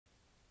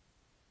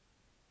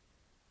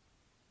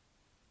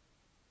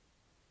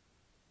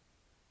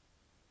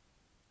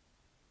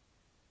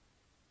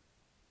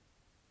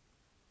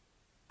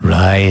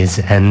Rise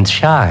and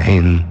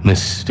shine,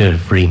 Mr.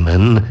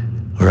 Freeman.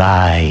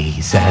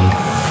 Rise and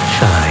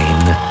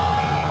shine.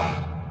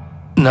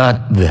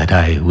 Not that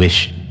I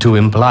wish to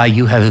imply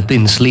you have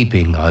been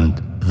sleeping on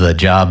the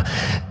job.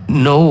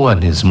 No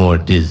one is more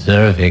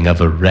deserving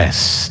of a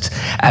rest,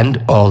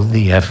 and all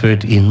the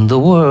effort in the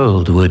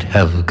world would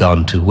have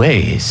gone to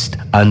waste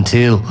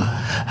until...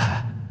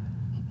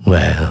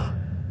 well,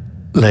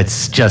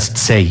 let's just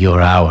say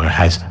your hour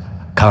has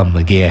come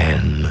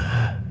again.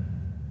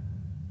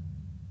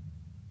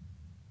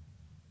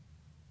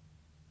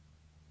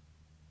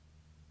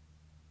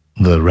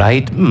 The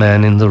right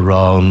man in the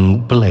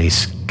wrong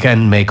place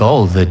can make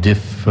all the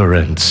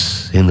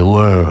difference in the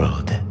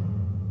world.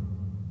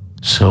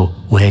 So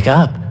wake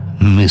up,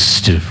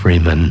 Mr.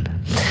 Freeman.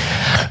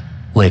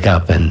 Wake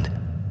up and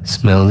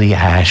smell the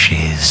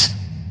ashes.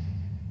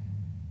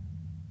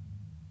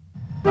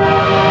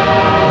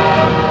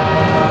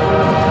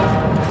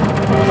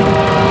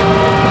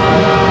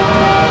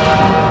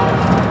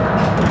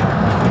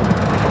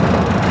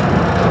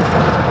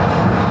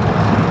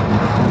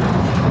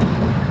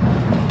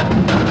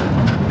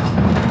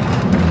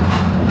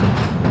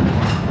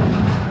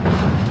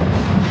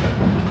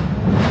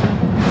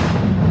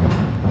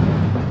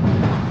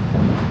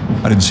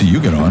 I didn't see you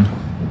get on.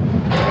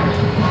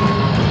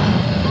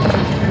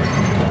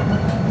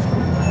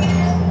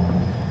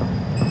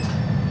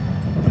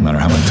 No matter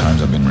how many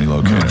times I've been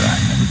relocated, I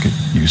never get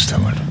used to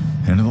it.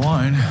 End of the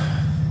line.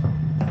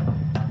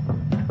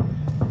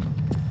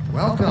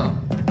 Welcome.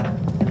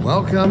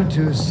 Welcome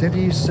to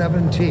City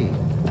 17.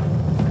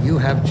 You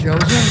have chosen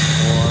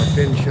or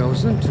been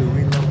chosen to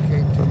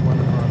relocate to one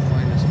of our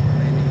finest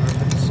remaining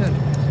urban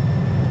centers.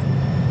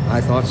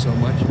 I thought so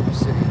much of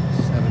City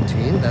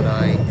 17 that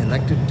I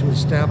elected to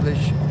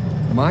establish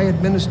my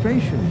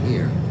administration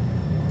here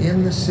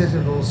in the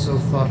citadel so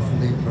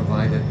thoughtfully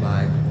provided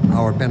by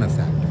our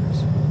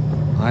benefactors.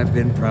 I've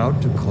been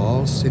proud to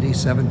call City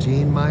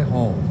 17 my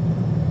home.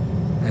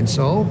 And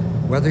so,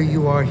 whether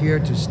you are here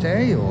to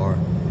stay or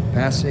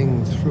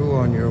passing through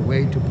on your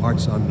way to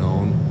parts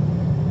unknown,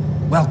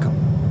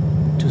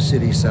 welcome to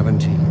City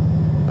 17.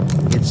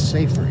 It's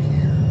safer here.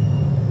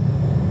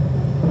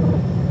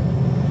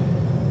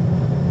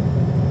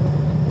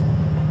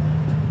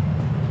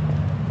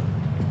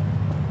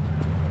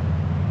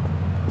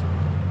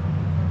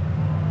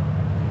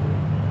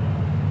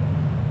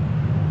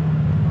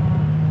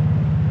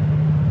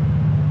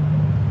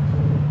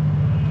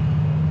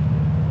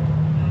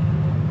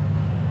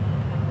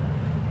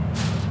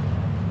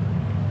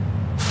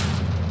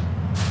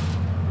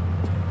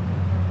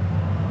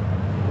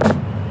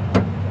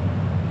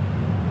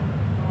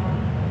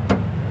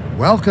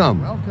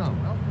 Welcome.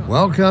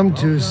 Welcome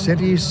to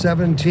City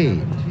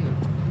 17.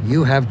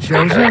 You have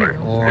chosen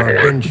or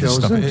been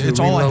chosen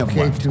to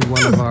relocate to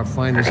one of our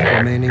finest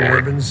remaining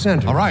urban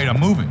centers. All right, I'm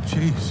moving.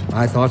 Jeez.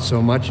 I thought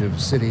so much of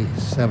City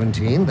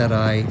 17 that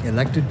I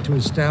elected to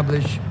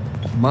establish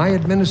my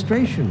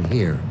administration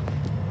here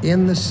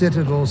in the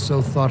citadel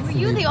so thoughtfully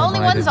provided. Were you the only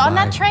ones on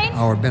that train?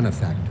 Our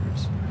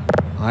benefactors.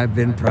 I've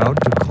been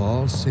proud to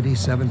call City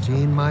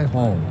 17 my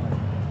home.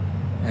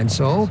 And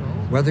so,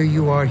 whether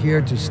you are here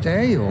to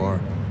stay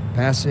or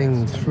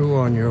passing through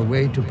on your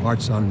way to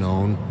parts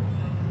unknown,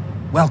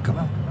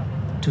 welcome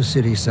to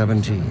City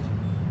 17.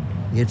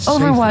 It's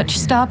Overwatch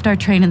stopped our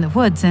train in the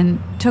woods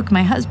and took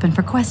my husband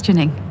for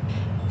questioning.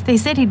 They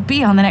said he'd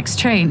be on the next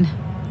train.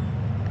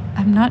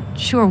 I'm not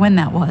sure when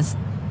that was.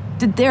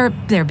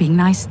 They're being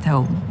nice,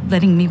 though,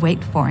 letting me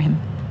wait for him.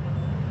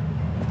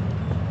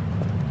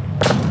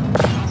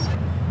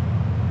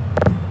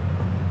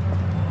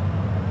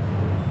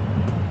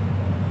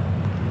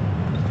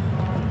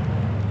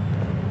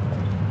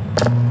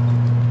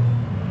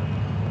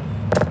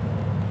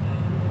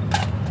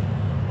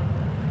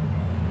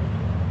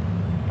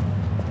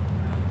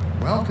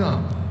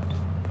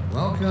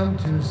 Welcome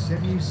to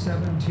City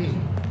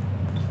 17.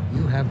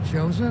 You have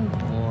chosen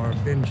or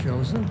been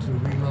chosen to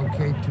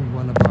relocate to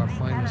one of our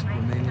finest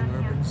remaining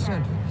urban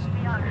centers.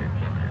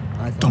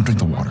 Don't drink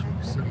the water.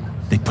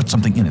 They put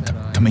something in it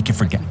to make you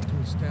forget.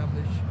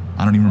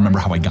 I don't even remember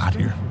how I got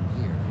here.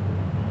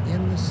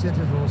 In the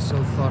citadel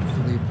so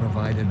thoughtfully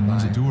provided by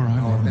ones that do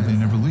arrive, they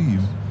never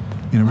leave.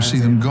 You never see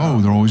them go.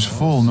 They're always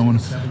full. No one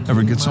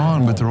ever gets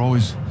on, but they're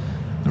always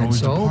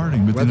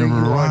departing, but they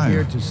never arrive.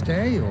 Here to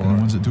stay or and the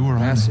ones that do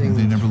arrive,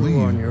 they never leave.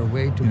 On your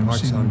way to you never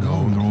see them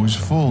go. They're always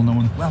full. No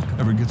one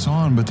ever gets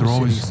on, but they're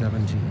always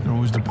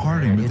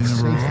departing, but they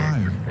never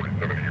arrive.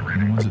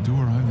 And the ones that do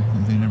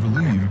arrive, they never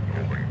leave.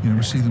 You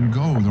never see them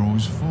go. They're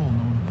always full.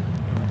 No one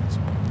ever gets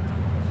on.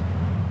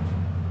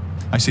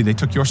 I see they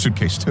took your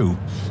suitcase too.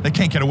 They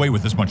can't get away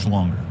with this much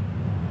longer.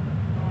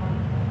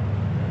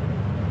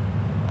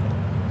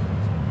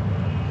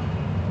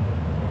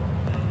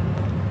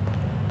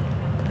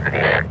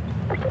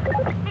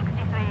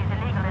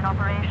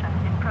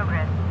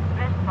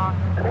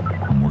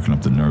 I'm working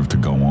up the nerve to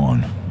go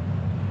on.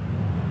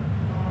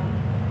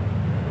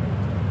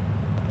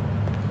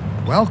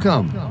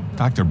 Welcome.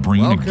 Dr.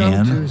 Breen Welcome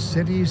again? to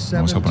City 17.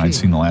 I was hoping I'd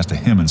seen the last of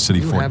him in City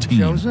You have 14.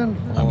 chosen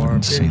I or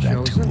wouldn't say been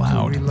that too chosen to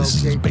loud. This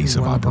is his relocate base to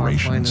of one our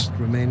operations. finest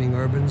remaining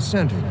urban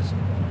centers.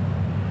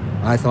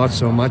 I thought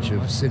so much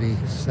of City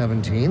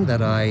 17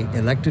 that I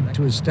elected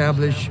to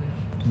establish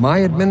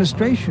my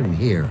administration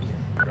here,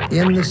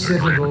 in the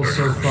citadel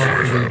so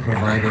thoughtfully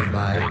provided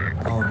by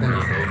our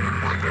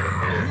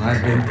benefactors.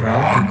 I've been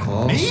proud to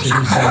call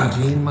City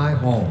 17 my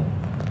home.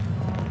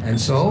 And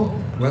so,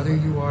 whether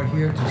you are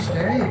here to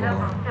stay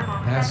or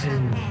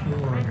passing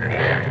through or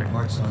going to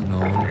parts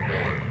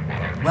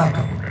unknown,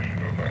 welcome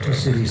to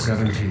City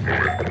 17.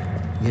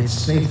 It's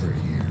safer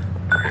here.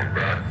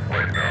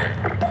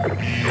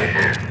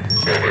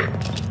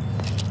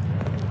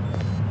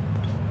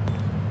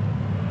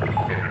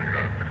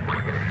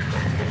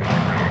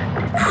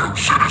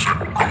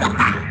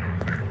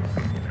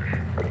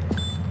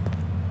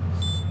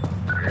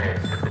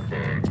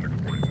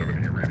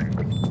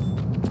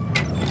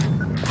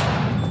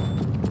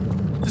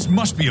 This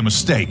must be a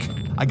mistake.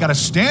 I got a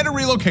standard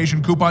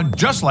relocation coupon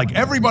just like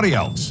everybody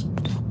else.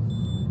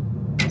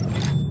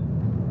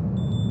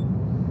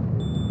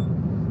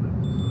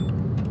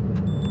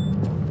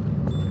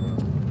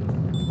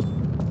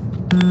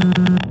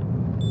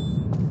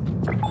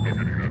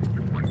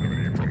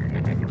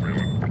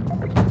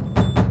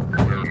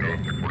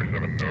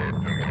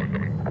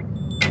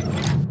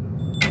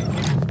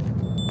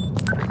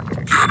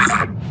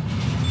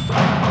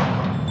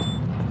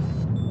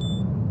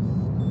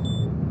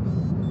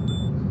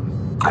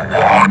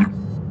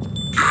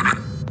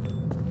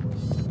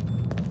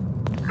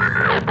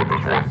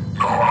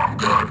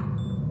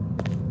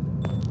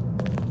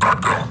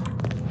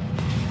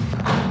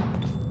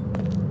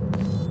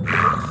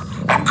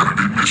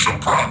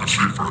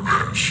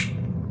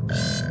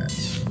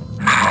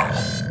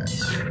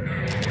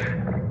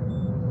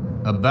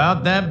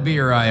 About that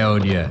beer I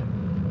owed you.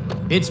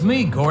 It's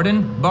me,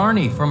 Gordon,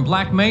 Barney from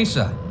Black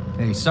Mesa.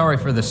 Hey, sorry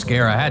for the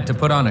scare. I had to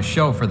put on a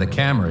show for the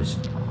cameras.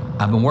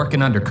 I've been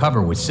working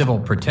undercover with civil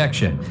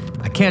protection.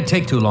 I can't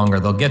take too long or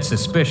they'll get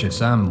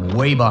suspicious. I'm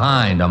way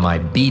behind on my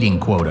beating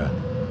quota.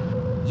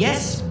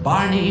 Yes,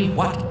 Barney,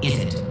 what is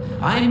it?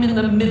 I'm in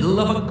the middle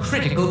of a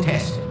critical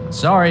test.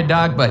 Sorry,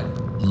 Doc, but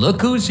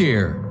look who's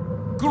here.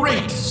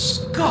 Great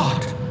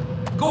Scott!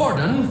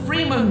 Gordon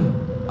Freeman!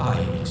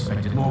 I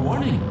expected more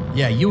warning.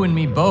 Yeah, you and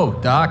me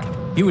both, Doc.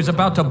 He was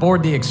about to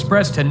board the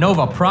express to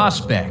Nova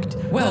Prospect.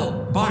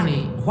 Well,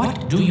 Barney,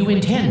 what do you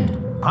intend?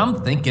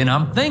 I'm thinking.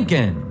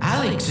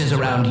 Alex is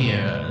around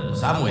here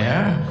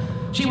somewhere.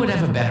 She would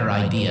have a better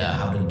idea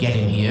how to get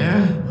him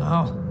here.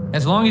 Well,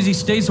 as long as he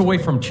stays away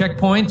from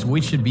checkpoints,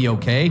 we should be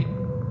okay.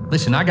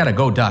 Listen, I gotta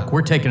go, Doc.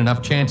 We're taking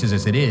enough chances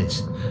as it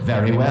is.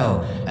 Very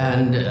well.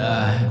 And,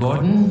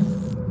 Gordon,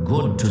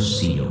 good to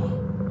see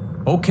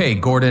you. Okay,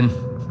 Gordon.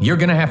 You're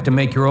gonna have to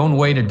make your own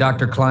way to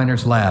Dr.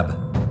 Kleiner's lab.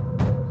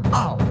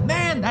 Oh,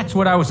 man, that's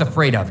what I was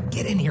afraid of.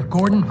 Get in here,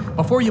 Gordon,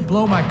 before you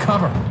blow my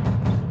cover.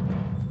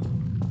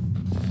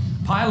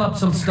 Pile up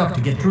some stuff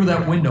to get through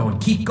that window and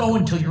keep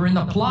going till you're in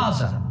the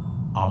plaza.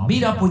 I'll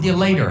meet up with you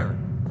later.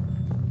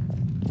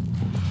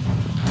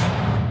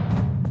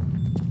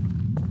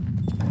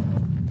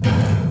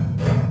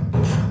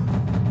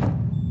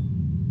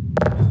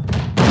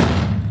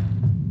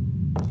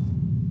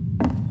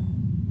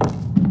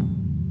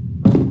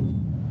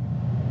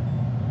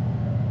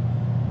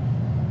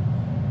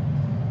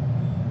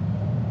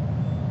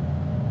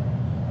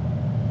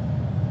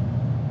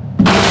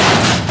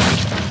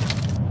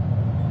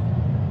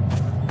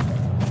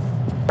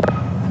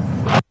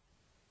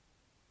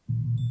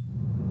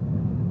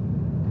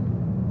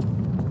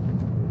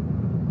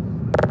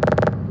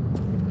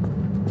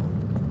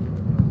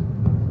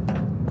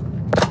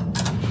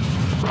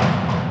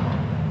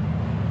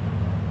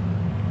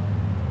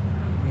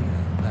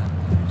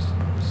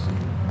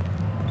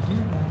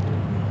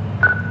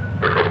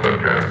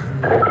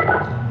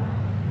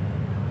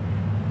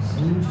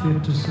 Seem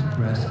fit to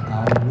suppress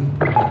our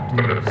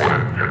reproductive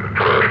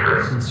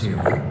safety.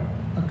 Sincerely,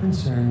 a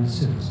concerned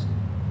citizen.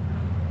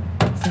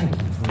 Thank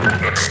you for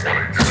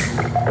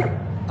that.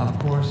 Of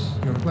course,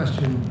 your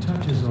question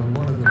touches on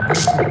one of the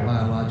basic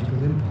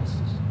biological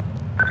impulses,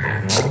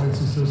 with all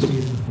its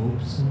associated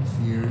hopes and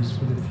fears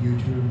for the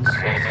future of the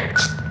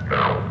species.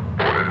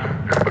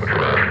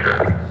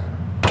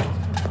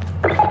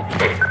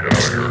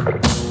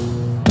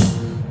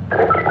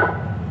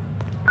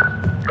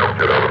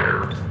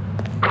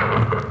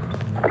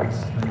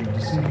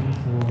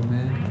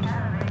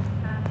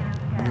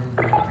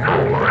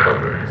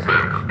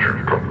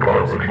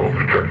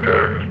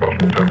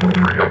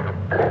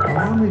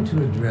 Allow me to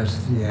address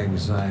the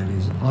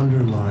anxieties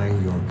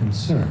underlying your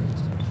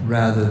concerns,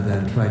 rather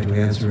than try to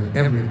answer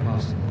every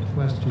possible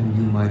question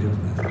you might have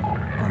left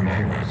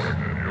unvoiced.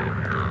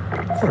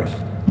 First,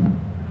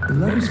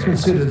 let us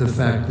consider the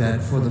fact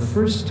that for the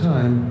first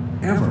time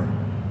ever,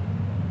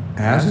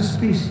 as a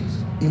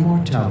species,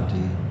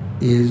 immortality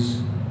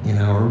is in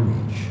our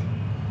reach.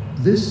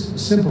 This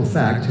simple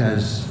fact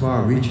has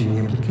far-reaching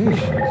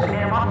implications. It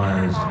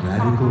requires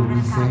radical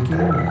rethinking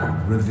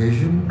and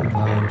revision of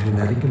our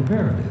genetic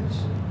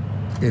imperatives.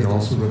 It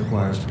also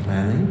requires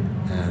planning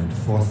and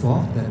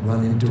forethought that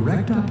run in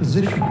direct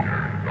opposition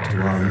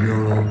to our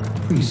neural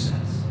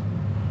presets.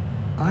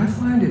 I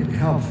find it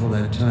helpful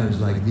at times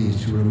like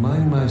these to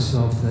remind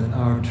myself that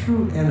our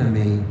true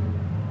enemy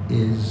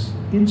is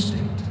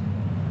instinct.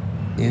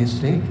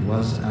 Instinct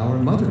was our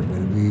mother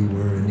when we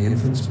were an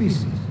infant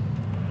species.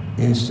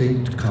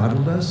 Instinct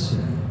coddled us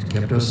and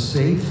kept us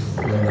safe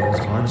in those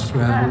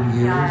hard-scrambled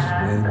years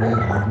when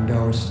we hardened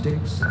our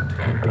sticks and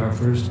cooked our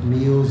first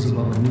meals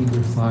above a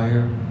meager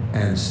fire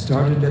and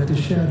started at the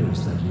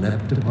shadows that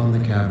leapt upon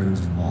the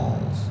cavern's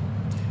walls.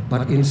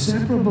 But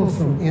inseparable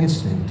from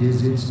instinct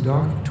is its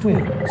dark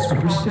twin,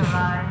 superstition.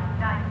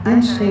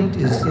 Instinct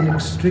is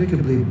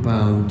inextricably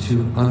bound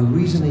to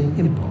unreasoning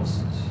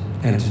impulses,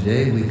 and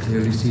today we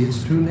clearly see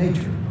its true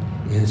nature.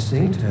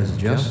 Instinct has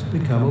just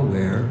become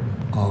aware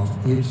of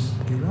its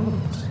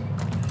irrelevancy,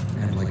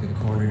 and like a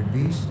cornered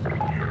beast,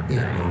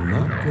 it will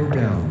not go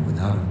down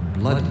without a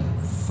bloody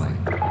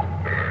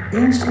fight.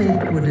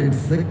 Instinct would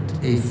inflict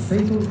a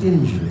fatal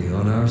injury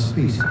on our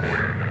species.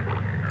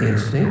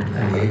 Instinct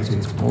creates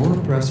its own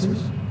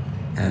oppressors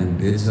and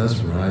bids us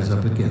rise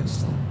up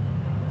against them.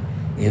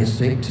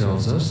 Instinct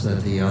tells us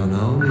that the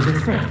unknown is a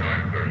threat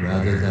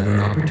rather than an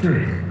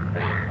opportunity.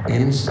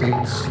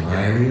 Instinct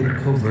slyly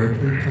and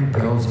covertly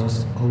compels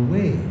us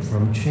away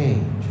from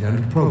change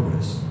and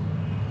progress.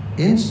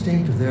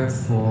 Instinct,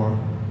 therefore,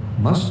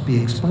 must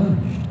be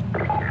expunged.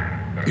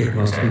 It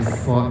must be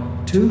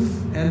fought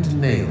tooth and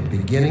nail,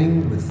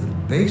 beginning with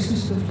the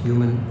basest of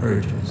human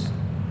urges,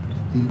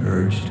 the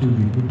urge to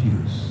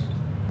reproduce.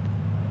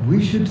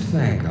 We should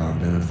thank our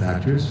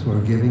benefactors for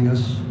giving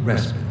us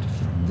respite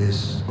from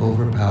this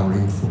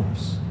overpowering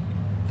force.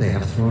 They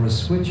have thrown a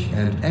switch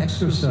and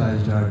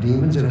exorcised our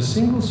demons in a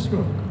single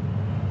stroke.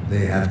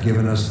 They have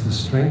given us the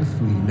strength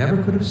we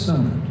never could have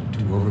summoned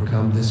to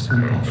overcome this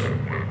compulsion.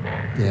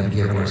 They have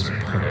given us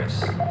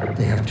purpose.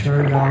 They have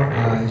turned our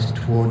eyes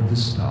toward the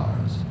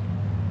stars.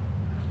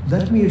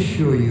 Let me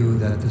assure you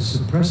that the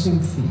suppressing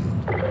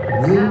field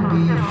will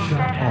be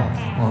shut off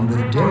on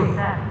the day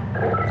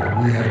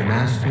that we have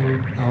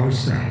mastered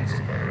ourselves,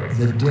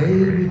 the day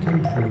we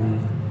can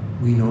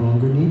prove we no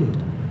longer need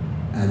it.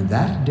 And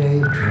that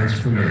day of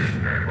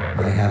transformation,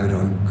 I have it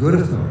on good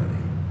authority,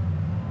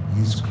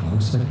 is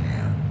close at hand.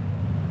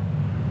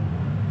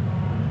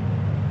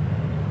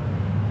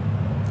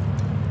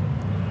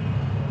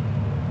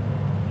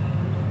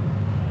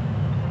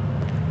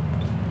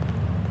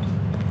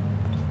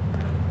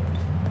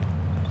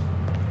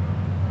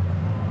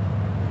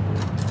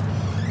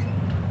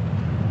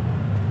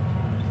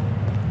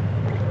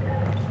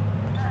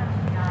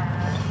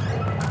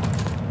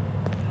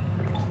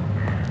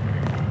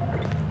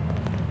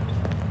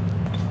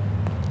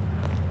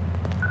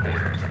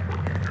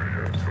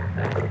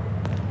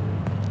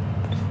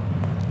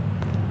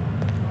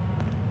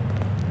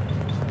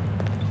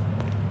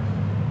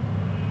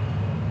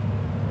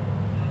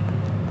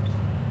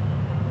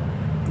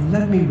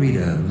 Let me read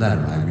a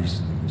letter I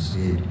recently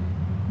received.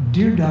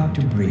 Dear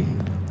Dr. Breen,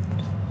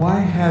 why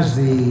has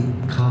the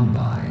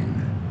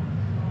Combine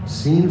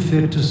seen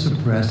fit to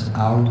suppress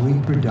our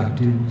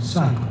reproductive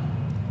cycle?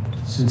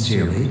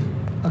 Sincerely,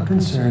 a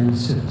concerned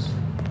citizen.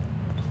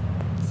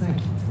 Thank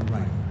you for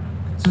writing.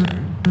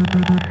 Concern.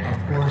 Of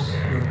course,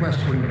 your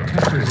question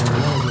touches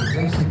on all the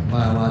basic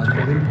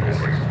biological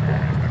impulses,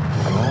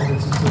 with all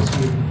its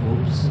associated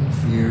hopes and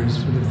fears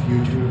for the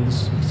future of the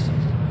species.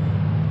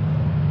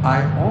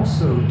 I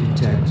also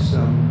detect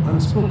some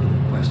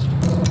unspoken questions.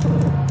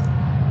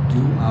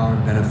 Do our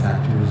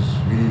benefactors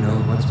really know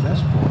what's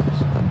best for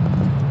us?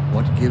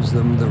 What gives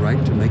them the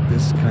right to make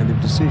this kind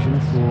of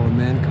decision for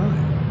mankind?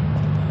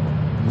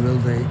 Will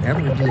they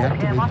ever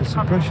deactivate the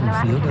suppression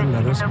field and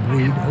let us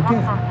breed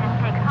again?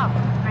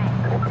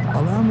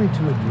 Allow me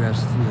to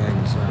address the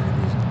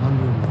anxieties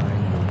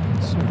underlying your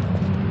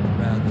concerns,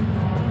 rather than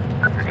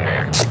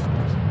try to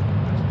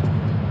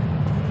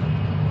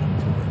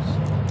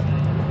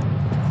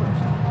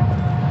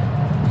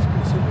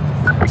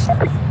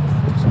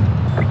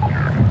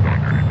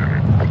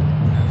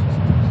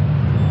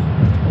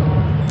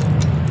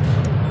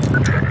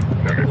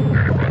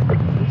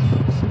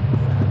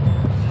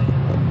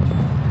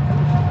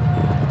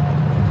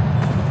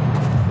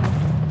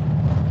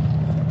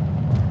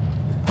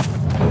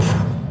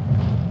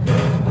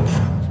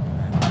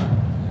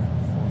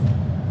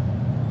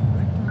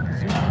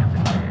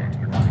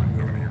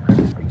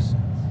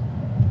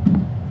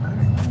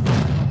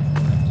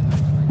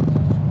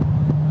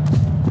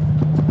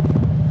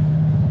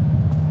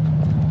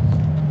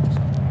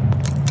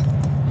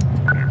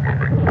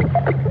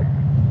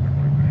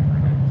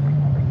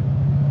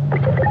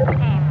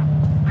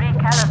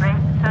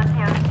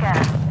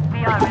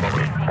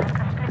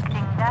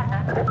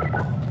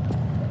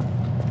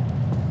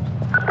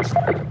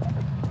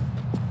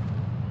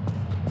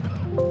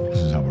This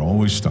is how it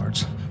always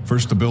starts.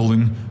 First the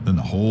building, then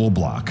the whole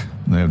block.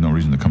 They have no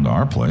reason to come to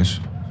our place.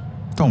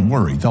 Don't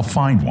worry, they'll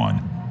find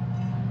one.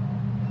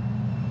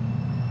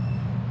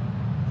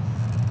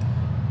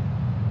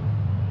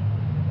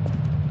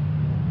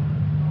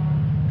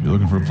 If you're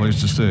looking for a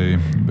place to stay, you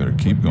better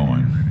keep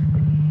going.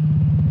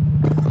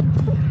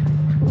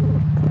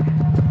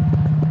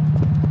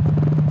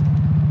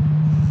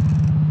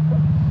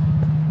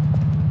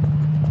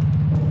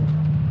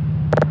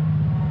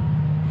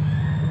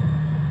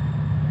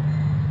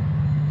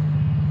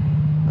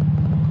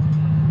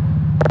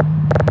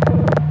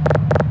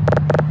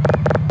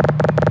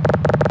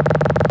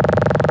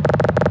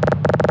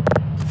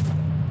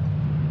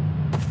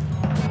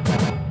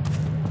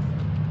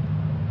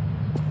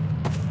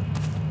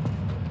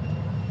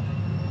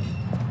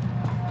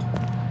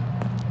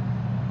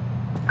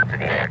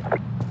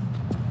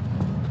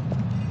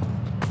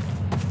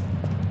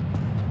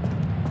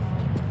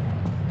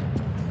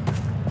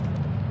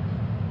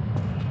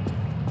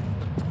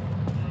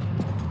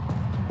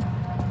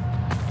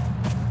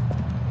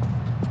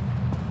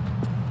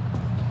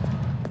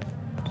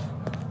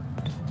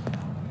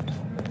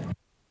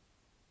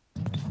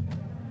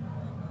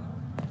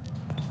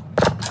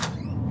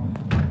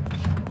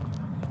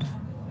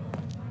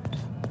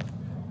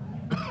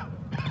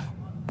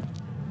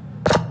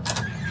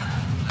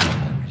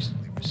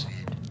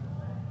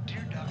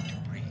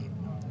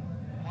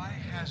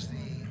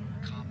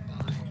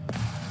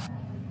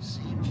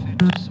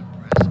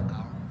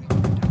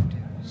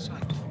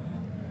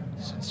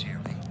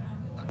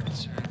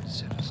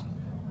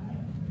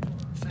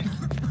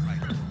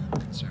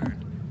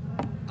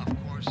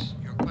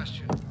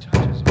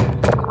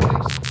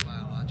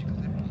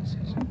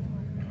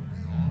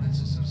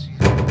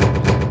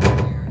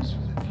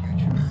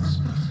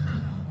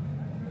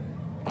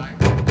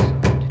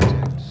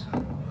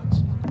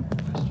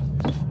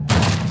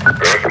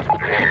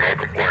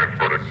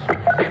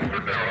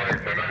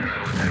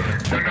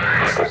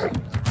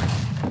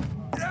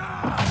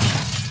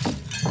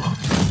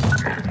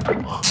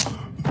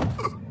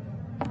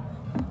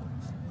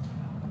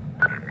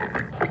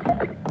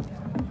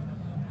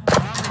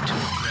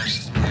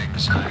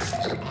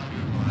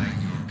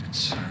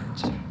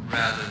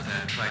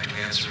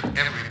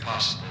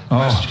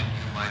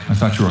 I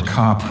thought you were a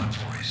cop.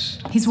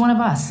 He's one of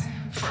us.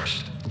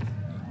 First,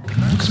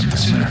 let's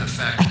consider the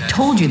fact I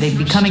told you they'd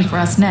be coming for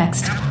us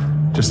next.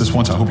 Just this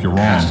once, I hope you're wrong.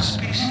 As a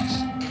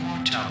species,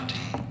 immortality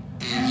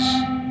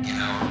is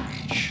in our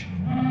reach.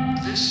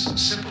 This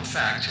simple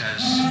fact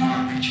has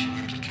far-reaching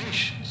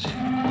implications. It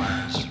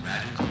requires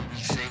radical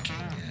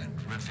rethinking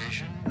and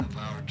revision of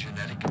our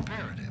genetic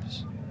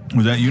imperatives.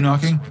 Was that you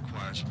knocking? It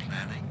requires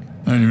planning.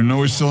 I didn't even know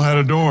we still had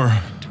a door.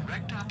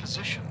 Direct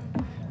opposition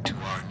to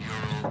our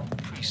neural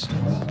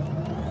precincts.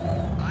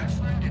 I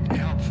find it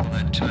helpful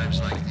at times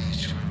like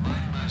these to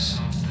remind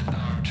myself that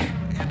our true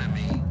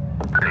enemy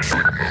is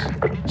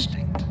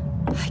instinct.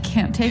 I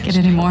can't take it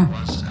anymore.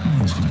 It's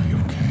gonna be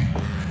okay.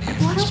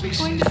 What are we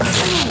going to do?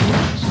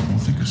 We'll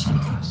think of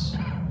something.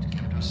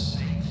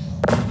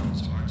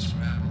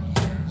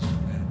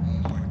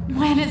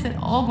 When is it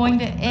all going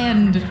to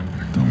end?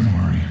 Don't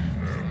worry.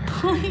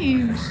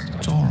 Please.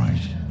 It's all right.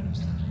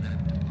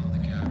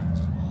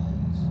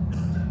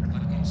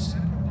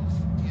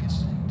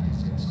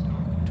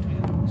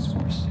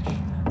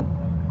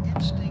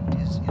 Instinct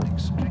is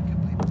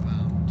inextricably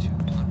bound to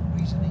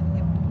unreasoning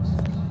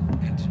impulses,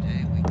 and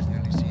today we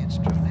clearly see its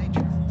true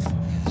nature.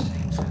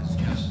 Instinct has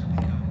just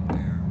become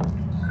aware of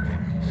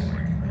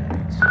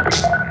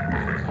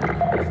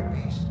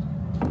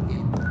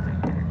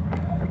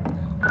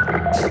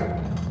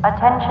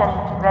Attention,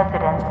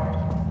 residents.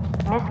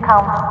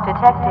 Miscount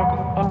detected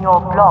in your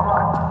block.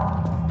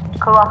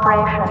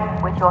 Cooperation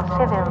with your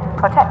civil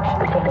protection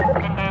team.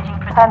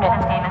 Permit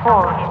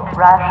full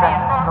ration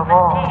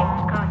reward.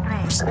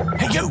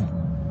 Hey, you!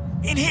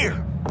 In here!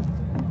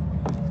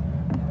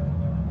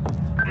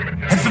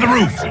 Head for the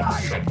roof!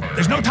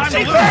 There's no time to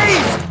lose!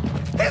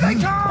 Here they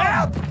come!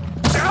 Help!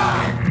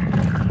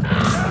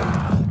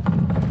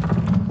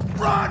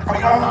 Run for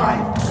your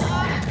life!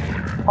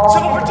 All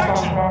Civil units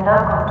protection! in the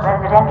local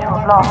residential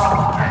block,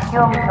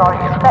 assume your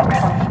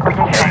inspection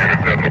position.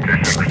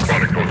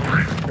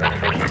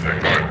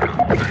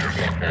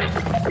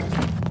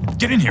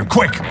 Get in here,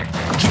 quick!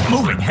 Keep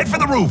moving! Head for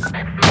the roof!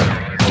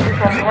 Keep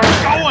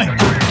going!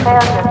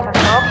 Failure to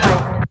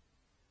cooperate.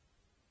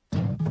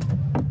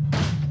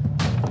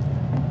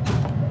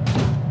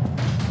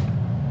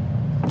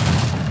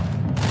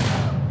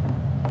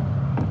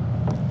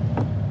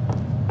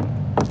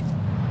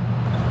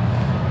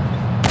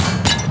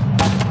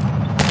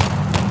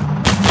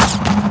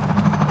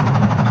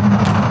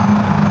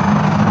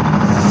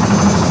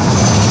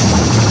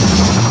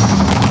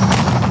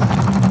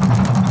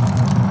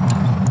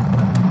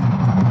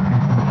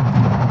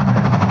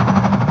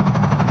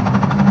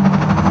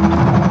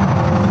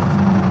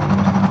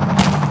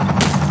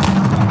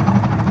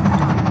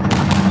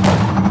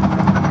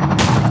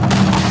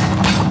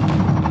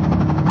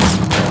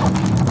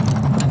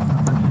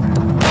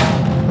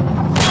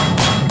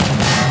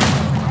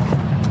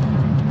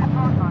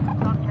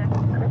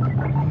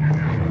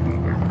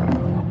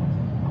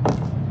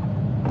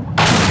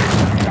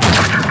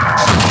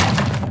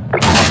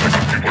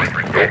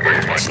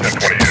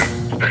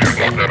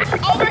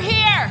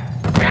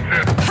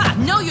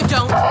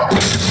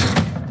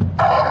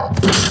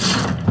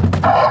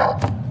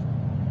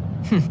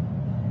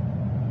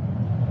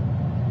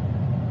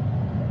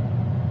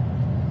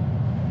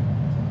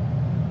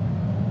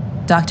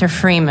 Dr.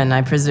 Freeman,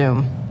 I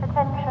presume.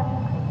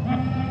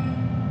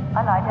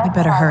 We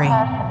better hurry.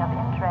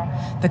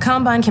 The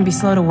Combine can be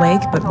slow to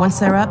wake, but once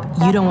they're up,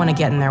 you don't want to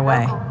get in their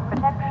way.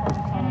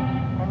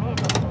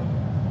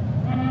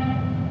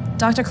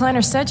 Dr.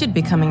 Kleiner said you'd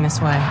be coming this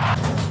way.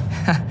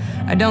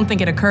 I don't think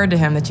it occurred to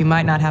him that you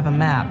might not have a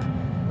map.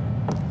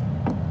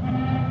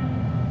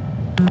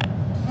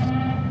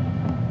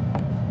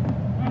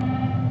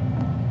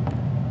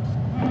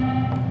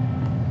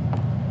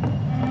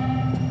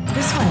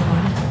 This way,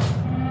 Gordon.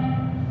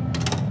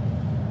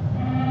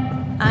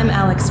 I'm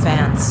Alex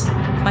Vance.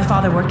 My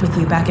father worked with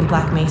you back in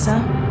Black Mesa.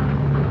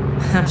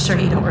 I'm sure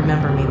you don't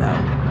remember me,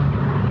 though.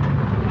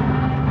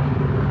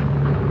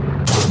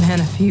 Man,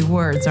 a few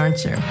words,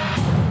 aren't you?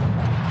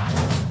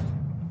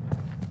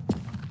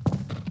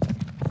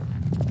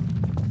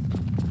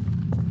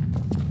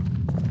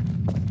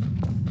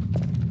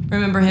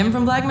 Remember him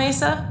from Black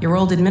Mesa? Your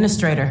old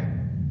administrator.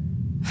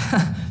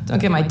 Don't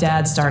get my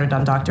dad started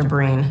on Dr.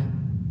 Breen.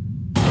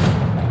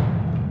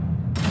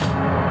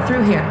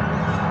 Through here.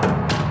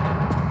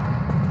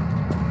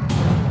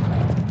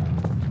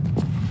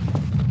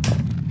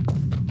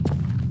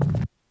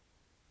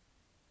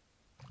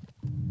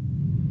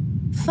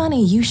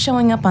 Funny, you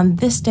showing up on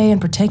this day in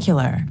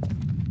particular.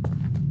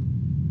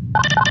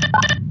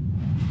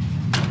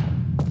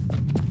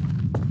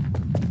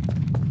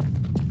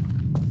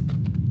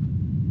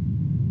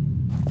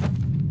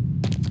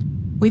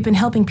 We've been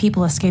helping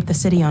people escape the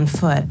city on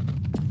foot.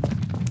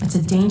 It's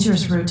a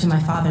dangerous route to my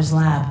father's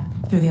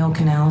lab, through the old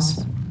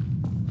canals.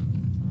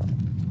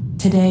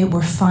 Today,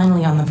 we're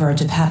finally on the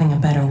verge of having a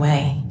better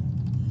way.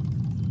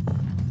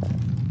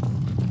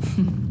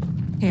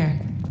 Here,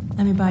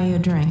 let me buy you a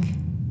drink.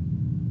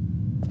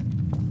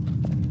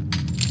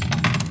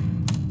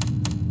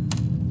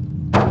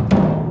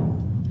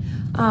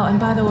 Oh, and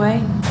by the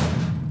way,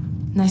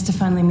 nice to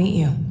finally meet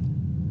you.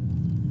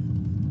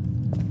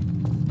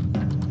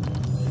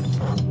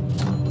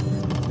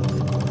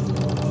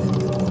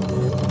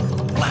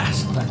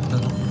 Blast that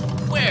little...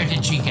 Where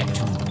did she get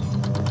to?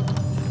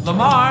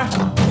 Lamar,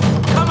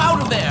 come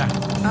out of there!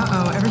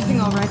 Uh-oh, everything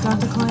all right,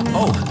 Dr. Kleiner?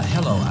 Oh,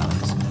 hello,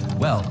 Alex.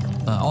 Well,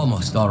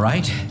 almost all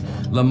right.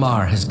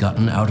 Lamar has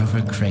gotten out of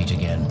her crate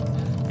again.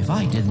 If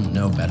I didn't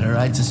know better,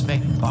 I'd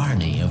suspect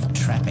Barney of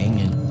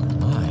trapping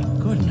and... My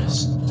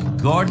goodness.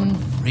 Gordon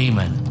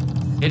Freeman.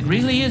 It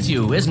really is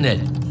you, isn't it?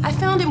 I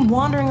found him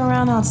wandering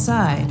around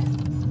outside.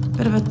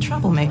 Bit of a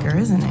troublemaker,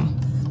 isn't he?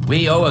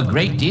 We owe a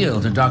great deal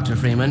to Dr.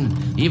 Freeman,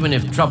 even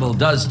if trouble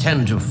does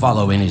tend to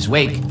follow in his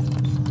wake.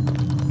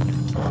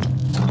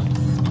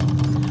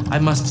 I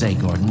must say,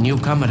 Gordon, you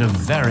come at a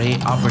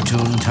very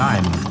opportune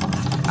time.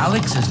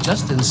 Alex has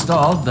just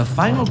installed the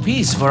final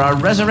piece for our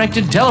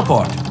resurrected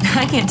teleport.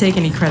 I can't take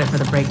any credit for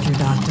the breakthrough,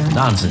 Doctor.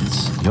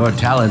 Nonsense. Your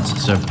talents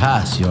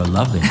surpass your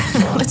loveliness.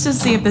 Let's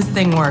just see if this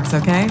thing works,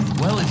 okay?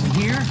 Well, is it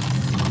here?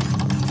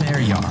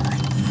 There you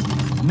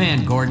are.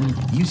 Man, Gordon,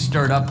 you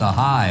stirred up the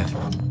hive.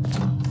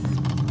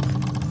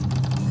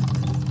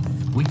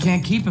 We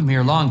can't keep him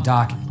here long,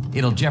 Doc.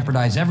 It'll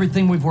jeopardize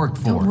everything we've worked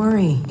for. Don't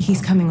worry.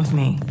 He's coming with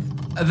me.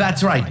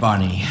 That's right,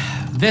 Barney.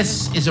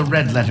 This is a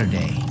red letter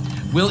day.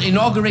 We'll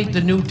inaugurate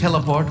the new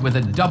teleport with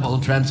a double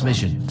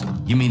transmission.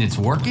 You mean it's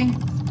working?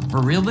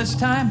 For real this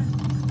time?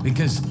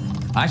 Because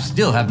I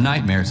still have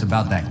nightmares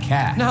about that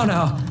cat.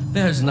 No,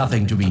 there's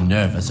nothing to be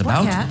nervous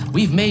about. What cat?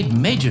 We've made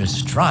major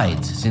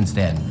strides since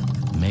then.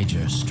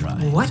 Major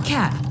strides. What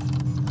cat?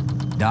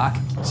 Doc,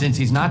 since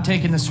he's not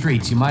taking the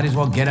streets, you might as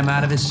well get him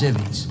out of his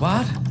civvies.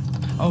 What?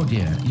 Oh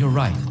dear, you're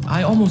right.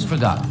 I almost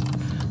forgot.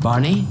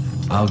 Barney,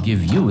 I'll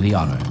give you the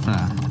honor.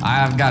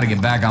 I've got to get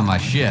back on my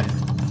shift,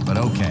 but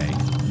okay.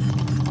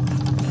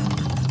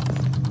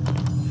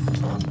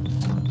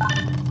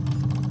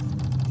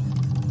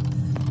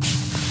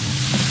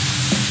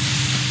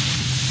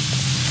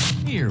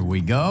 Here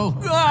we go.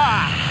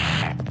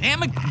 Ah!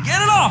 Damn it,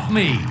 get it off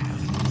me!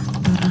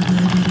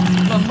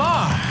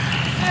 Lamar,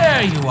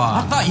 there you I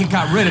are. thought you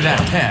got rid of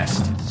that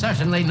pest.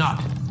 Certainly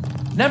not.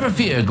 Never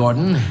fear,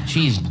 Gordon.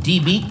 She's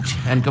debeaked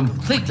and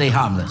completely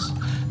harmless.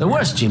 The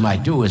worst she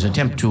might do is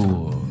attempt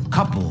to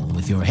couple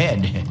with your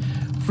head,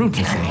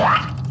 fruitlessly.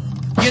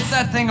 Get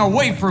that thing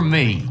away from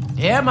me!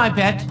 Here, my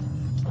pet.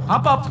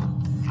 Up.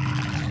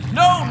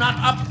 No, not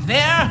up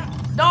there.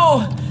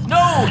 No.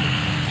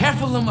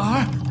 Careful,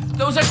 Lamar.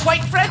 Those are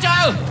quite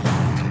fragile.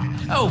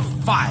 Oh,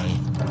 fie.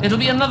 It'll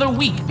be another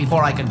week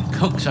before I can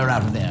coax her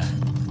out of there.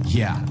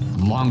 Yeah,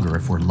 longer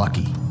if we're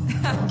lucky.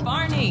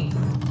 Barney,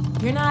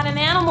 you're not an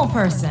animal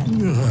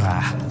person.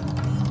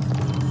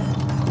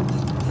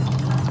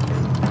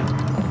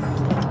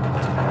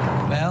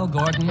 Well,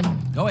 Gordon,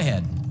 go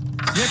ahead.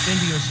 Slip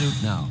into your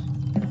suit now.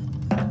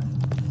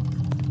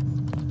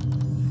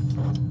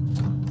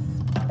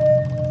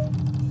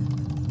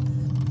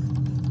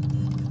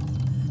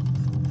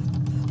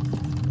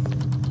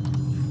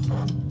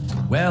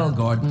 Well,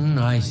 Gordon,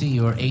 I see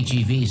your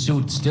HEV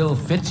suit still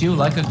fits you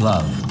like a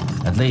glove.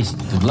 At least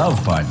the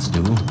glove parts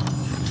do.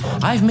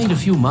 I've made a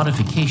few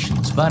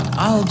modifications, but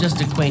I'll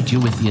just acquaint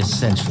you with the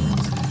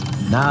essentials.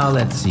 Now,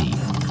 let's see.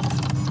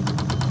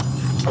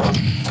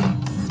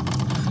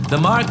 The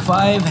Mark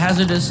V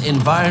hazardous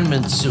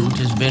environment suit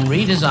has been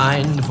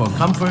redesigned for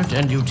comfort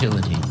and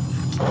utility.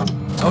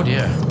 Oh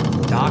dear.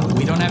 Doc,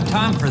 we don't have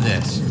time for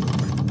this.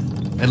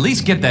 At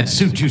least get that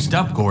suit juiced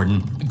up,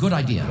 Gordon. Good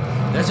idea.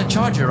 There's a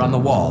charger on the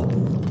wall.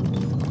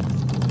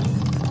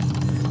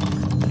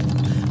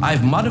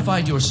 I've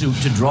modified your suit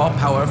to draw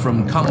power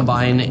from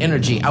Combine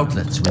energy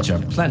outlets, which are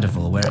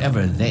plentiful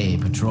wherever they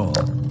patrol.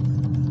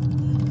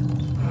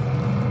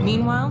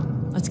 Meanwhile,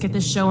 let's get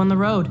this show on the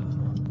road.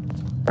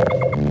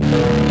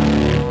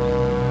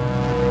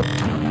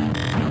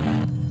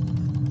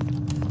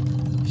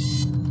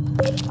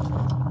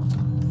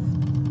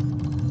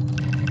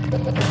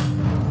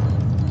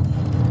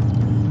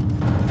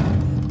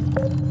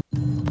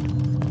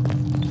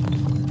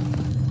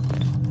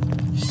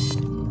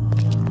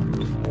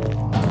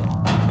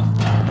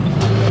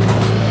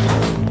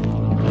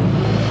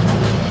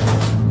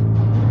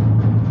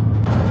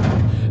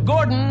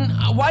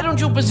 Why don't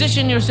you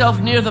position yourself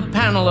near the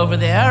panel over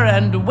there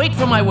and wait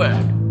for my word?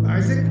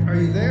 Isaac, are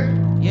you there?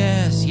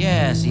 Yes,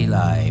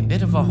 Eli.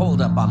 Bit of a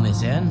holdup on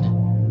this end.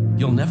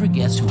 You'll never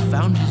guess who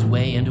found his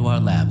way into our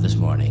lab this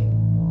morning.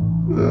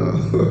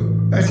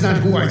 That's not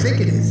who I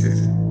think it is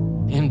it?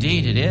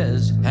 Indeed it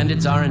is, and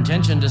it's our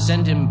intention to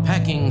send him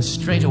packing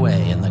straight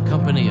away in the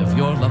company of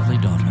your lovely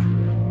daughter.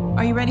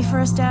 Are you ready for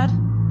us, Dad?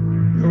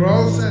 You're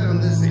all set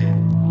on this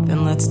end.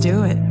 Then let's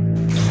do it.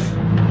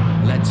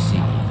 Let's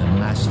see. The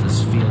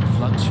massless field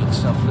flux should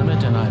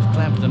self-limit, and I've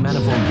clamped the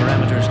manifold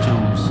parameters to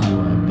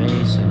CUI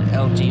base and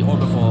LT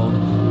orbifold,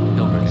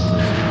 Hilbert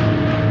inclusive.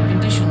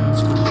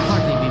 Conditions could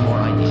hardly be more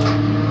ideal.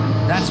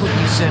 That's what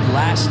you said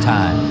last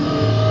time.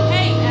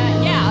 Hey,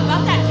 yeah,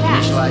 about that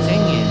cat.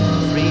 Initializing in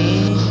 3,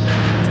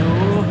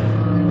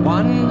 2, 1.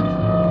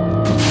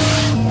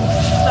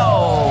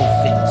 Oh,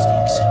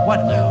 fiddlesticks. What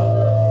now?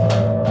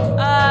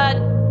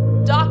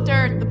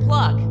 Doctor, the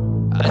plug.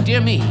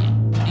 Dear me,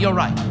 you're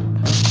right.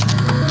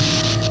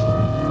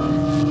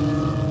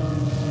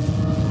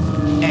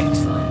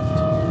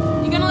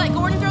 Excellent. You gonna let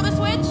Gordon throw the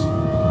switch?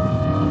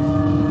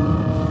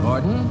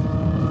 Gordon,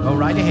 go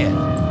right ahead.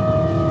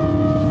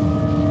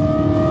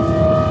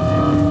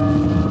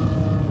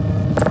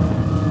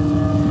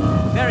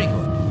 Very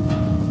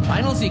good.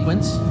 Final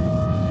sequence.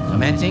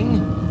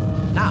 Commencing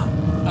now.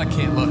 I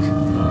can't look.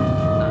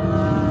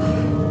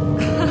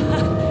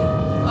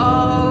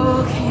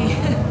 Okay.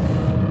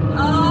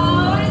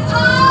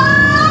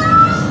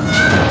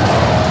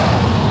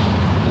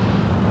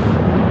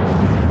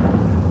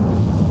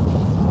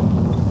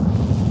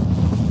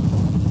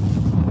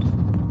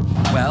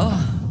 Well,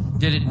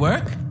 did it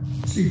work?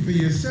 See for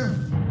yourself.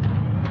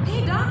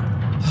 Hey, Doc.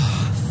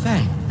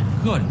 Thank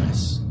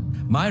goodness.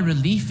 My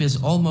relief is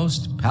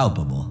almost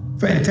palpable.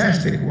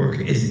 Fantastic work,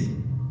 Izzy.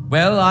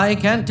 Well, I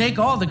can't take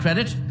all the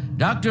credit.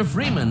 Dr.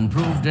 Freeman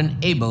proved an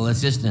able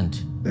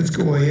assistant. Let's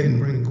go ahead and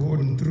bring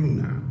Gordon through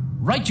now.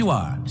 Right you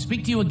are.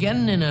 Speak to you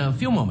again in a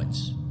few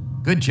moments.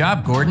 Good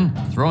job, Gordon.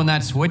 Throwing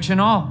that switch and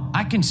all.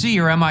 I can see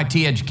your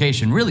MIT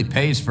education really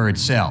pays for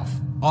itself.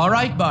 All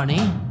right,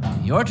 Barney.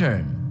 Your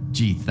turn.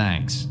 Gee,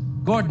 thanks.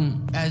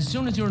 Gordon, as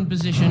soon as you're in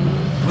position,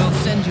 we'll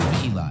send you to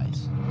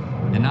Eli's.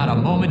 And not a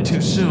moment too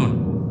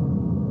soon.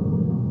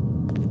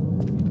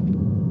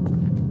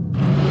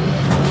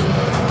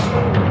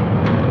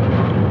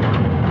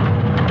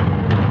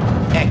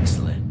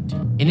 Excellent.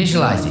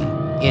 Initializing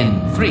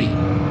in 3,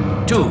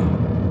 2,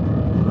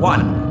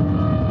 1.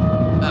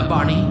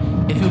 Barney,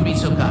 if you'd be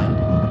so kind.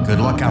 Good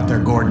luck out there,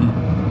 Gordon.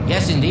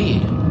 Yes,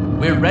 indeed.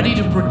 We're ready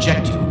to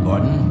project you,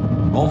 Gordon.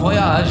 Bon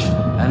voyage,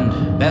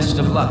 and best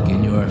of luck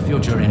in your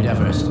future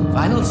endeavors.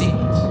 Final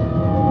sequence.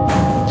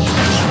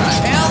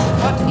 Hell,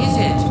 what is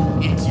it?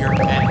 It's your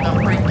head, the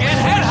freaking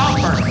head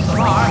hopper!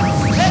 Lamar,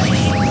 let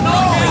me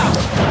know!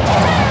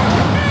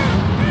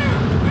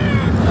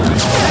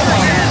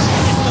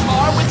 It's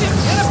Lamar with him.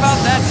 Get about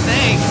that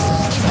thing!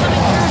 He's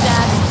coming through,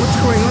 Dad. What's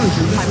going on,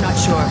 Julie? I'm not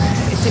sure.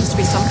 It seems to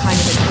be some kind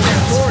of a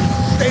Gordon,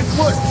 stay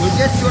put. We'll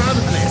get you out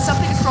of there.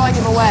 Something is drawing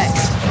him away.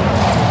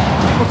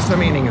 What's the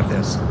meaning of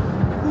this?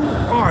 Who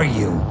are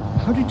you?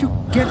 How did you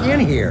get in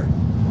here?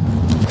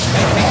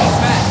 Hey, he's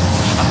back.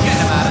 I'm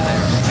getting him out of there.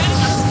 Send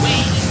us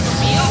away, Mr.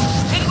 Field,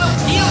 and we'll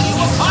peel you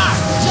apart!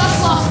 Just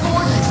lost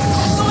Gordon.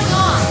 What's going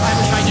on? I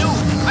wish I knew.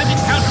 I'm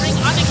encountering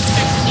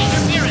unexpected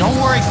interference. Don't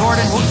worry,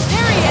 Gordon.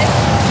 There he is.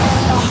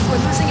 Oh,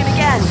 we're losing him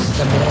again.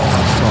 The man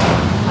I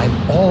saw. I'm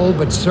all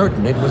but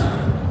certain it was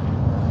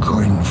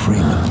Gordon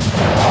Freeman.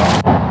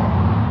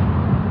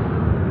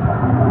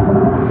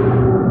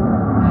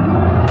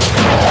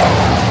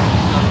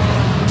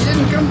 He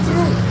didn't come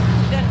through.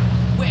 Then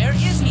where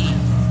is he?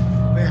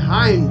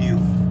 Behind you.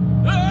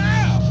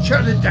 Ah!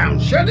 Shut it down.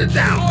 Shut it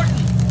down.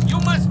 Gordon, you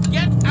must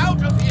get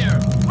out of here.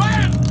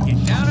 Run!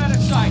 Get down out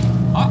of sight.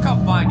 I'll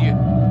come find you.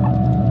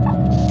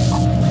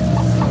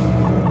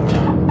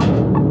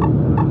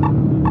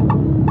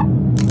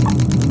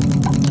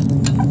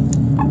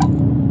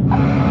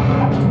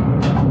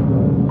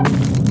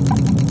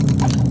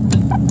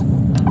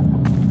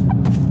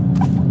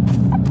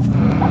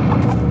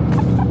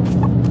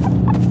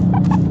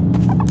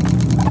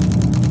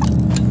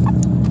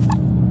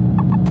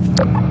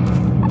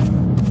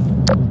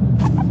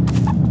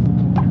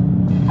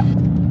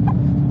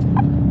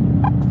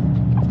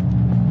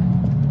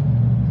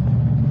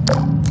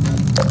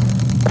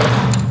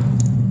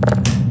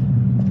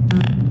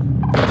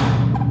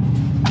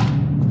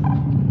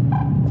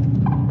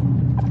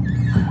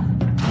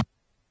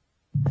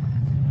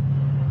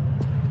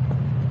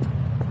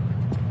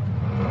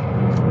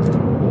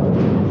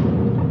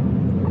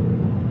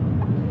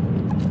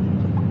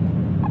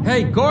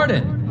 Hey,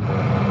 Gordon!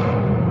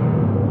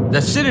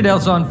 The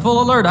Citadel's on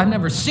full alert. I've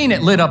never seen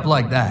it lit up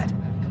like that.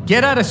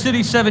 Get out of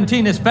City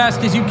 17 as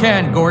fast as you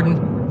can,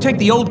 Gordon. Take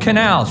the old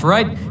canals,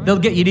 right? They'll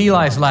get you to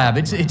Eli's lab.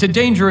 It's a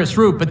dangerous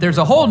route, but there's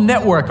a whole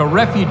network of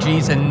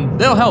refugees, and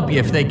they'll help you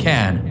if they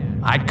can.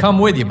 I'd come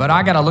with you, but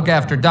I gotta look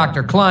after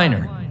Dr.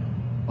 Kleiner.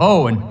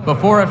 Oh, and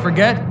before I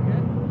forget,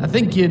 I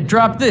think you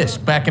dropped this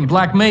back in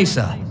Black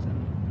Mesa.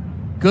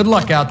 Good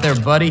luck out there,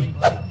 buddy.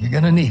 You're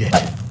gonna need it.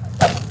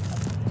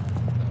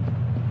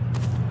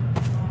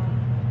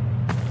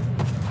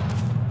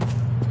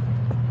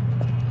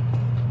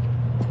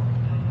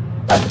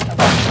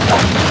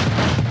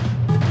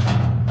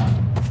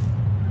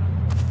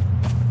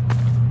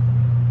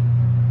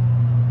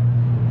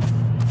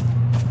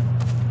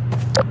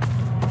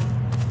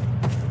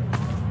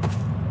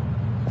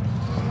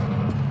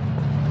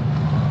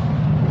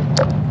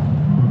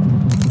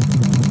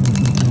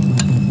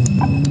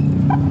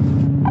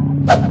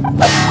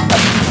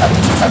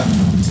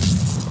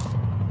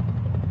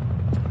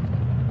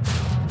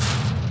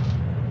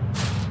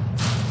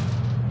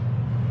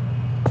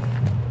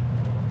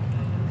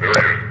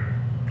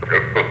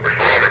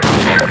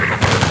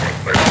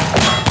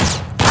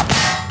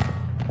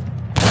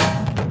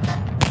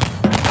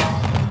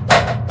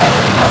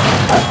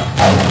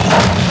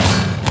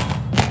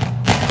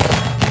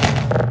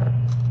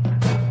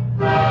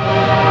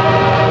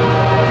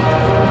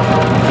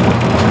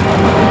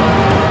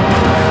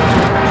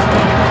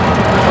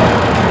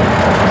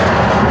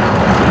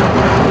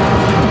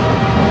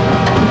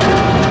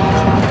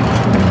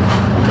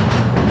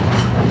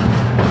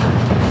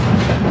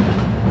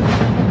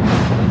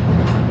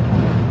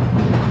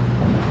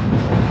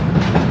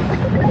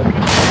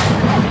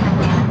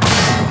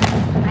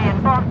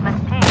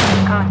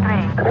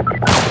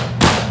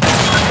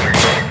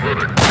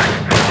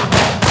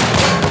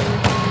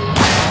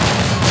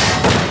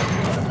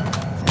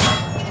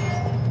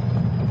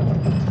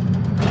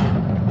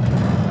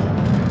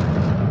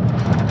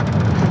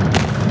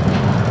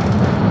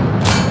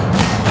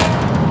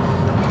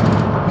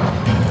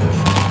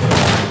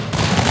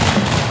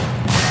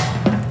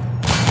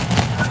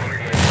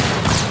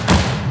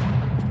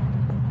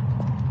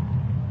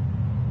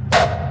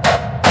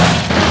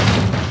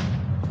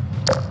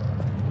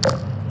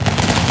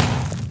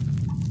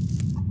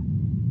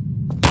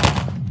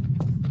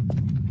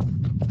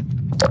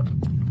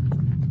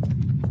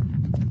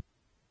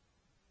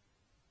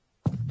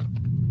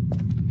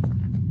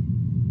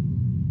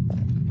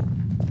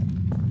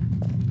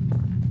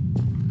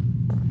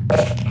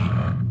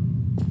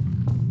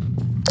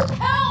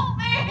 Help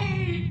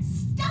me!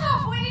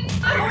 Stop! We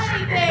didn't do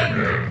anything!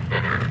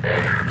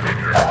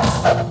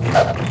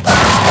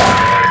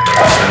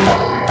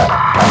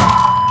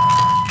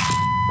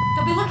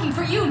 They'll be looking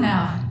for you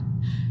now.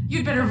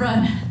 You'd better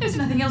run. There's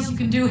nothing else you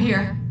can do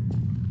here.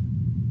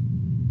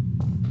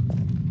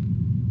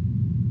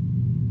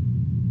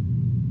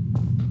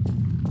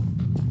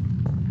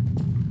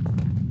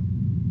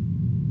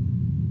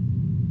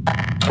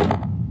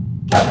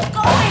 Get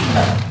going!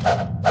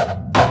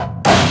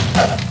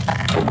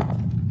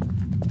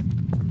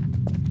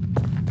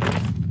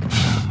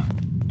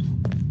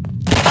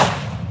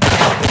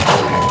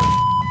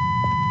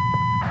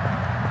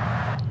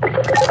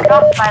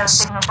 Lost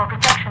biosignal for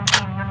protection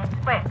team units.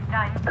 Wait,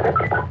 guys.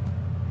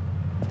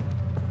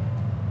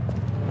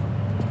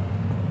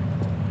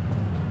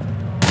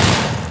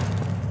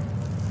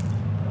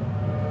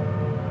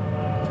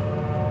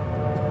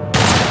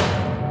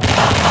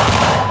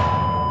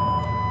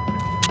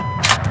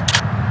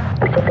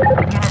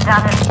 Unit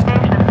down at the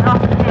station.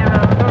 Lost 0.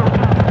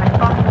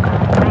 Response to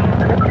code 3.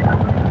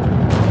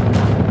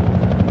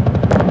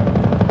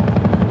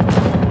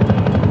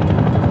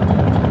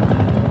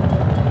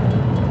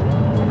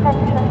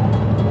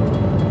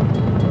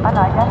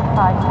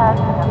 Unidentified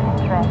person of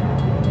interest.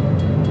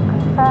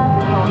 Confirm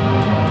your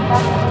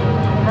status.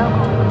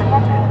 Local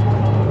protection team.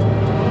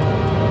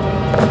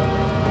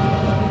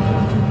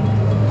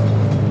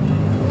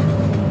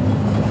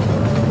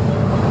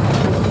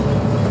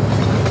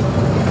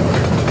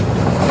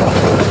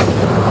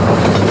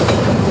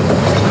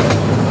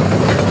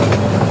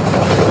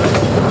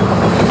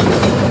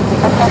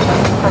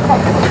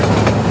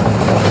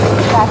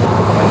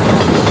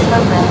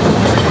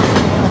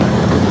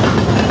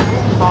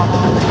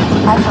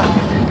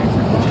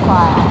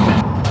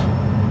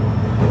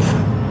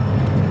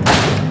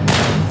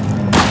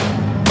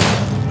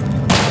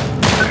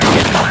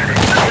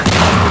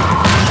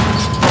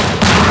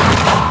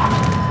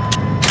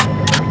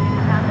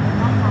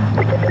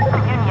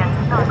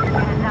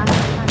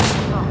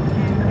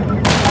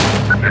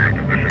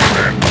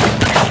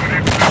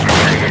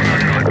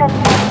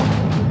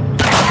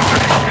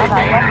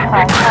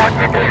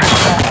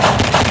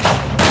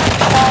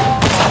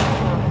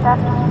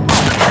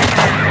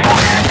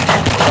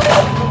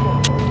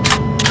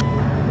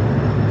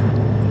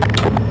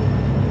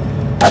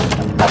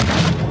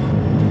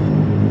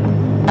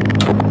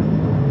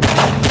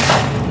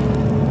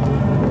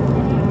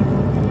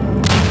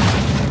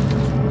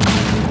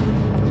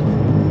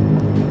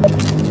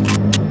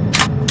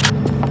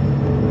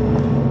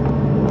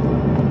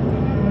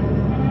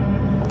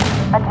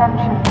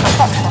 Attention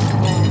protection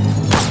team.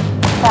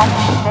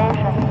 Status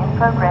invasion in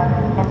progress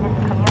in this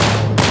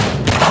community.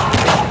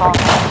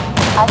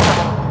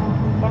 Isolate.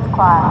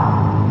 Inquire.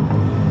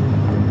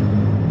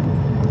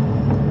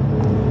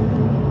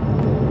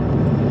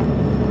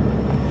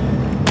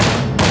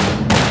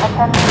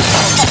 Attention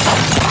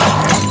protection.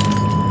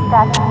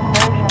 Status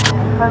invasion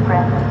in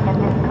progress in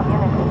this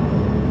community.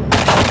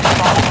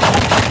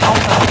 Isolate.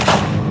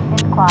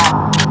 Inquire.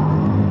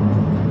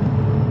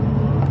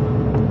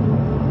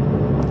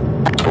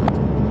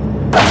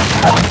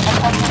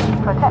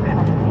 Protection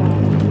team.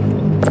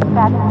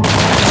 Status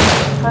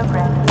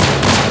progress.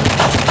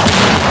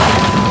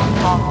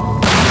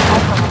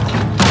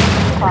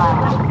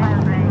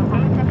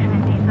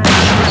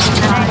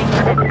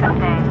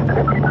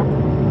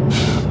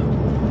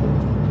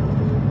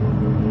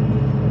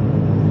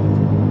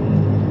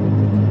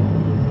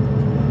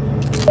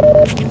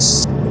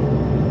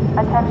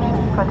 Attention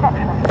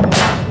protection team.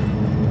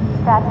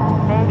 Status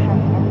invasion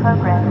in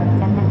progress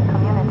in this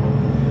community.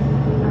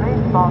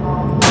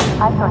 Response.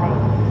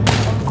 Isolate.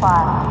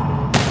 Inquire.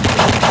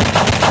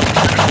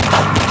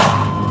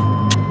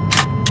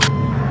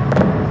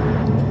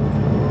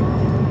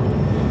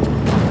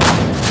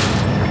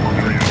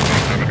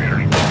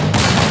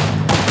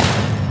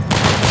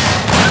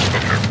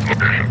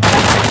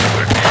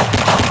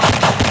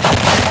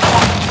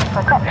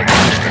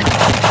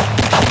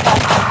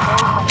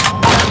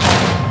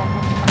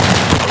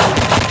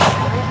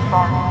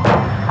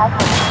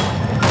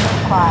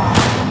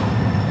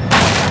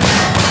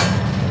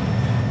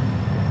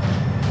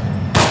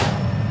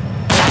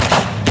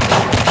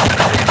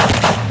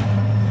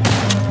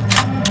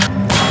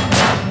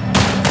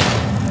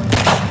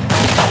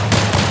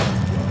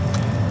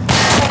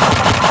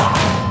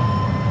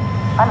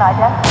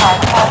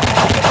 Unidentified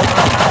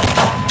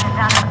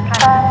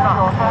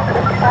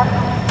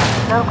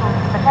local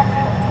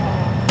protection.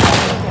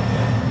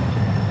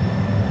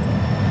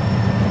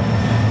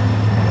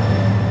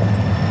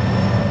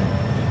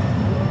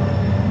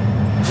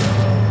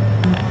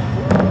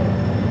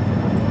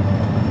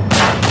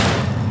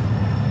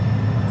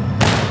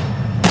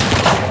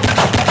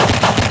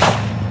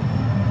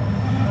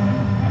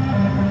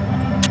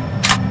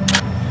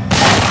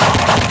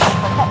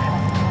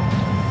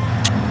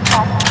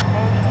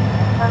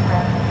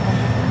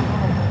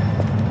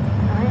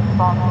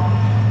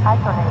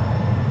 Isolate.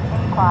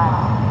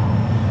 Inquire.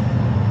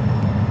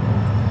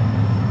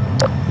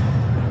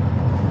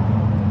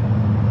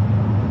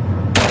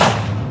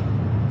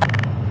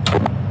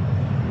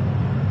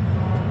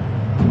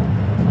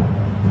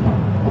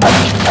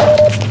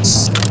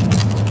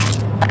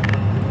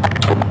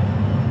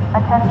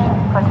 Attention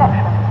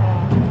protection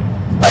team.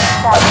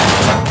 Status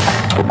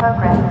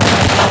progress.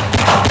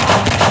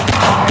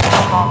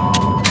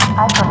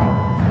 Isolate.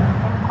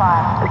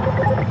 Inquire.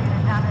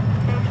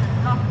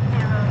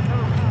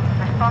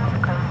 Response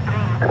code 3.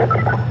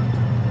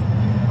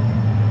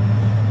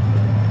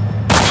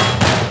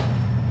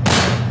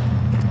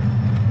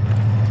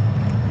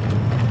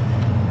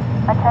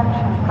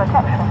 Attention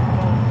protection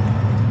team.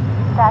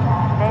 Status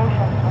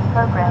invasion in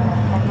progress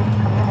in this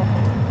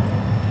community.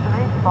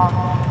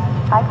 Response.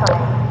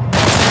 Isolate.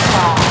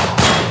 Inquire.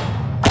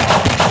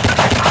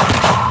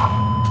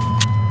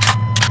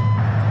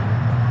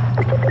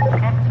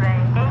 X-ray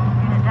 8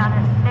 unit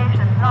Dallas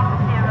station lock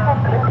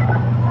 0.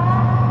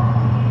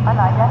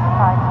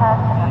 Unidentified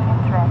person of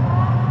interest.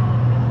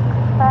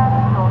 Confirm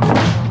your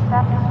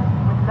status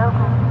with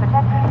local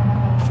protection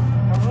team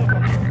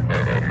immediately.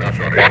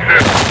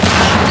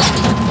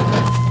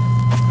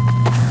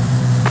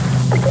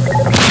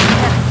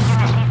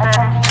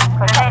 Attention,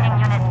 remaining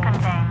unit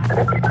contained.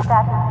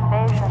 Status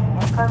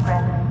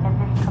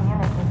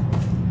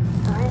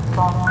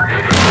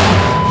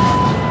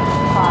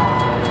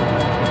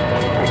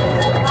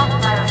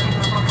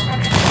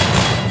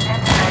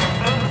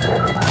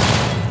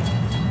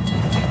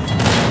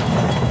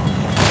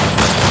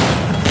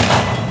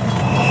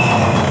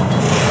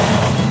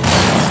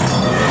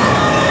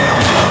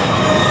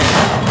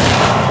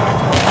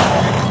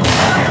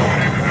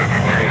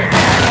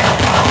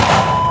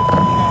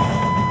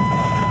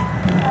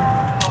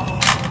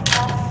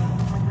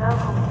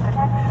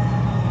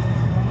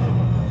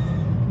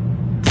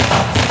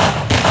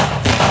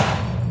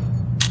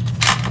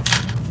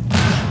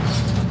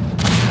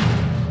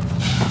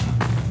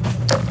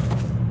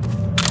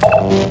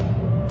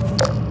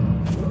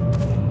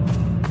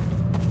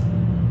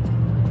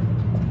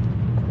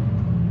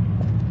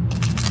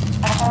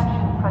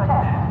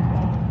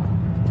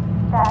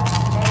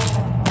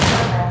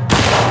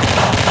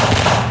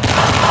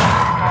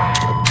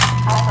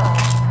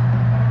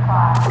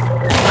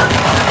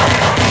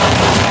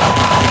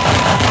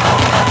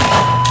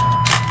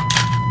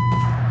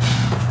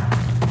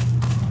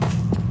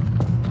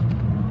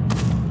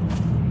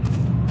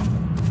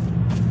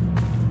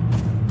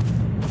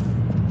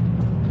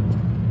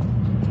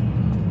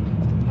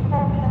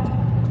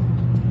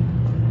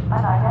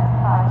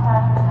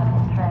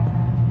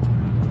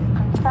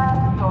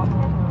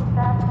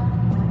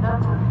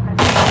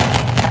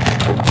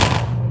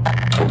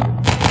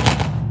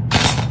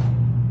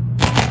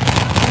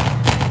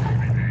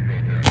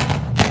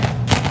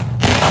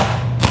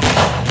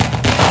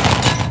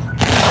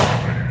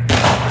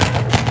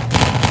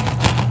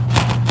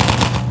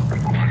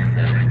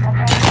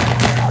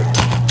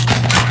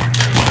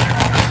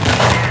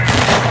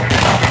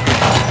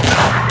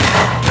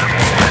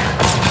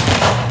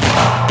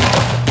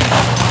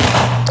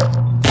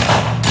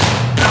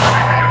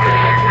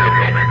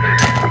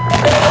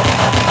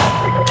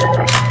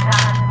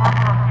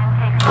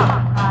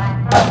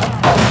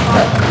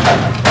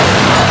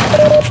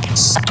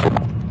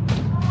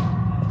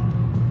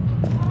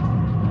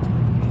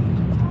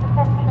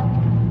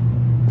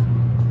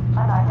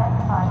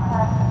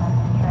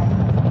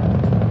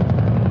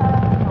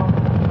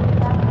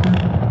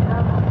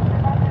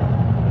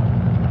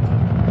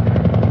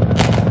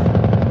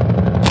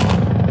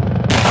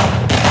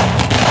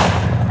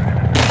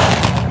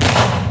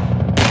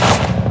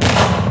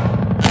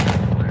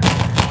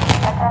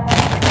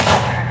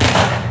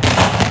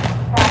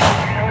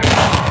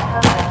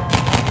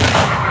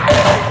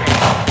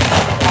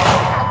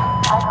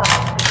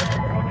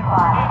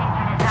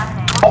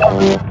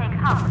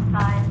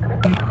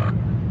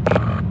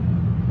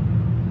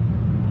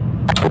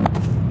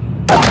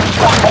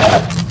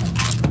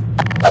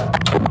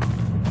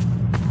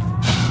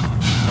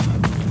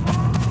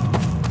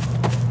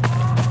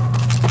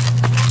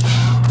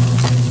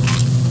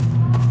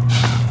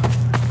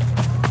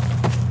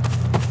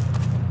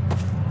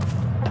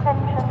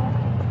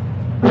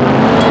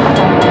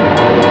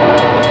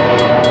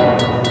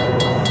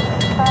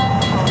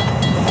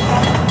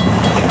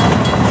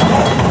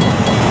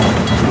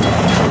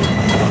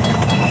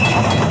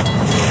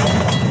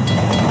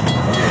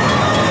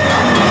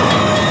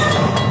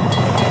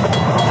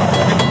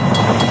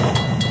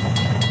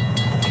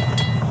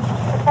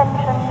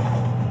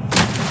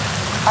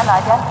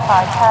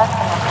Unidentified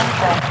person of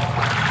interest.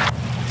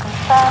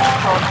 Confirm your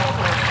duty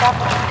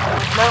established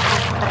with local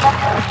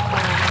protection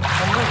team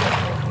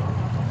immediately.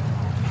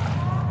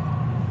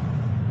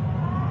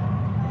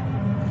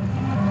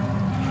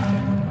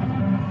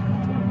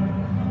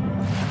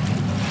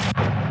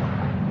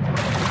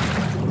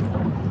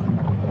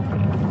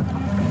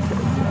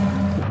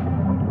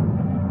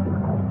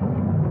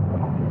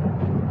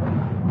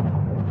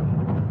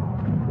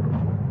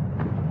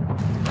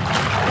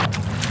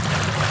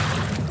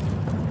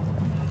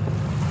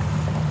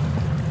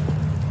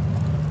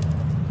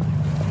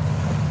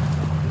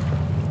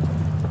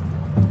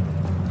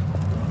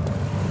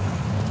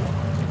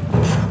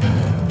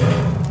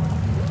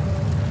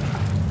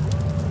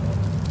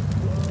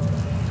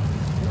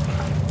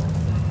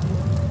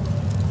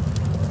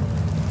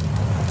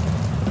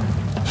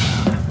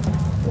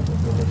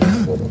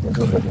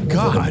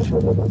 God!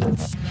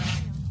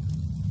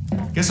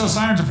 Guess those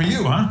sirens are for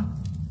you, huh?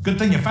 Good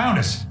thing you found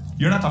us.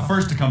 You're not the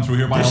first to come through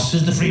here by... This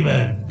is the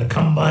Freeman. The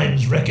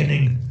Combine's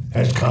reckoning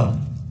has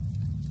come.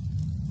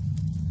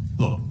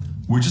 Look,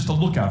 we're just a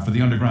lookout for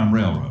the Underground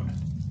Railroad.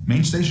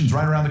 Main station's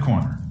right around the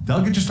corner.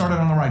 They'll get you started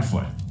on the right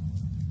foot.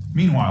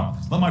 Meanwhile,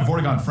 let my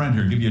Vortigaunt friend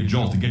here give you a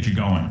jolt to get you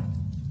going.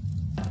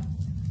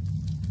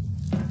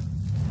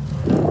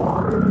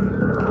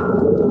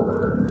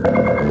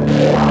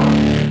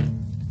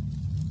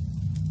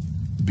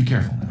 Be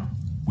careful now.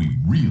 We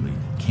really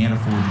can't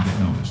afford to get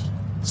noticed.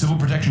 Civil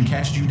protection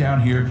catches you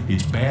down here,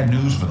 it's bad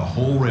news for the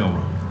whole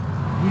railroad.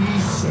 We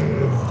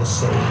serve the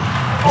same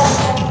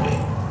assembly.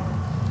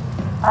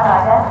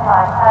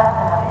 Unidentified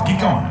person of interest. Keep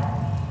going.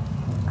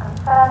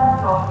 Confirm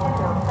your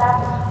civil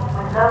status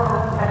with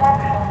local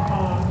protection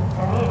team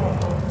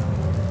immediately.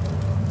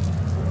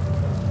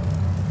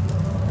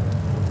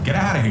 Get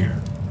out of here.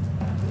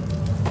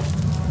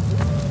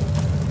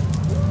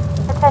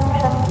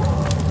 Attention.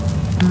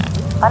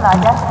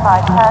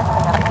 Unidentified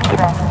person of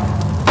interest.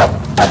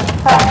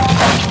 Confirm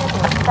your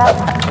civil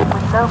status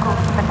with local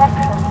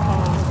protection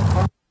team.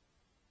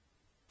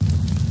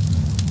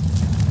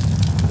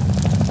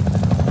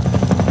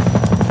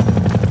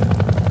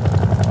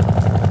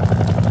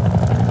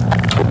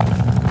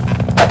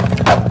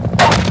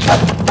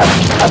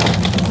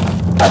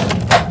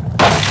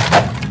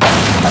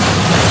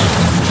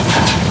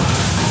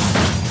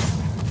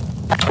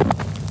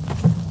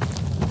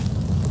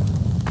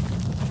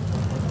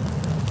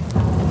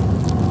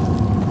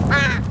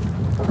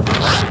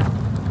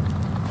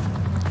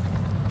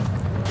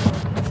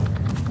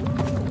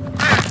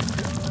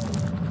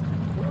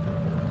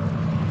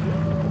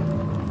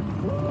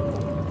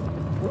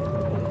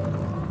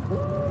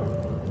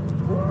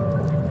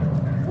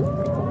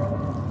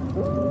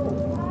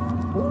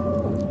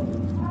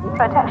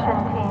 Protection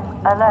team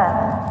alert.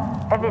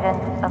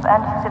 Evidence of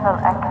anti-civil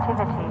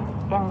activity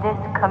in this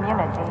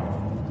community.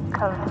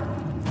 Code.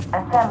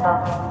 Assemble.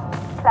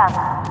 Plan.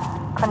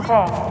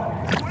 Contain.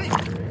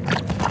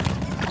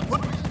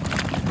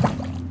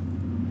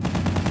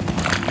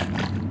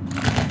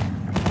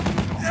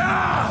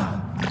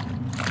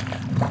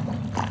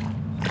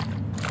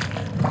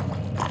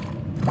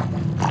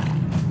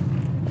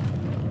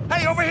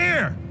 Hey, over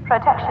here!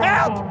 Protection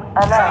team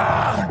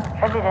alert.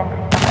 Evidence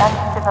of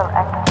anti-civil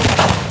activity.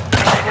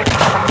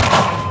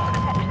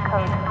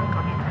 Code.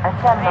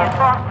 Assemble.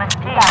 Reinforcement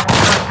team. Plan.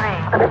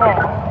 Contain.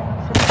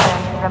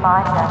 System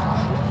reminder.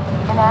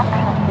 In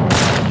action.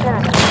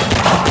 Security.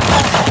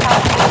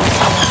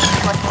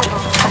 For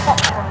civil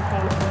protection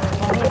team.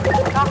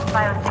 Immediate. Lost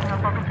biosignal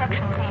for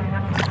protection team.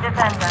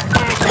 Defender.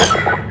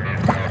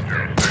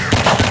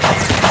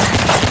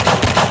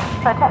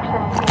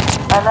 Protection team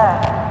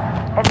alert.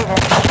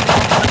 Evidence of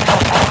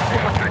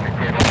activity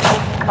in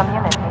this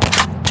community.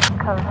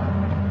 Code.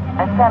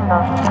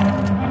 Assemble.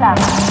 Plan.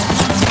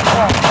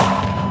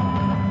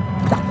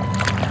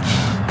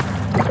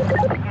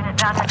 Unit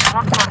down at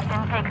Workforce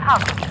Intake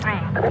Hub 3.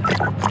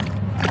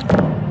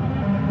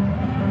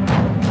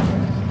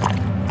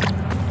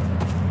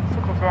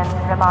 Citizen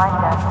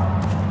reminder.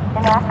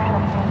 In action.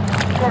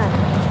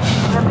 Security.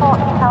 Report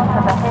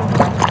counter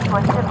behavior to a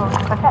civil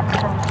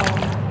protection team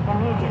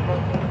immediately.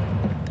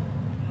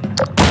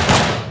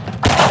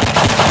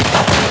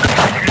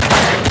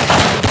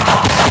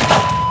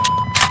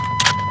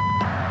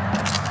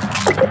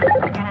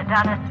 Unit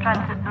down at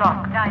transit block.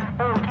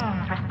 All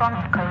teams respond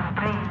to code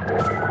 3.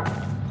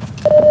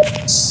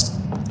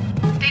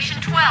 Station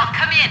 12,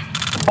 come in.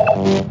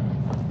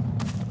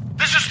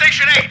 This is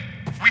Station 8.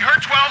 We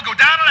heard 12 go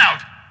down and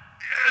out.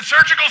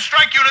 Surgical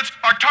strike units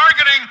are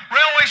targeting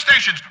railway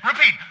stations.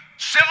 Repeat,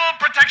 civil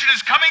protection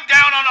is coming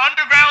down on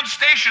underground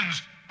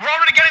stations. We're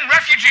already getting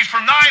refugees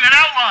from 9 and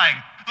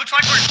outlying. Looks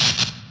like we're...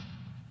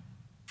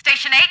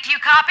 Station 8, do you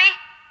copy?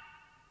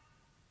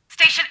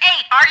 Station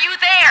 8, are you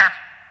there?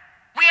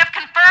 We have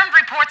confirmed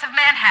reports of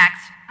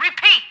manhacks.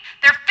 Repeat,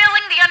 they're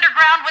filling the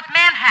underground with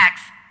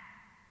manhacks.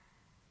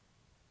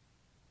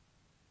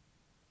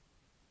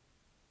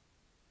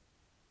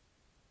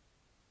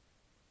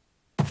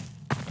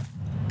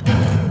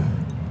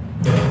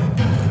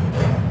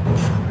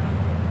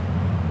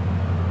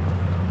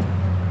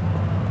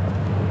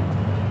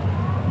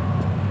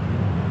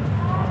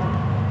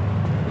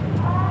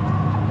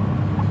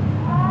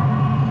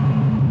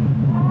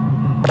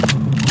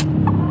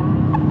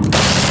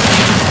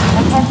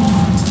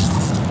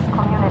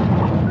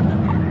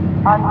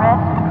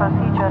 Unrest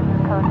procedure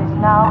code is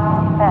now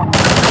in effect.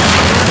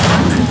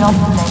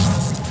 Inoculate.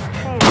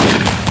 Shield.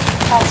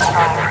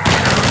 Satisfied.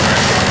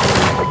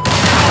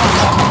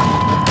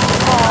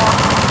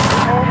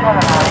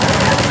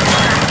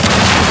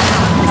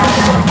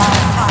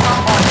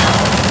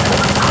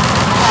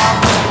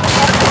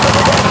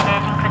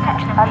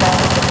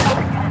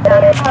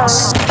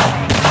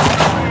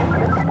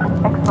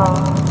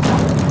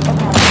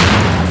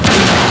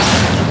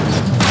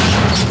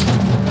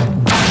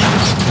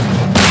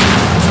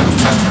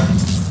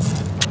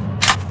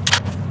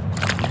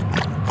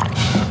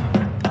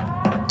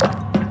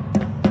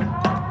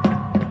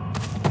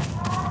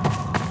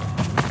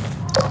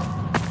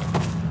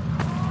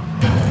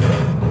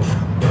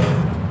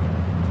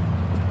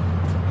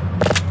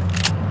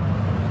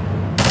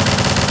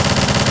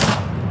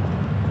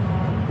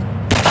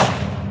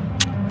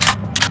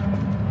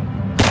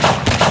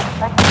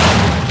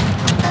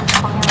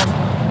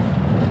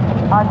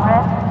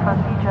 Unrest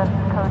procedure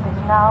code is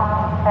now in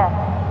effect.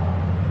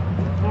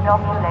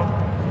 Inoculate.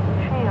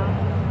 Shield.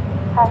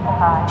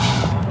 Pacify.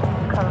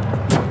 Code.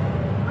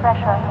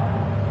 Pressure.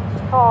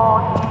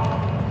 Sword.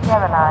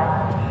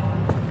 Sterilize.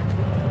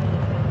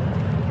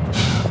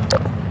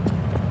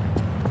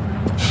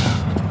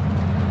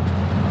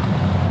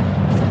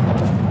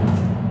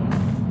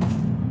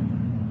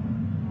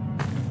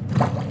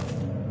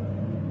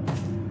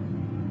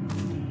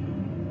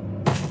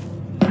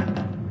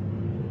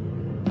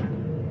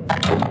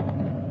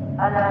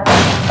 Alert.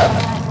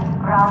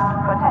 Ground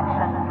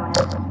protection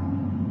unit.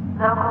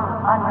 Local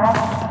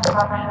unrest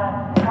structure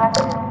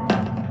detected.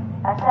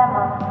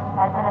 Assemble.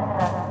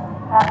 Administer.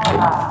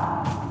 Pacify.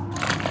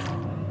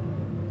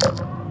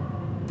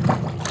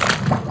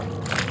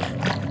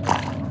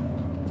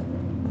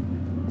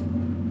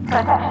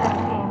 Protection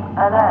team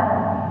alert.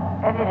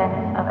 Evidence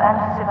of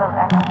uncivil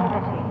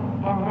activity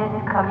in this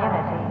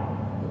community.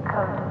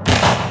 Code.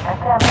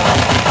 Assemble.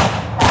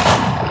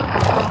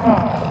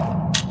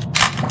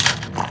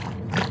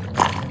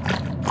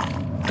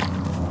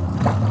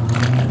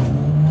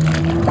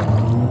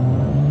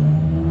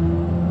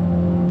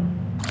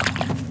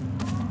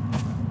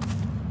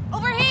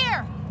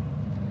 Prepare.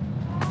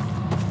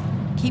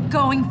 Keep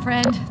going,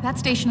 friend. That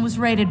station was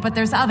raided, but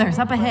there's others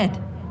up ahead.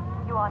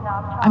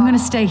 I'm gonna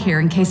stay here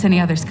in case any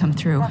others come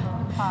through.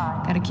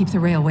 Gotta keep the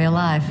railway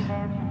alive.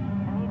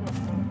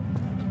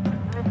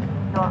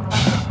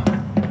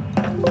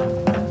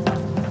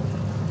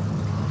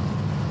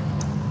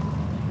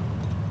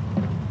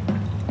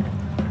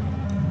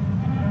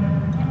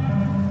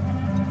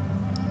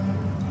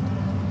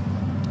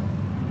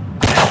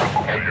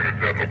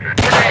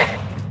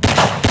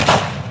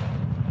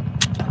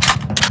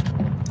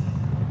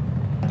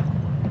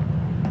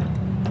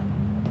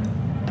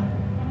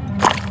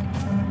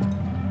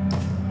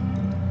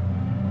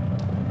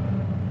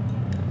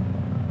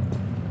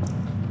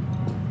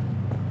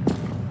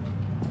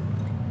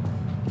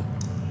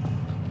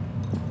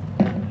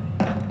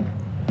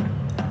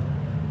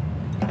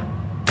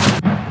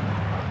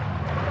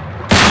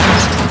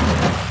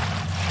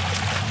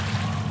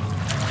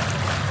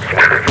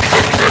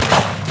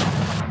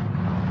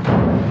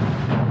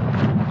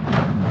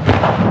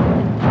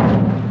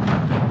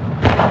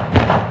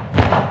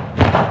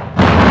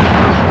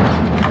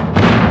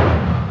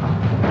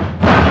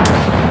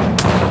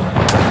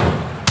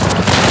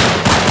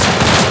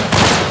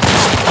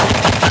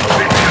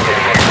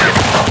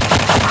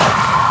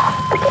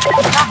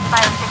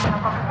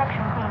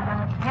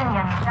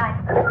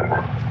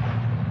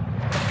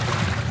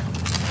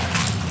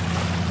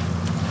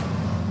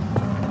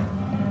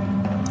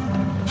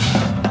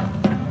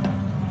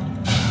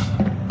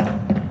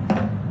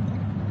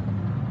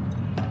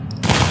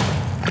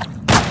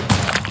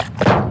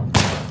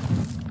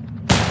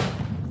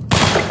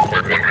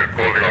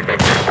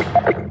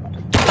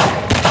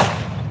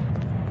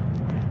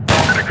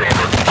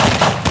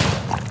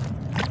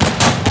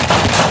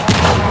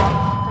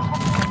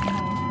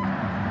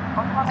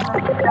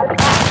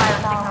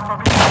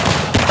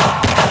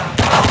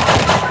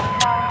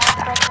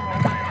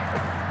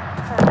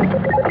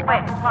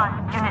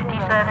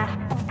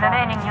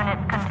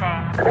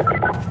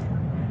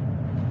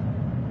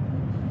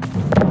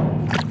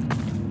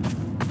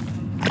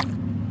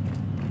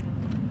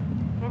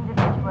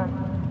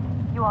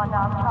 You are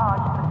now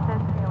charged with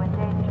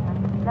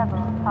socio-engagement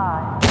level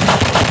 5.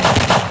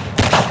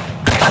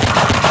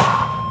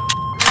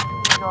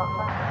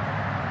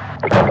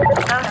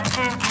 Those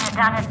two unit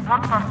down at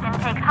Woodpost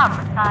intake hub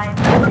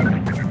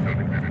 5.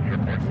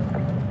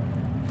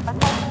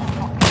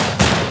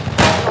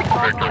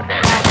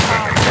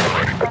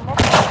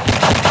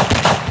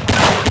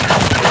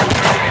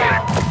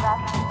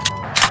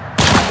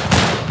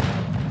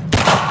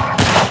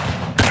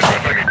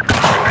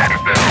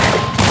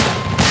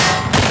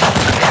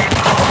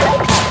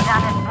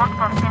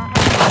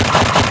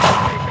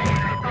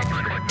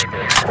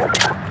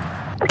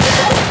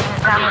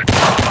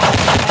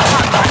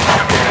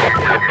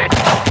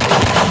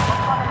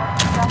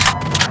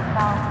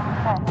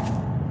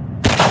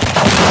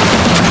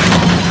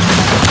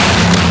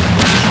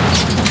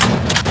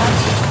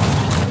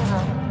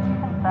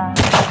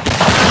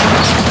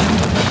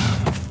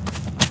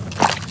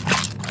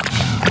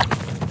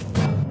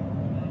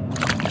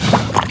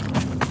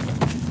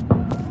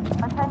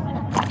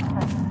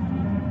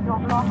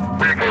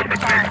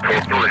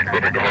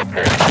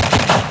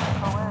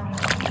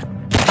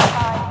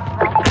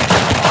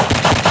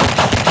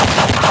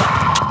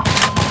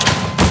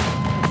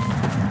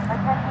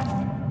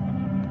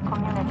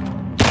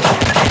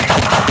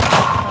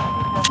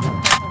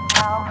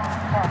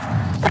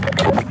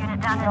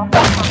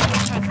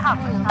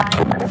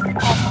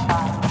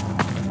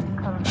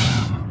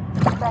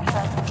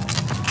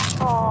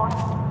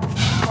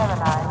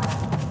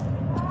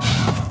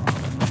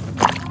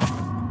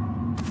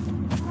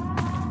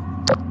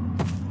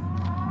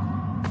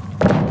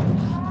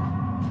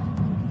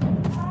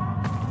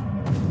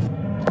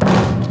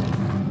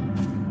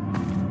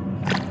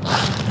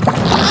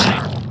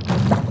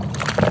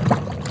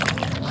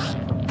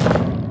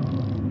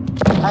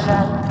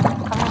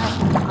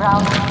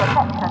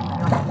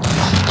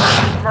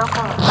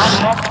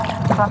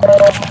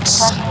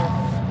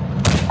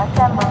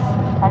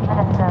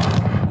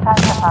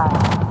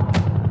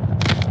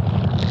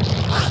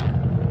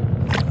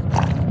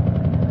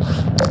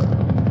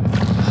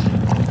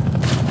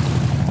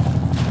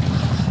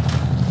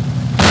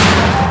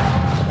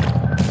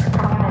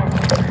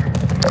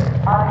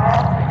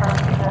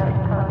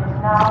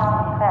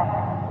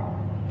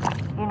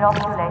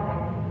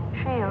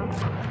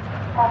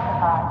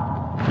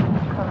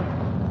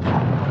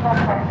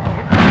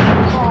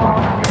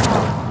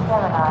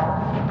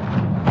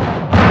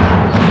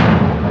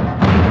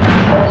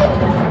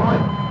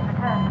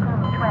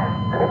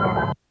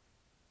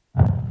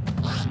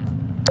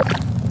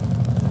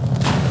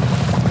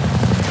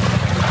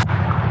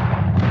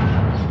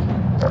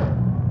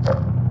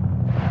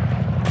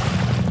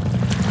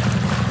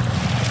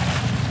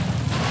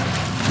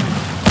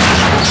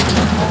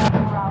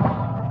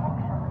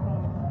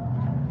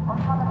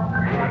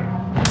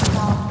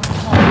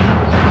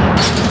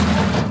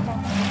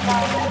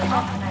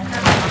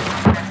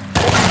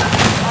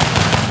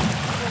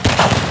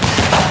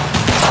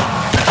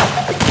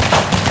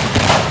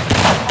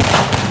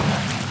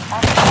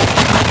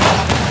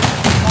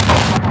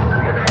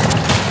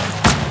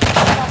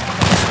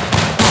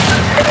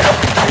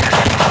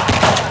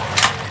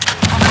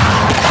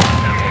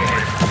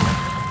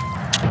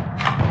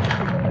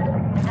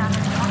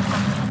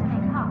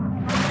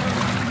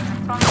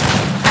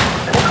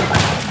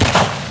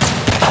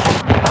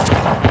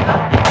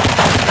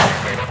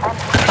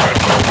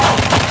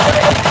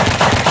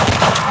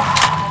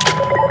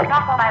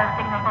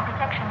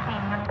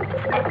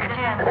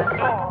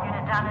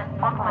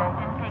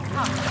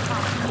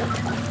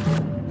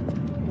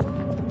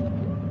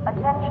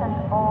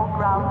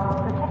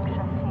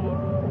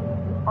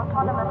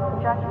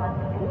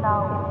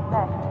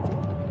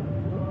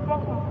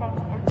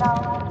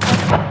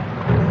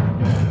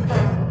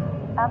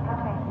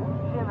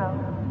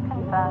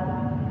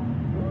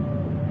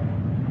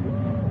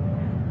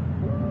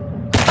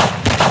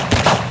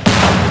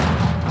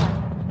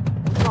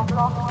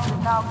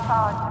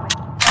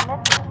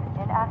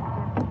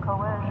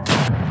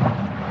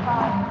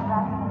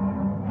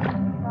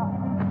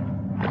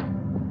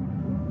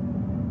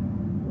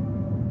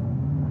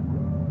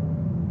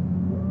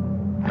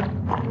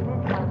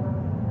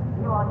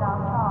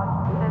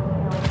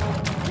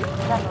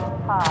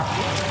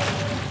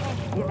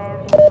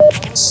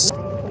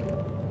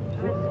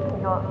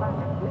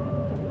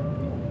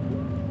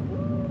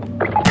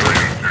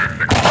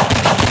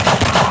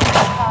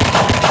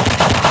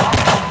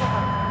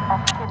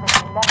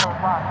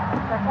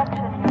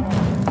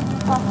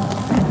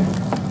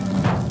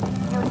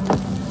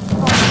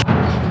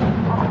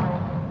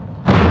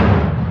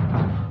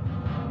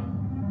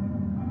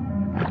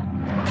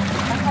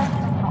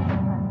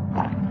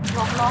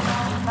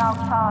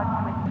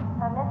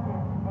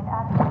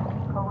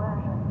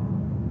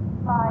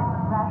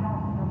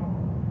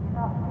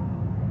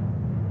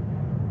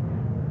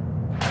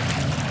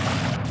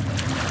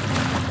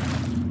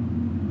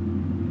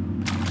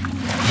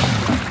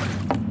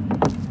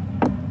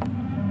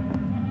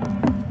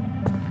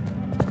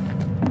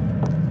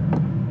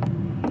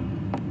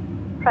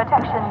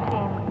 Protection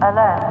team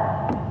alert.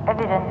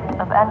 Evidence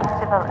of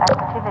uncivil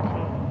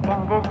activity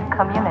in this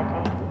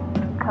community.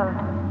 Code.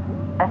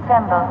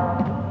 Assemble.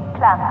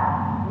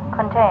 Clamp.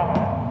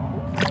 Contain.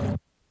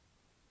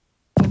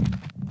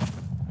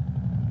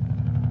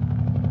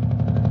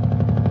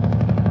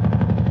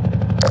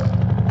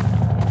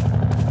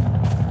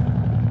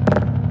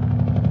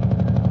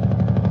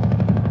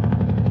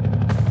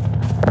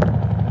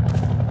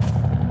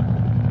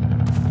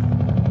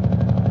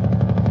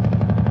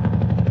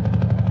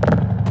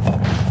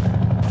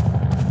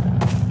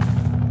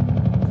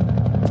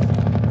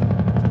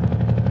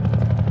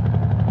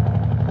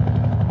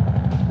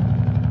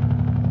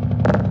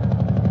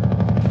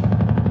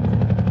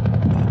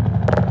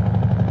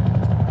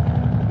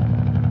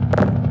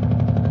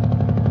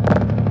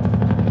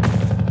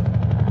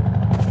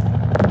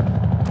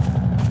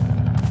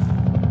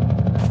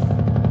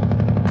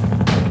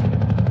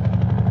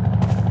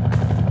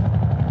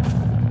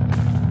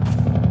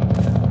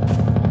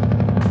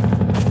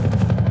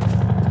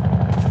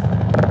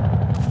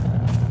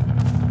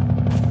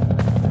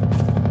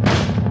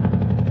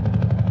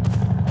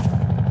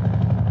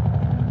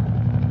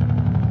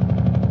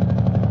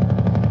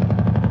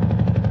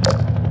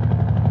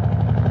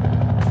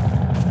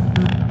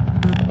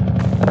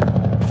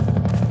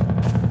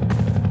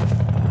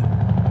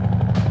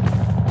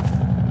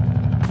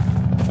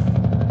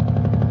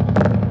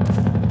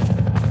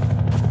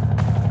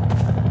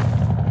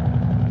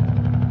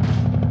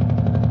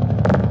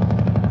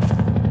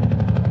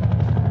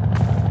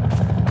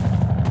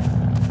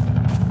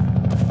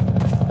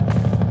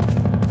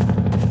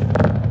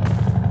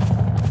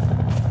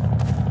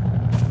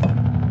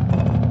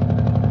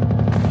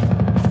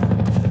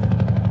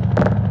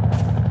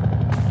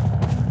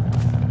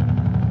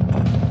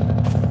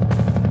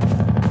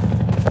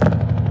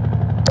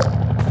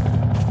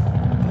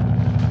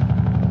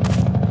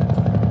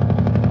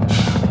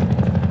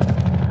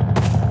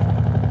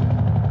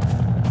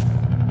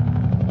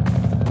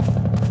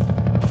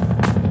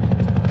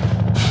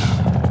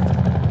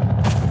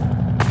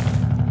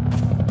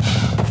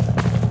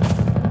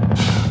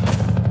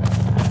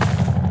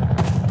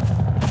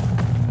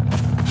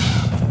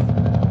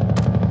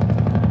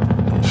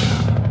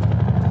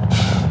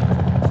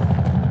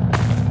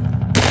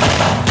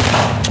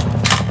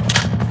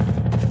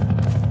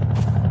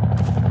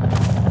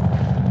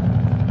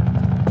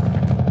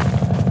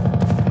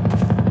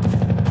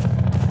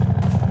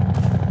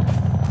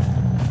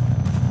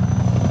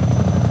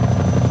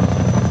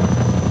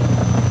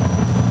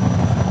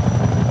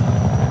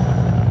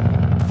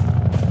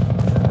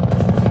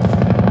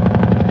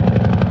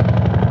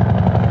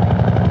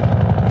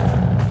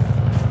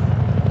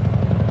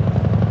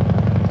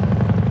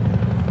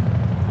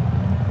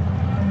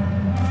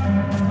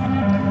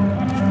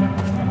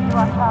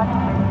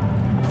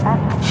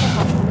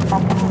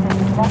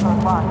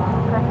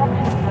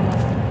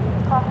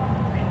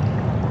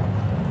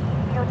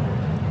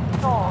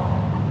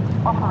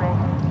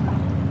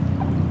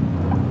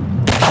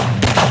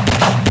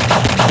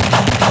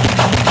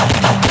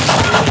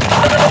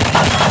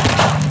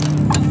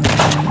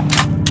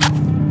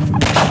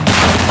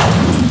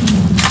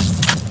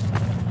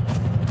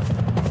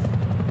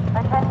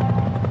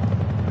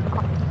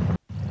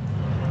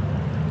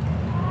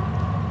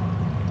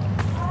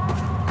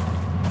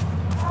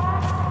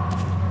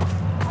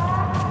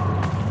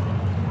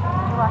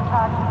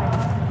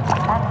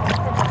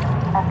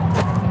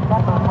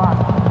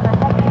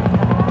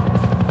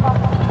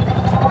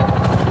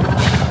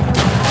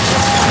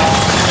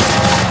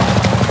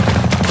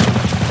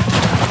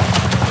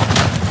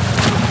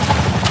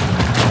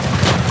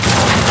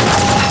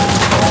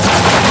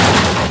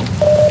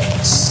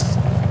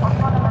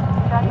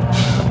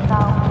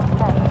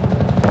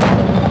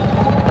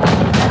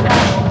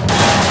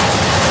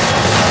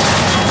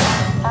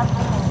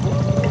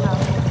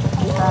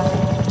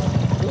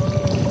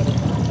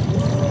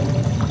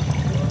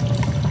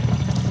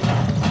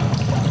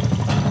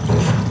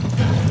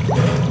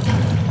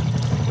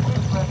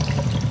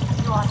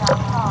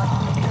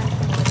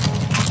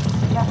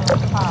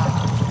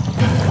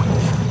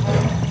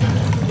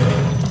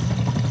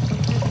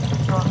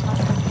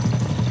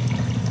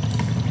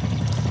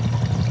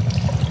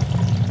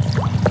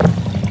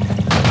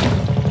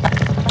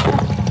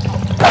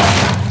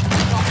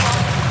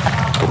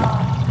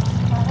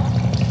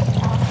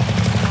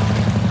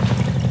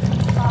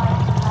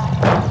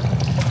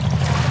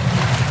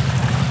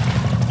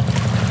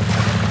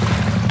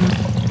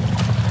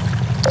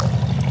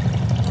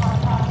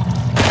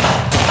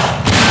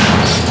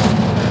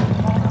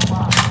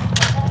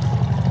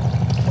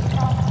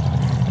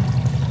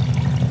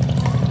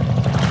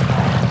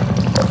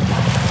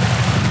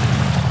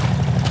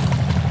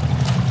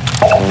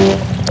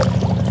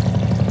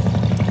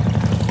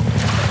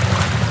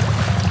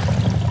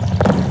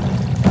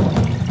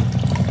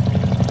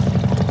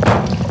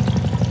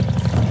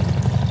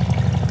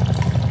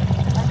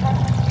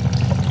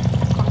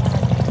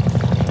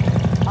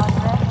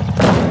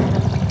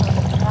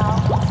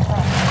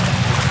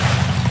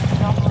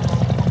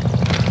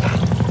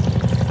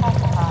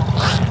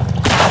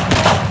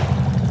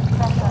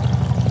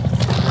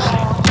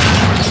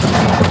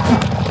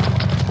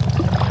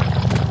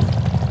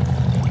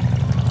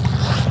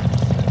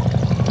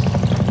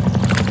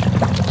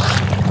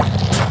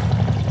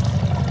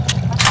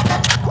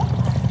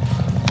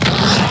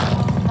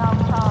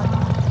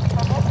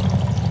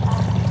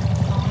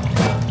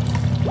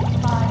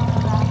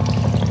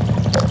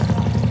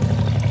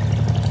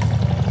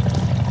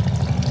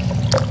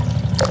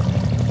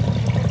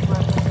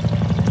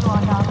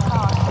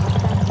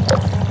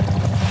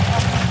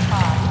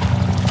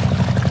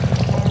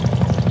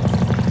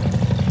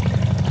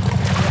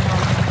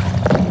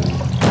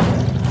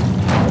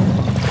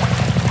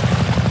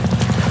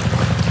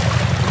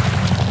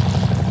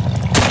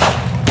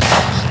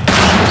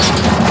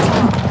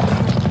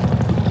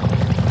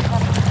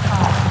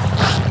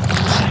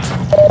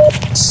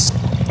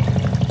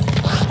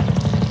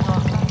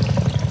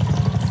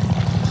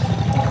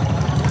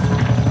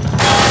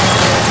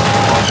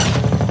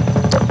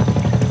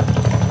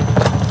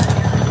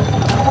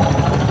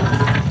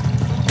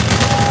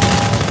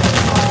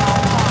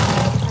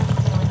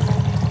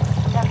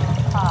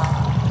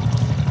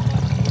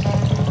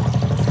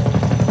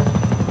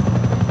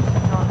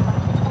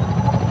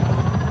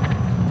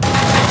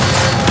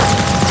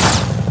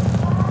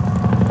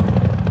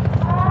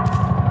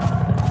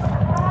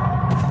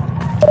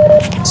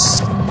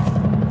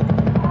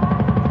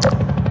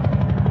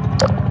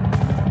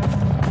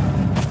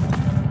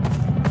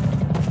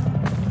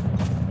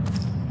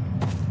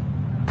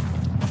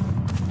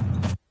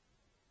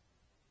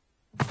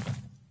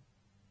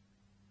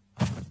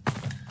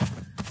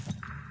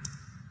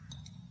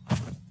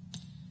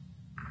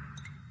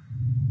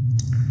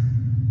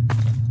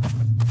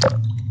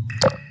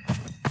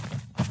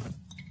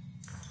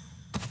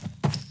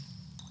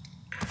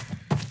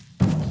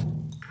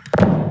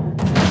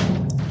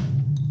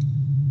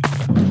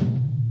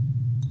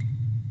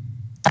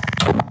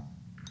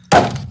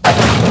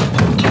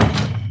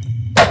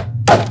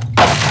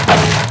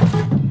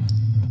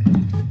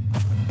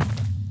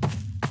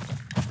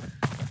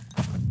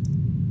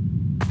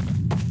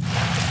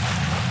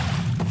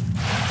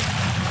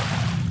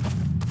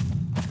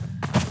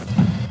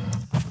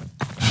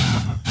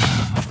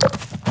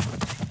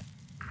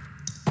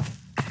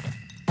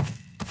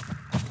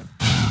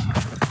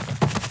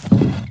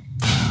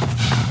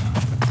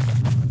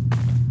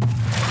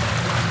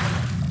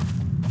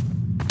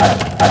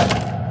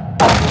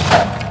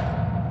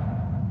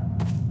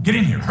 Get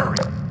in here, hurry!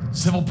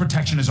 Civil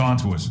protection is on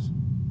to us.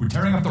 We're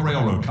tearing up the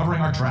railroad, covering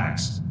our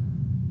tracks.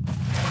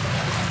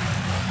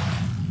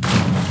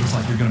 Looks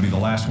like you're gonna be the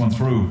last one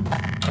through.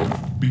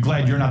 Be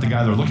glad you're not the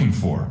guy they're looking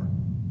for.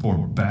 Poor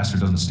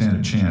bastard doesn't stand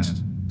a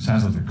chance.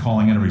 Sounds like they're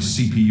calling in every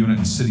CP unit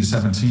in City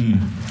 17.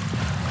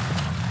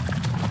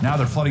 Now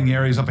they're flooding the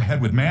areas up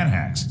ahead with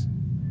manhacks.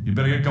 You'd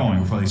better get going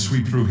before they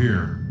sweep through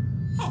here.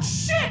 Oh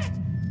shit!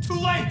 Too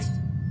late!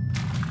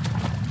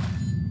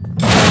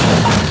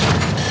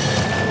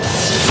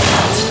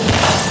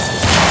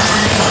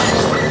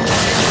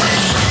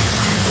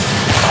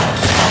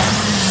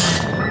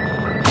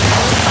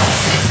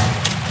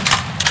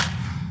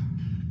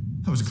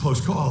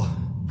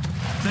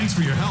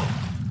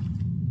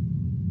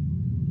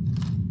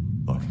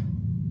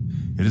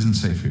 It isn't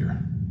safe here.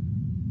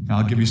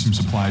 I'll give you some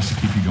supplies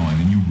to keep you going,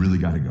 and you really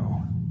gotta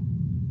go.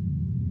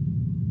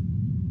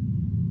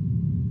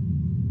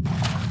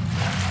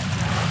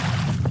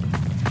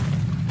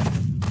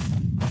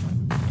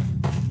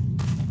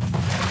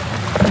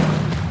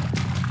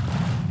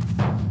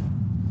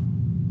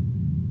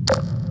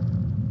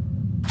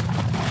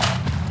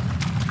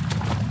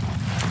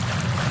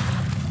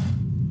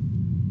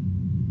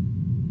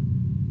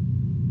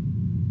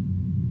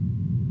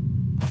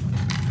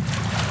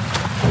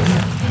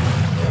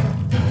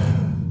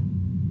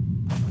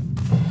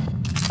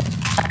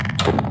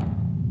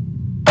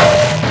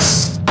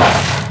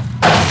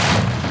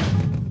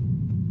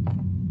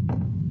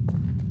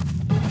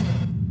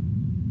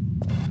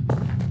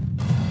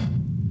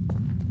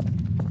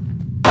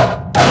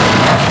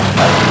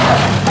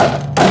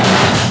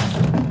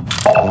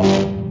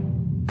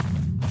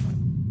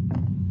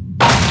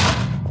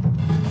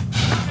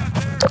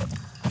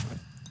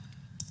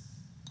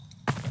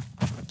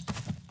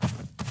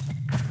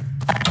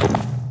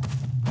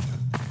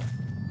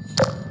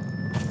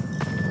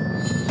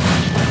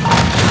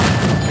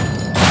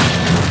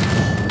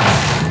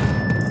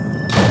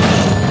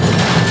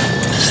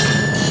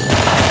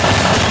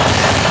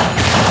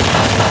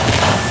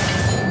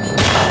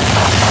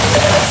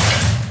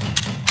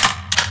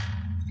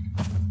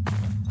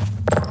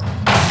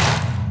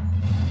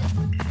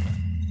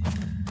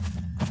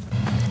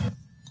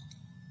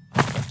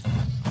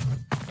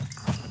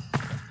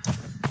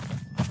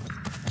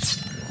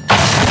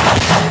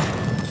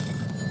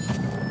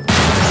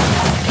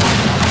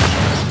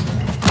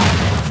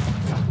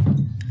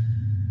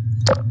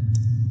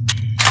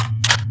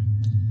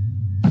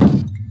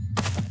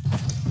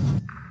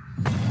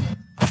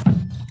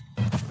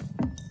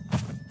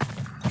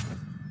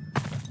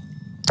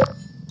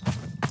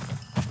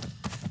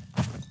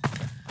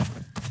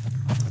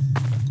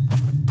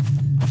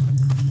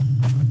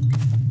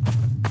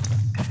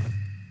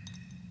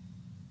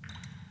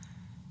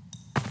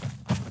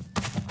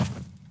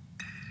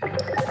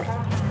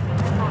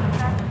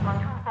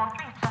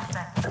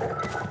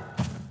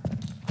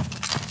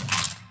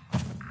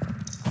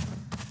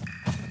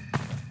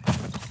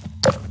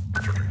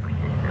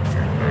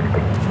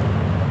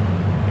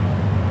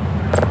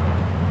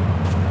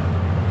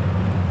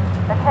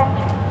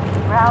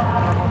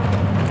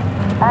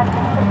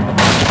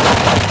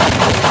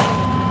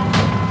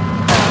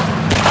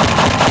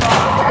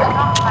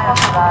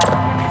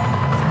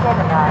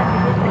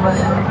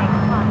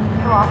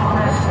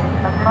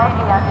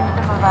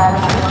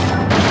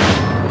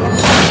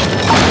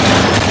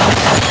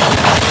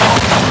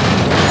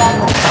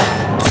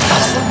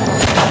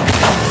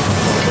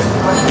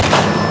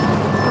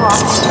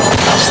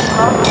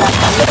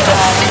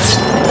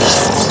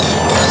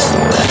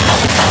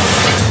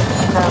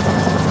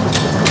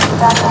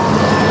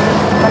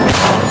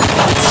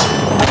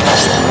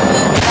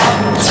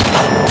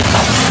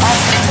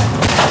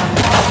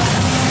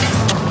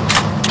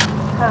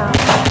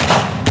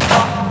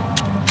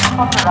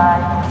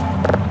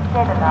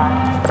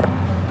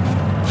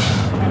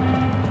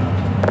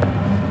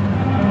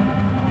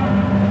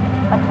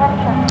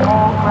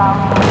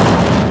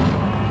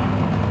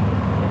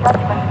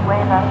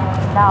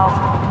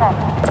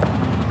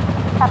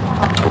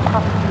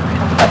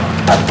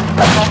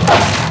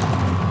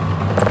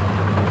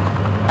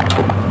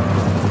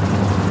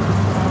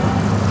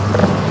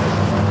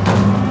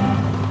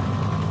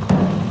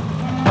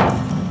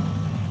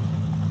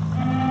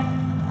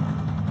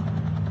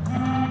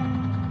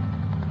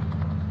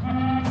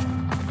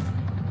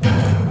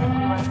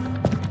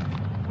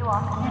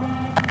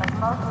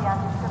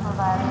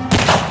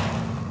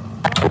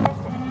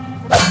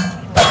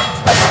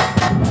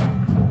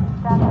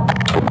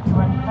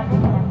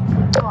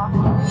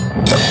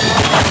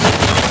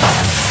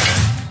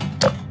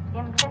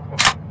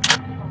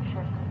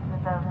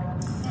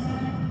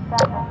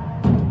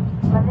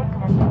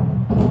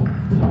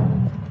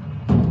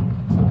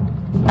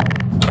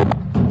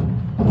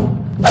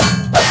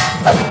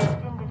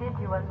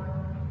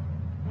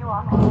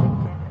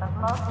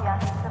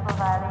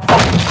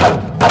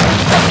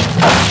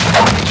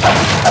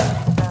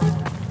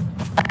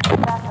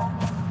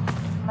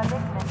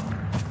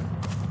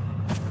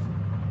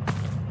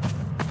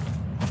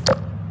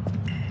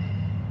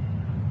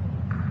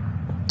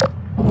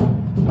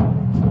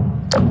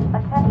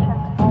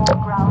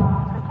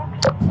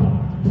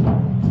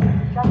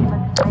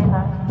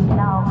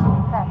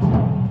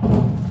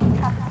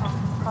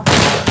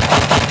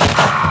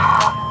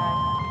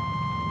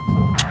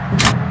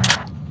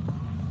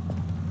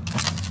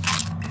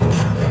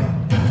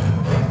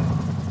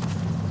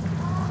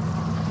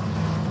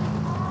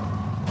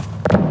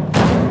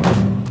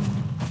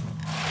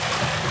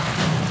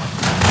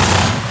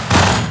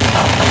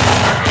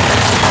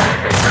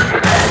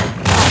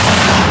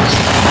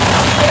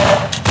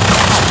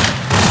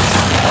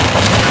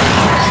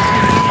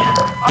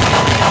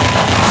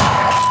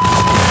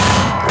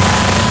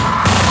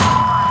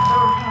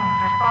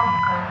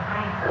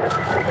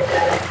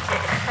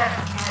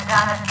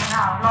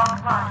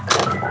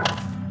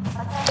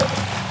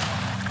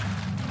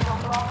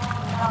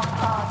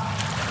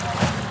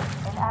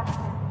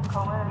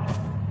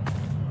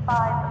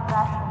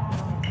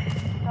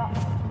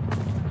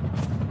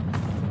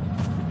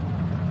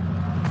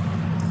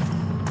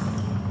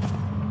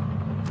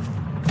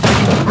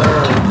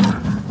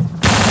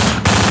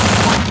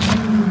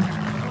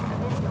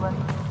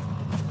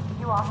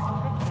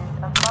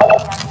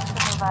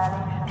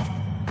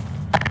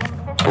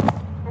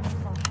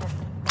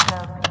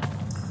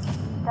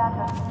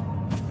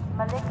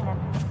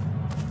 Malignant.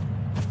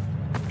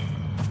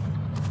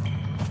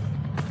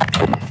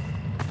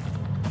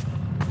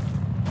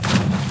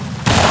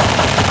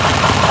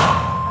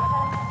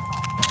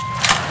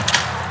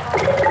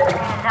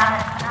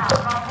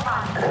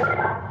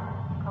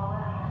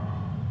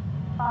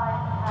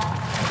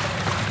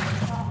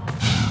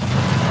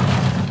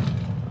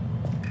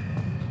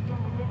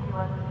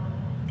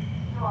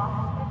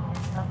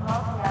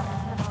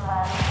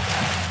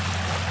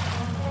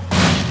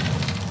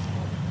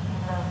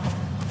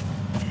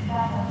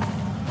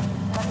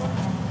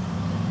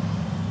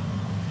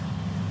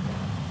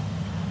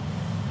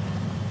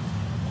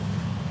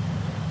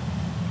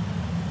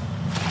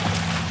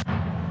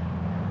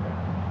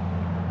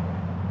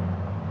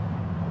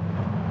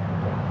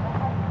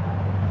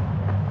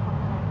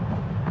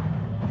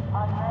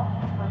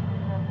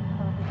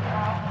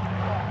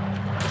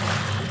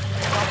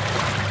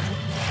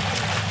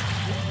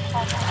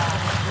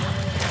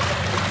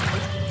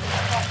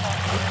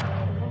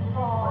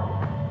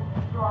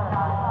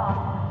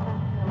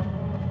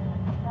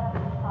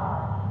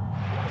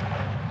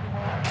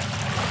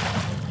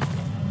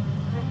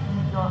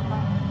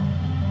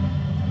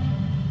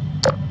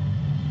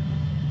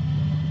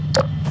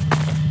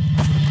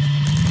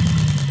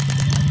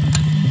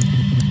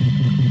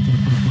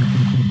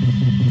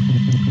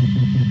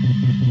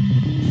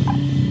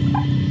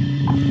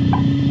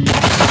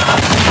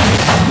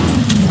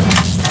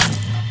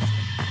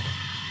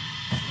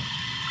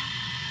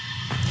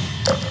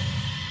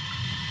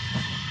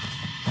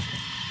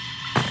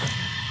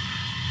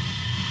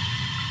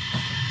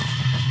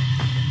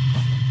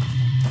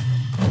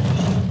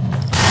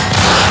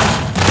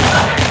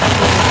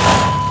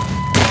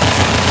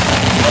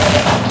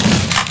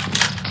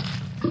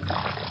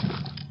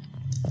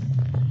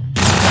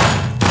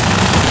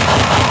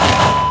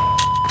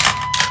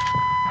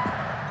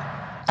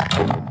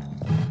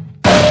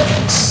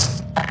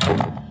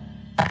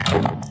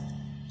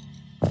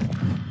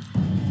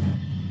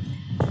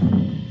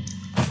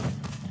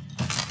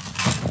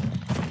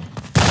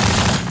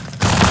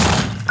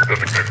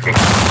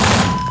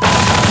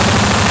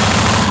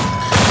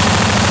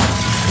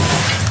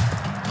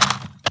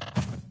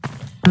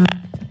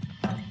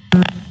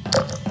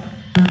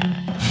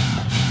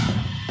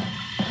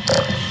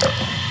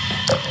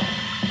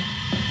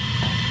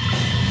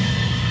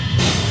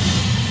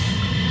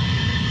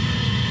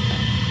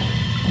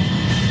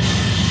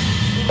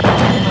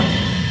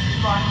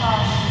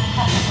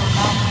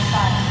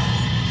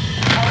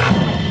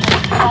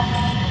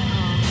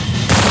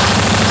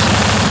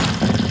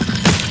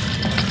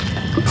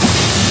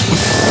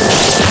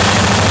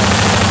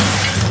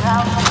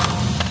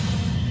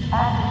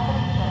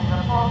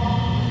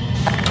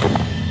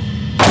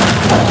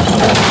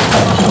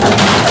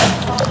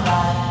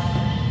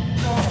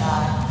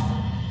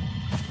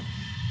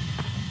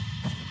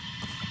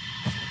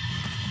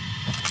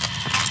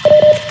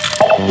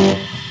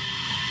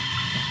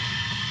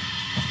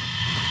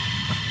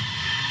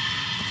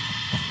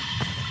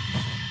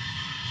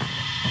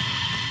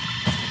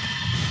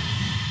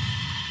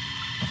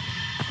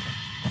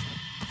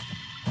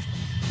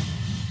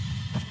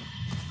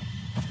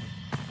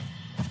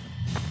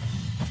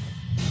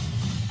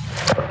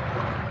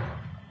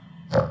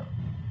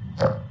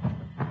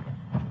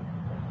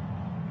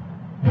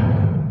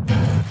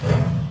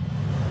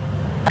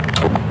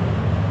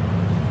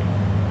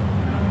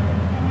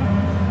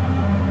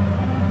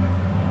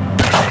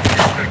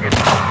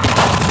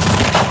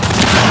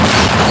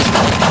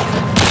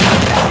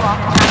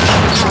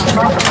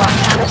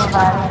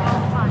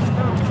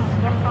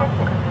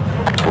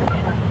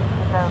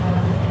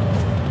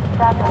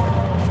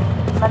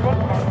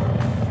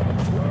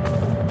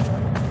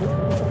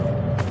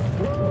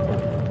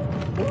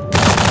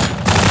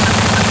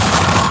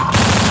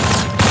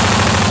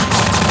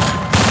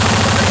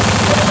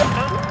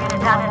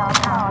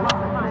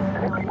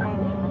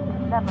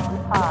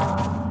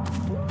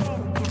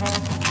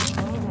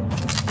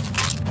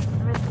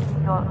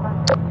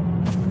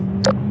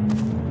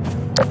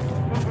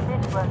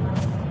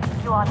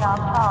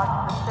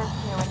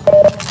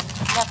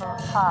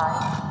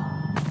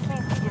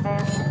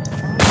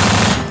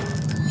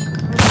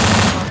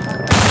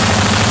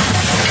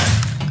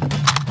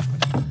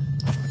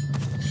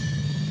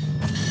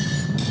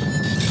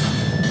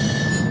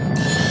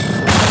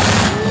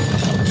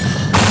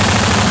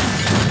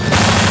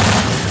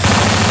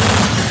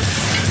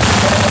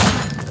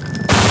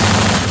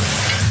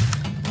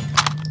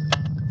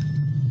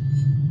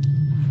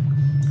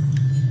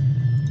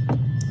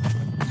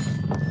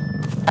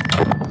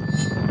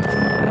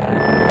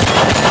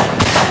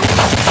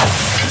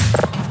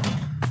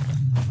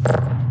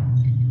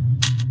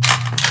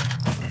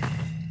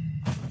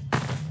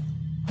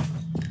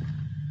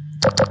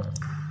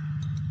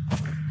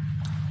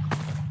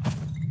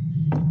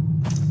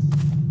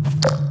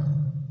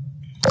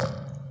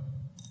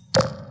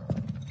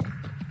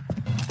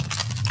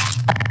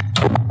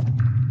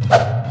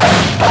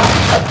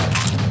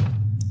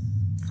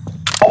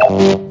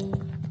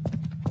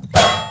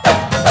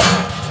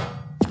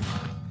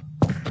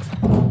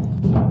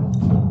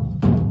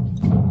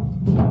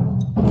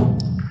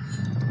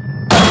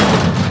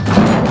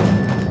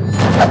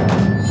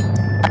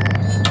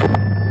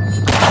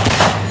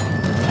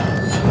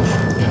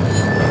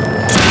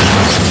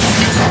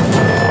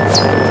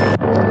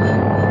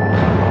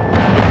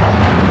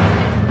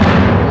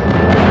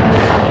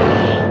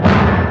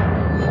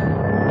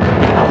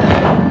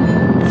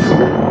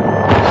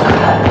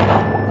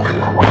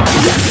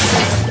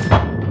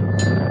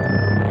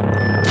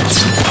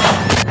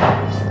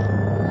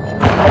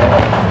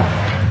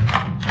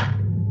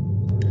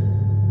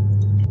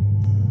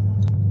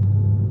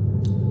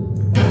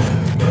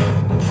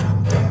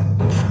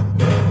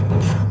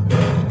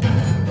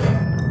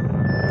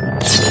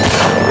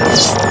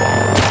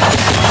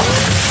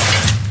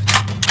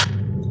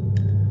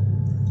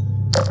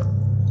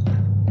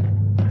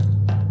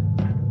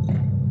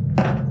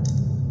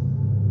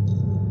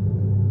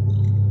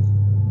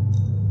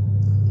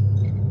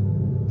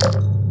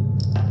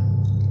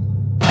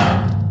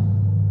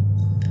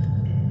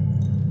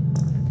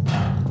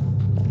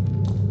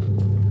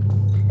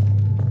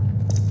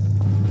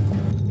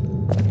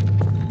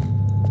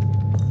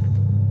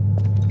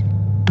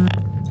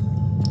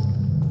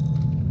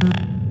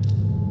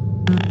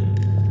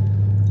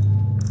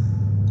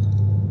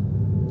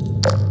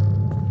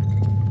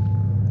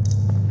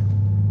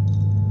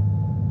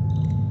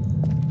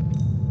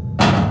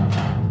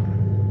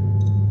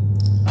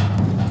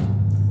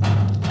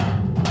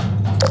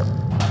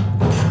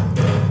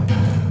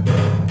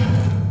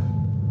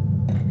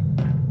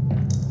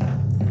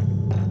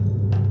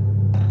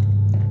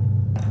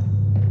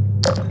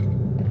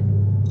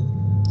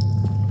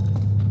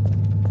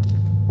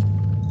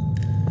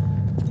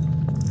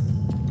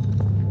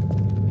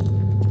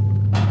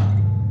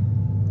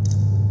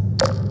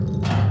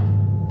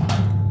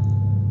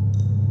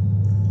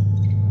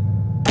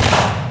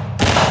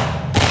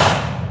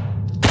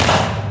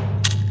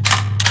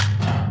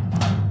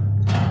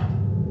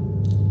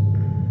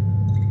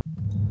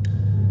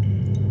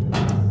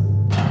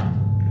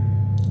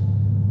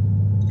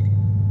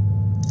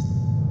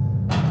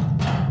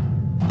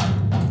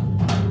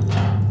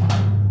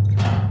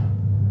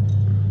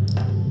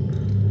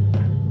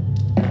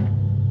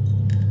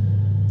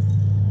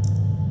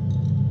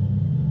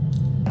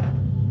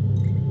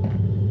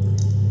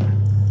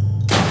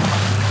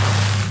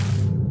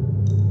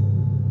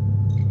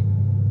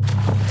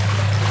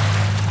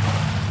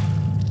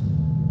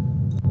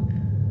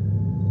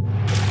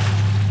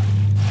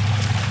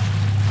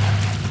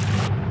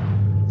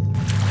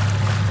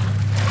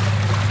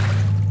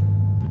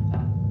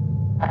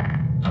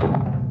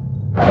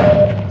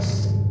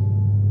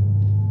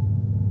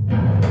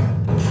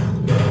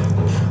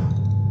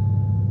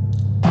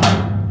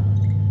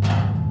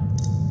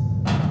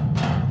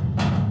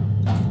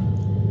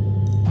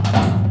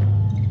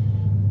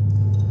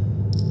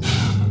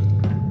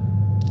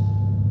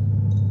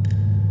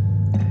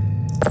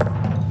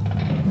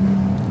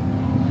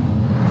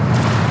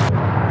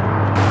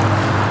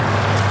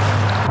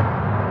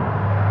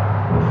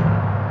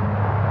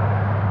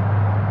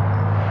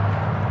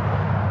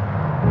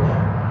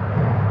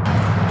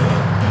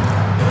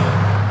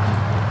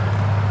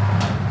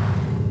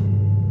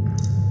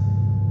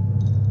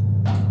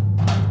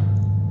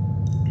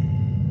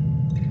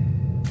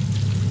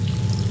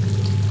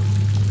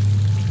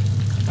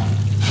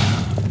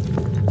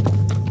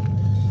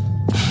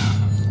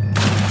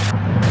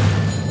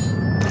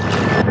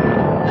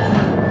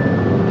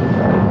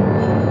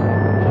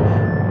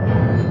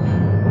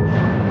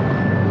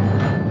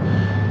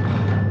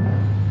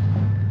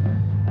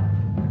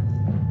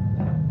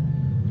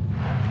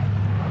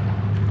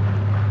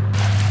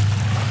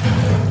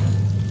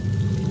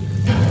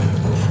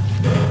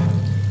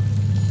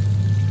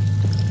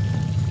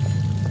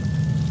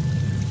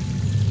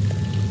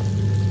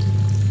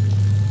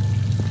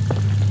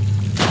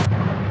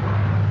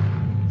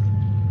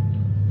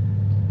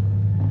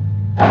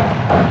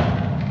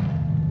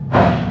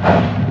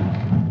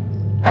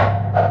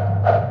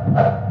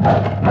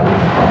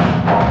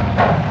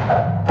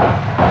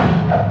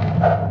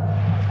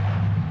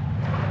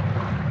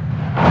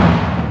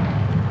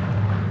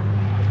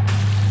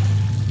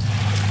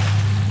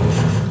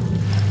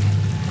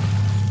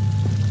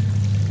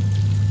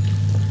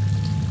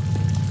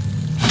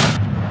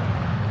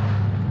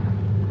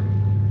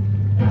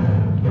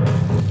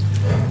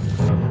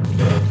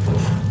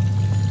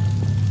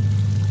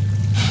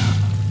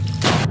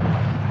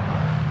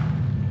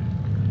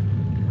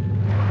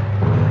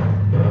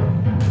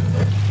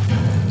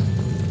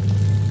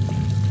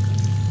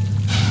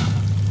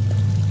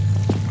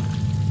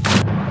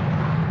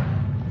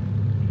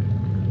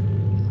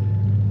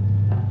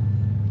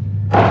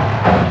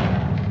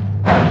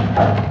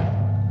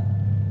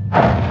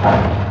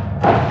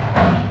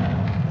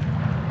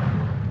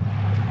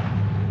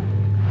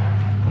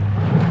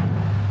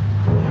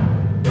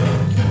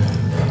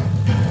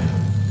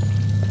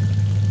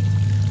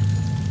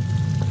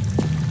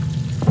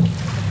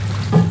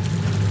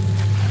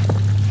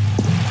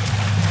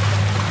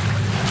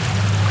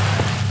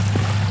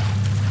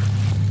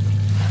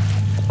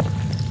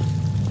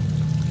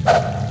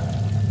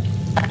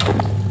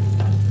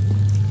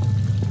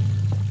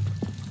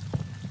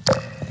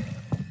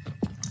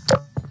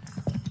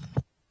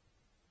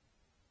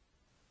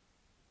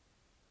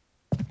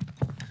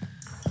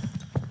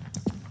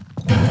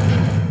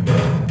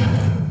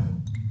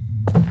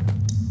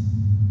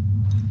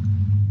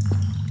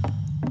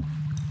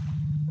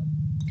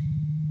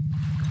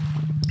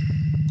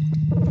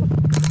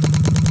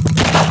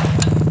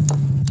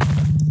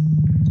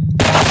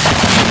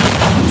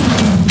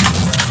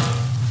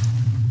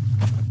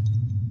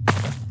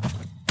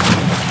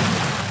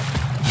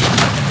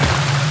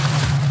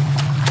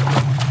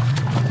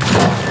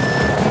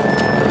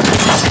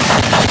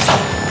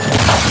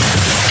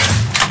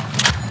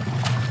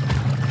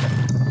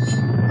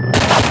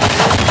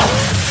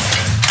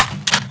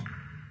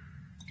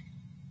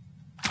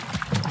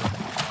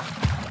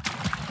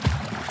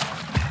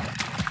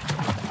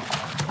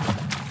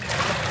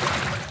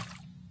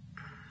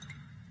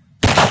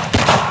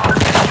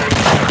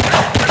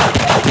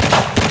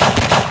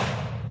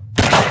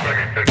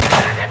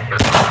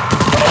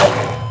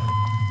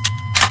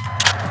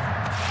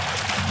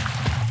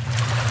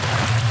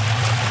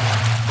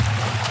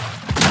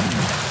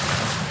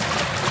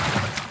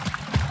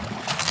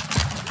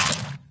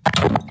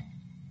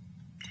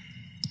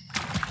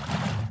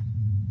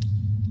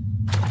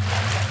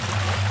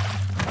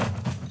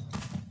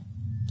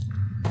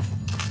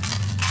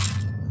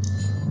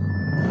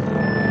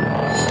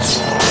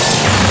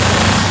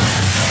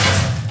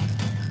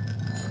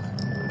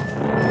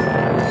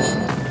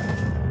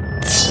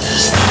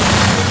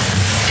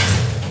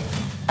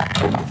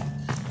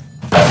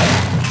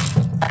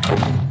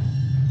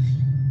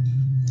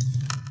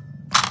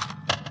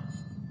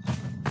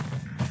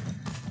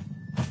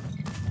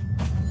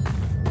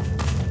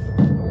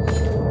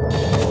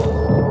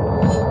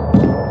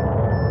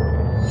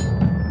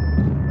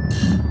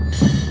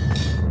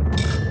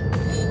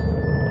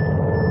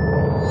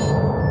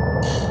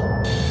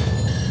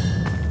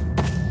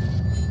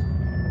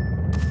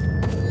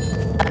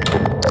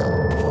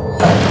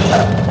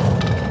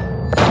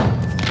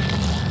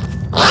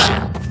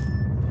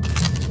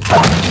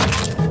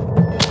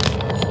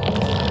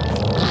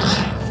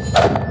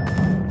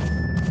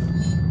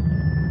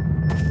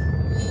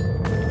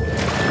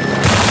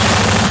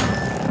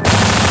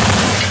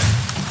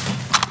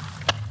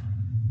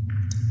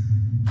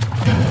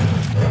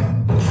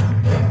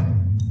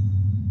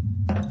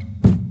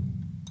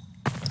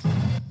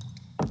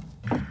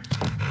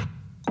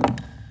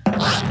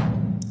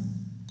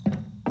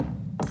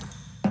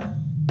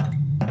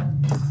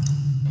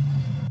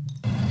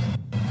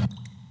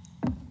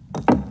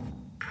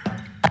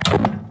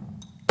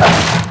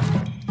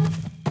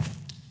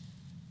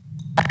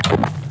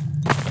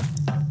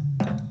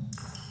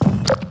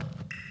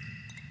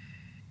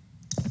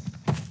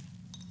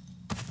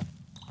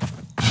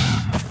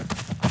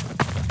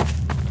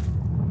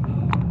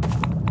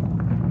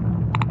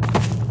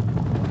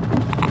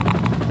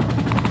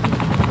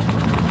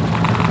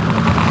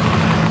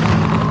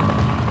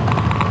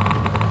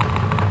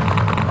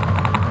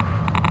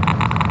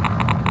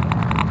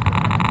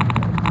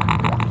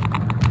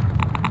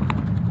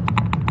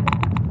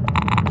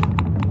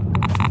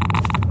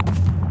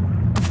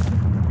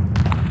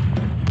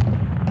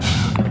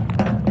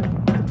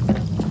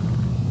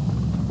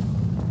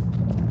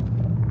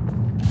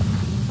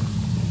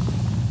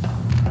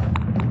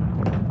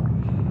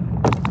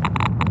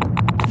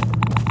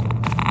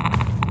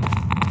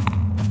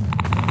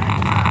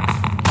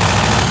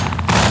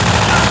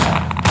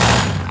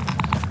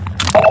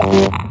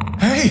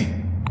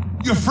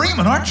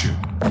 Freeman, aren't you?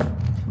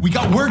 We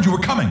got word you were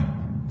coming.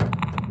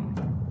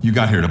 You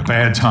got here at a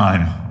bad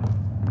time.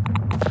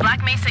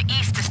 Black Mesa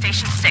East to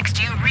Station 6.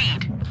 Do you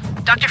read?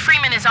 Dr.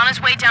 Freeman is on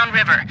his way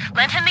downriver.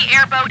 Lend him the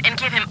airboat and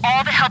give him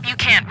all the help you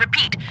can.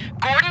 Repeat,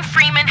 Gordon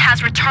Freeman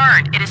has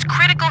returned. It is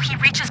critical he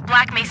reaches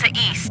Black Mesa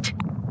East.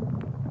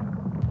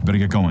 Better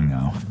get going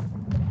now.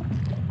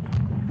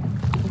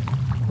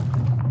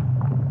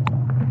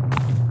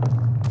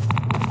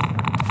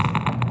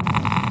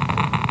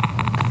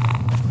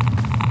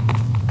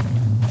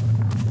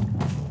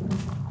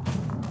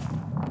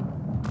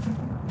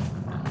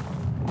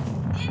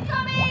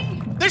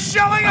 They're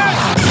shelling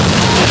us!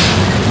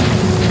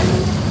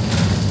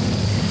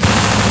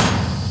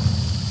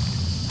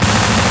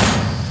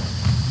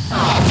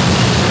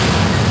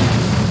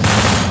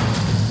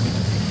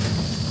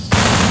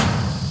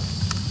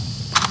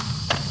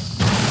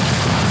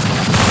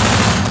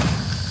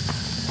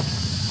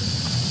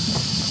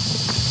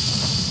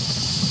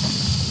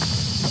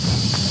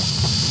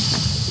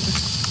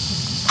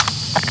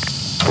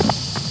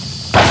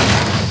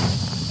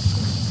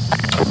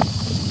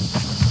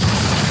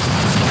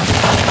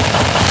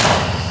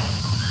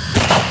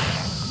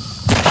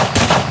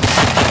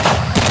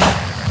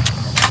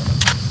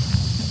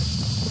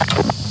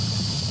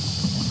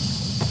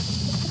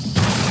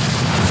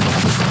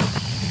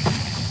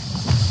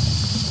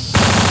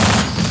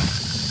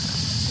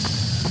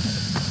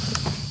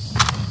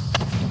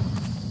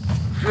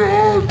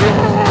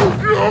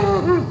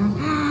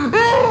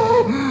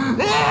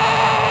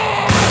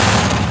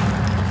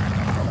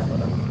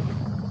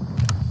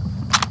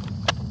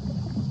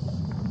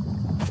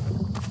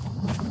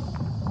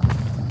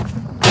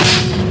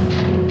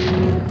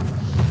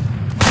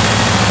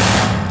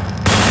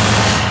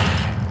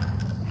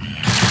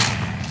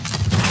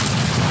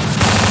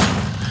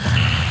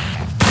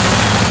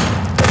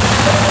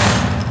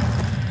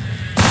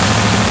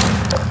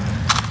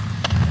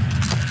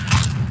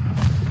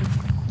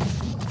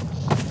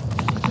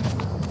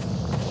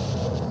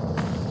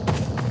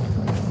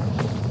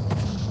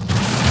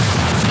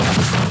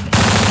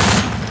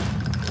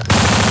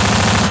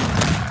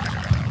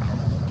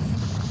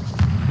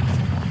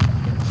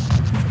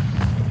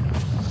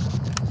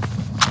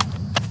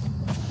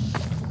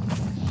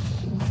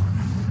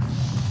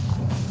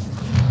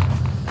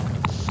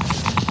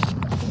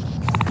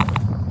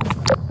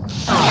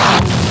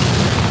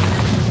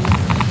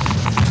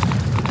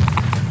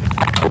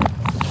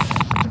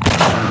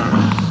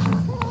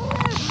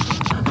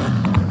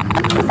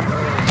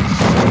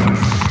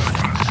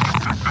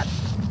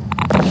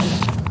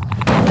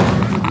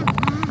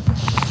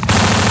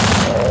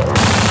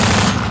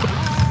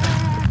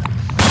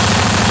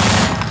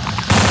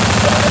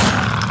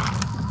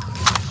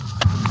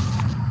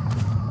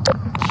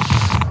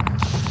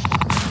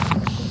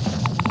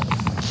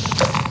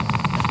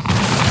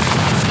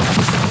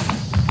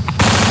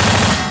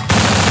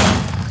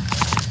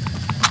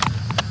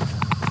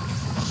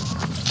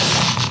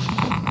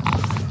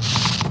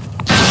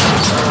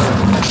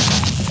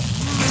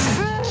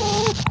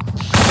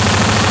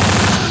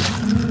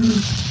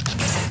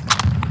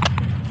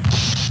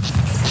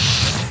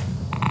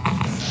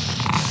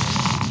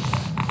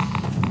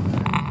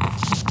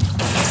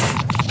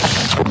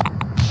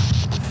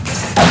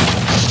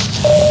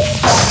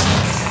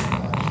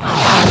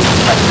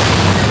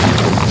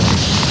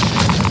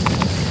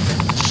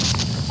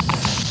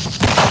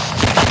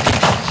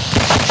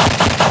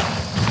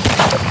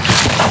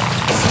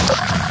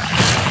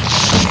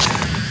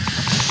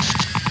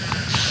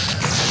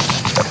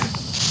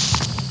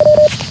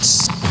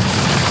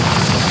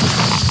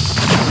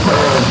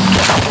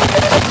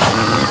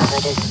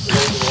 Hazardous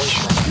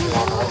radiation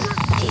levels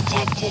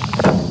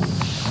detected.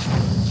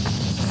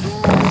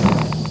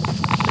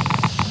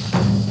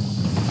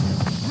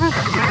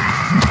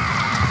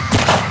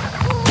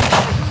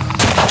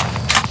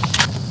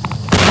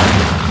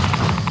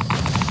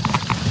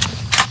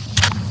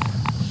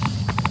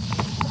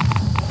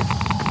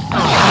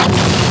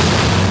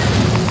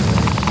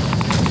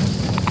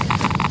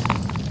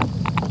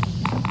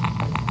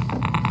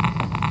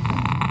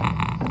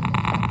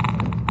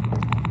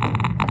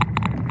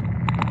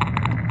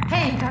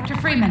 Dr.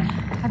 Freeman,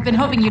 I've been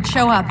hoping you'd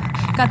show up.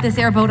 Got this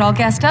airboat all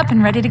gassed up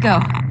and ready to go.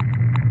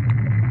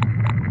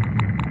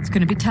 It's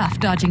gonna be tough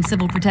dodging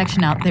civil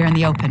protection out there in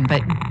the open,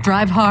 but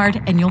drive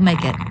hard and you'll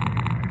make it.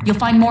 You'll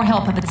find more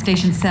help up at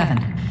Station 7.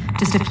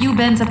 Just a few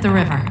bends up the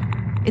river.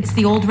 It's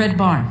the old red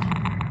barn.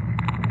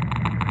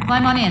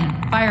 Climb on in,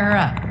 fire her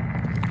up.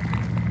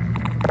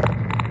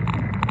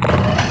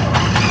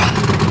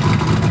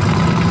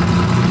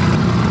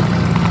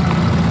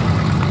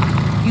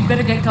 You'd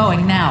better get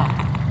going now.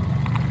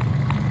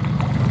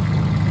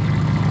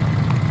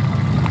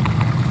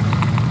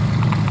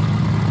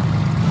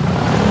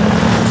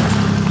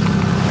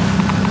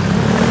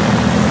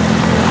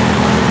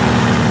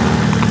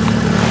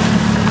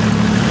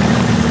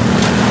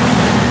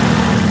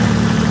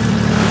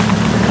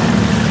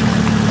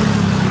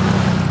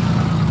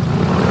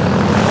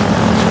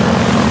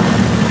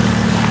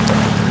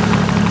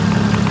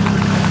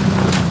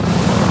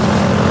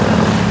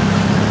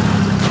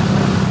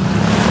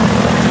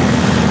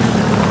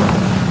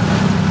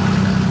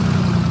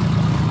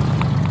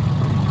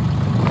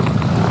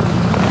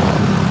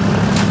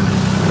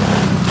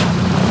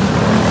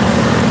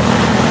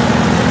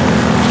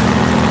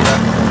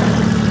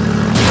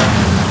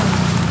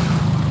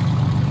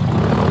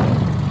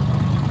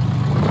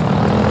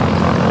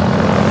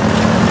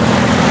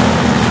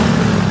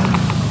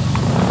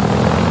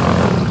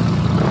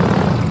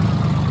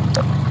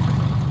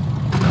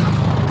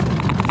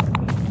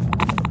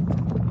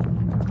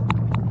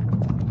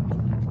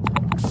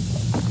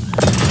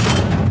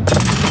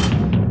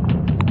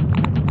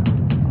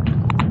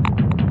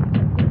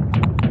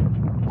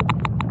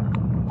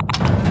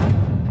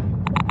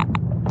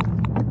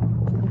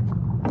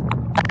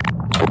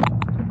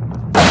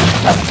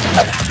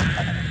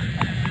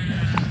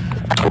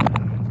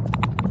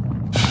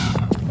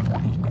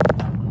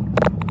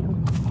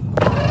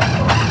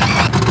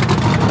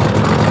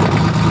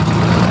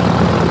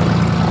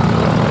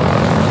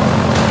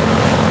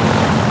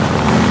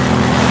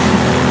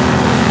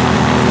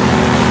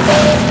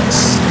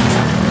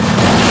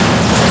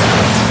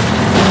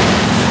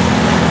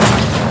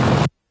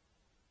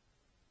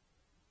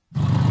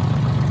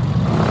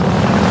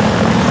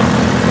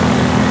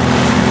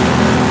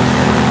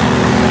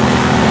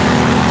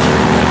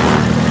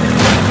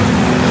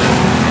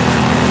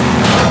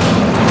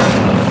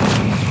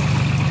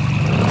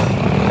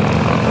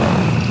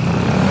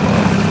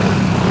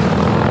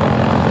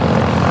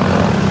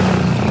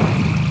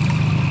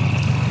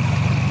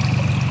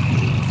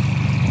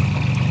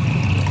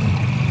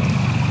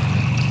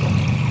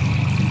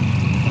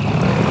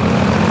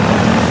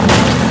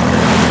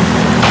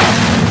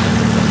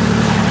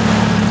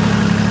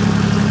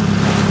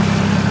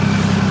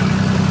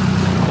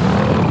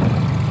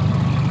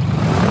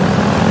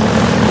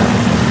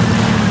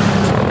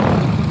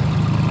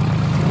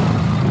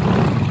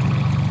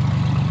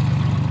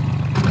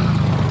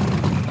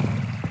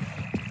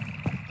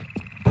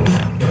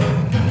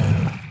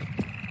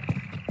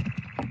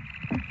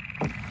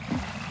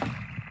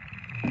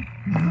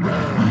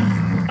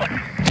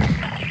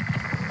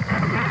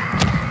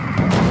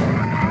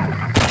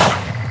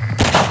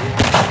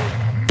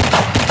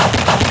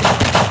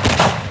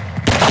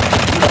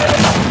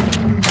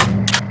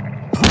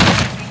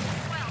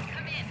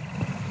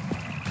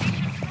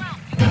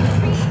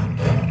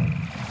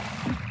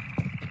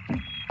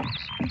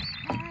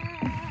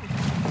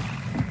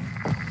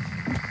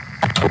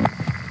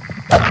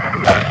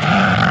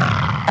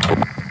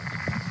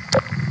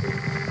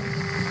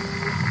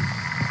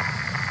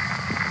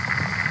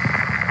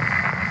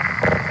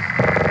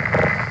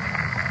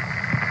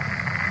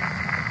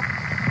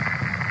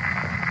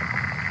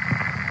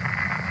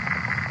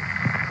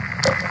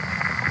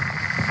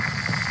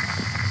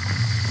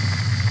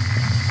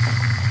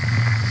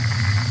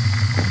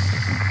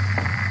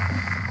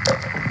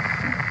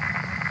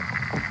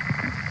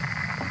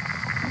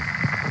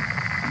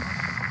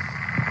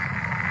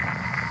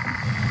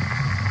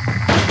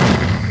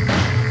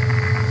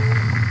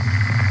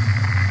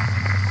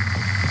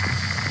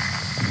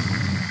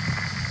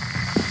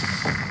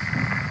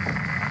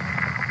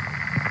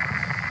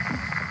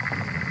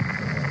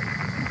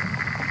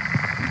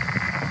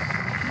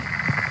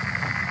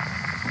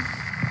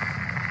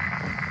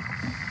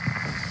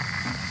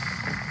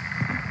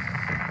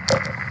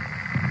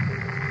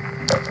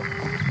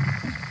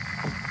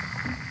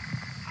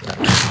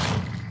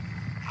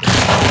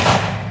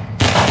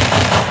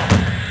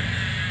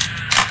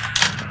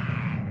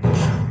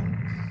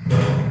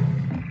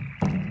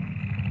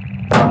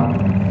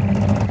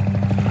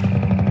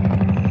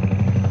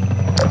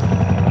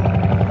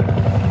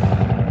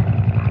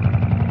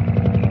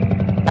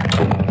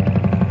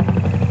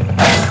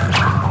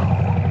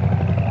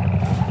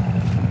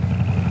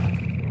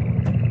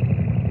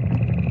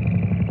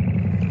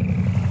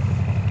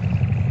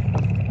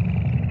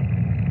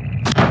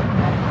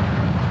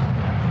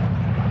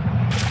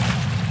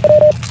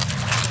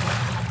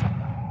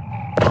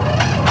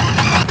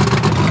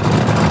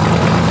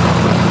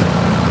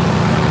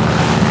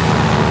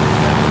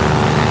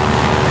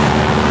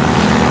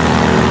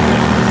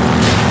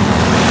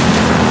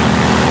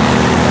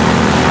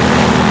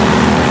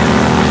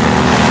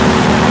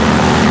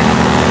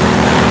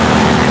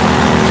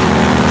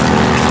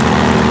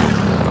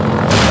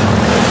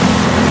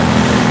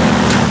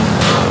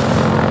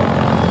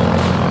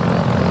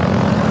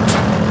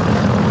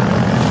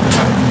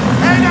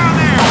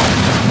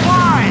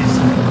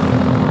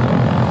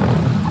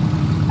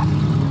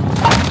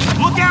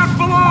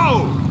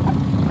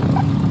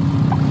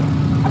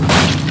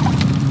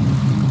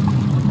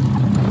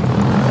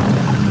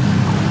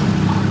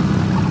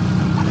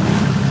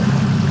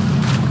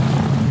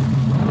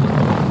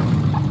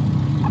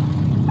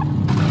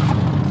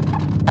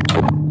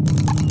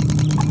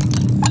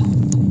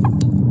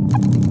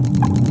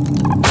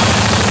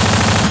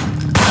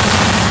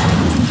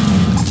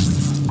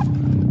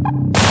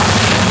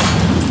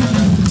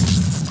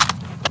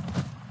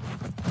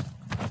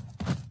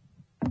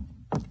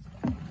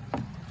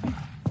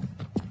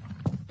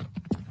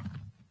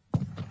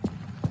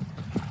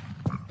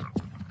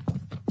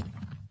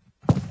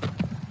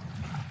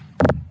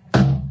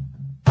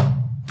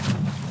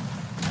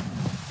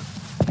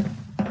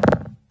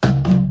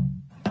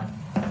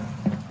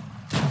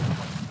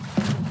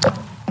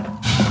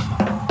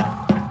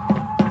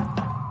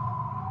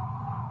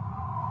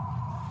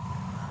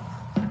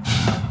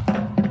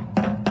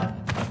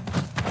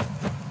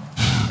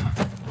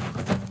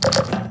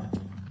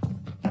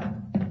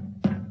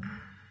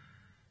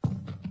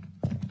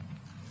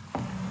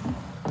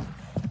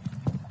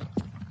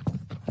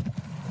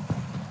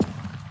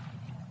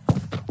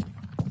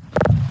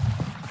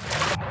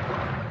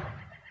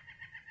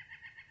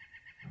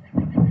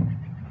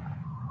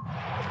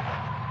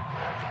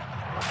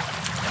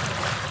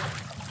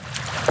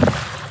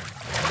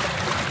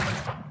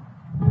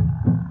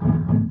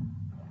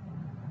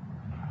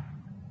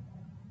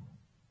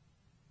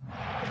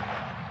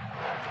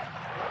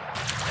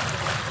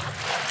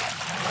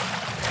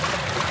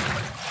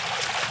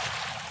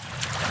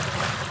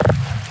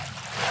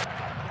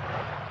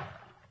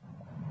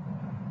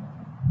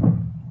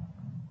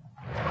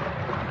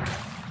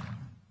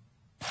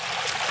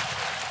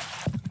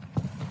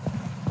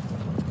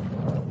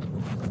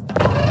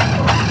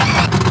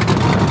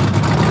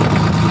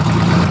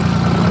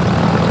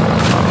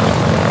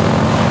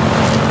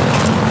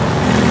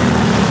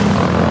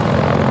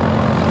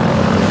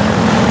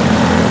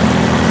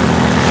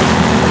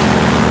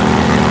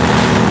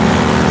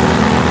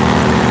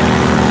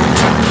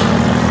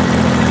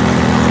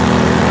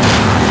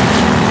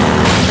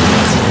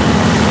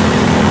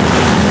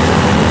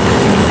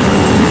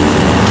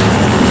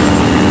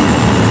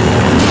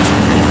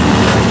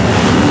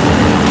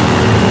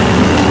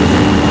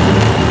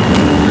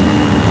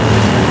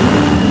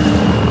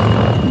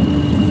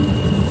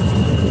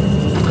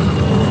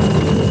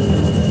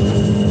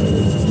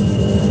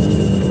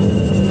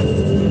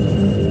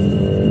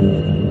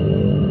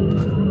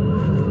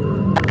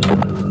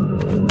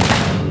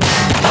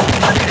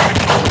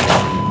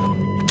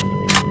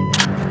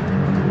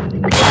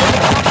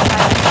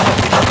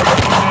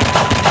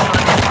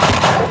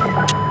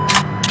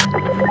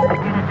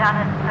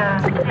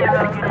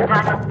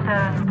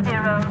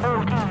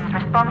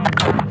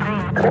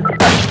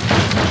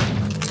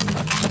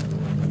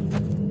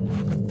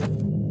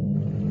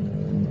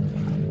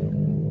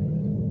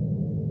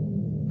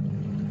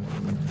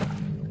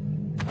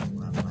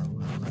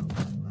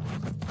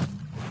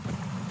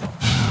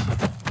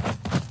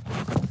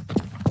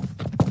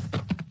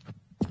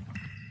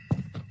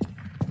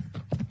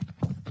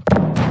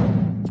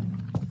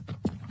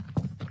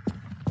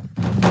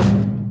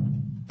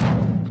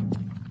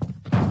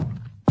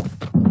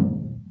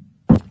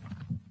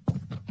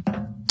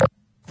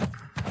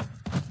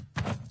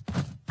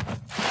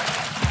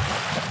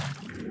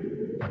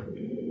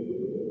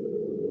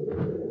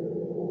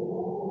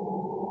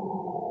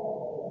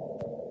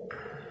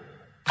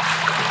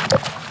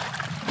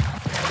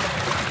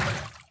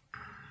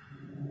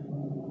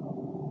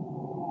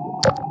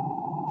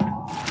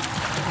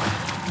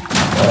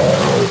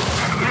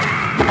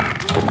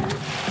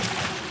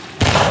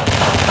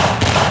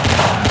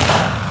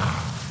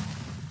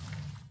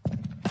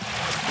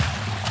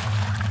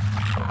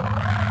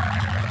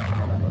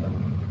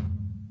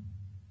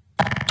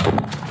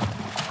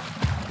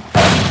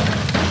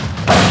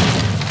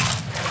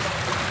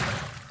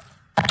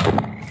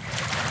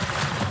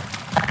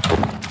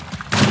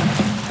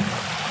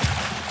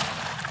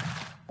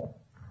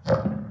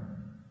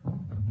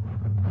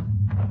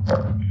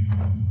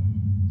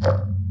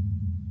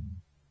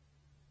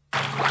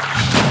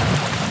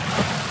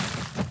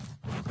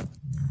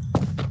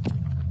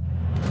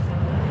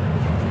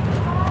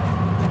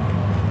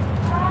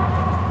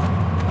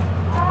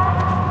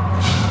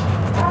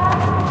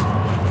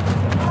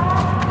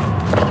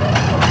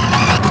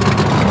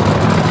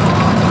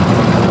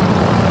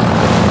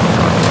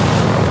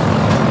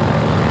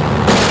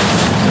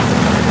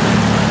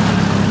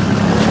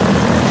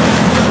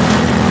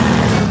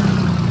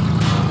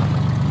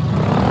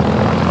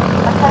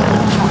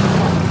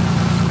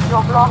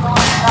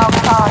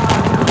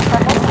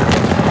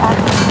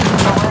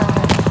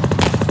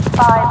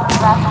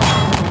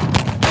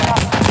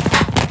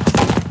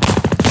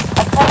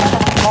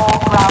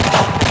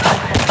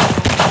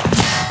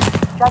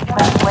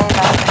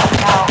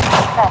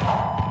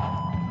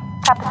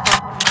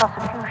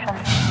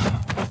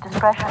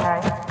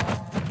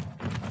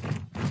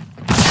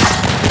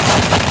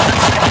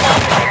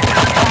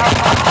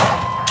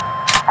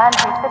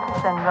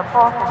 Anti-citizen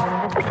reported in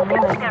this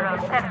community.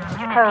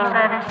 Code,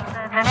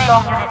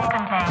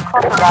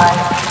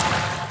 cauterized,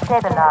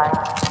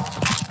 stabilized.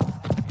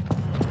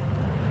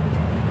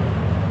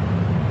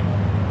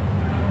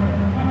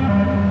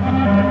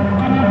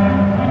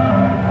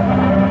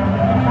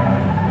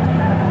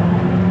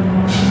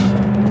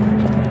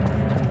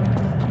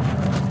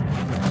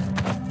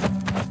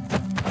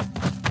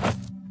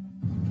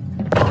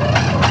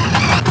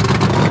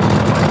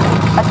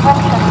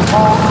 Attention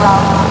all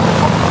ground.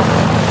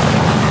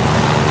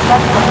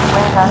 Judgment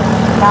waiver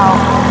now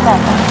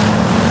set.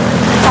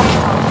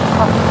 Capital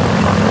prosecution.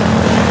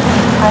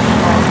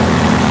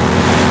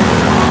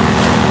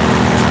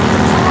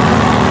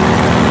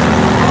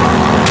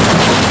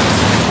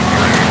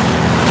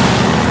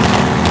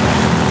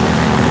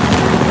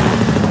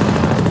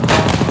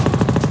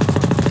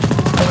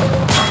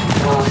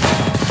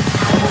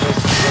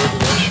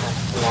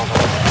 Discretionary.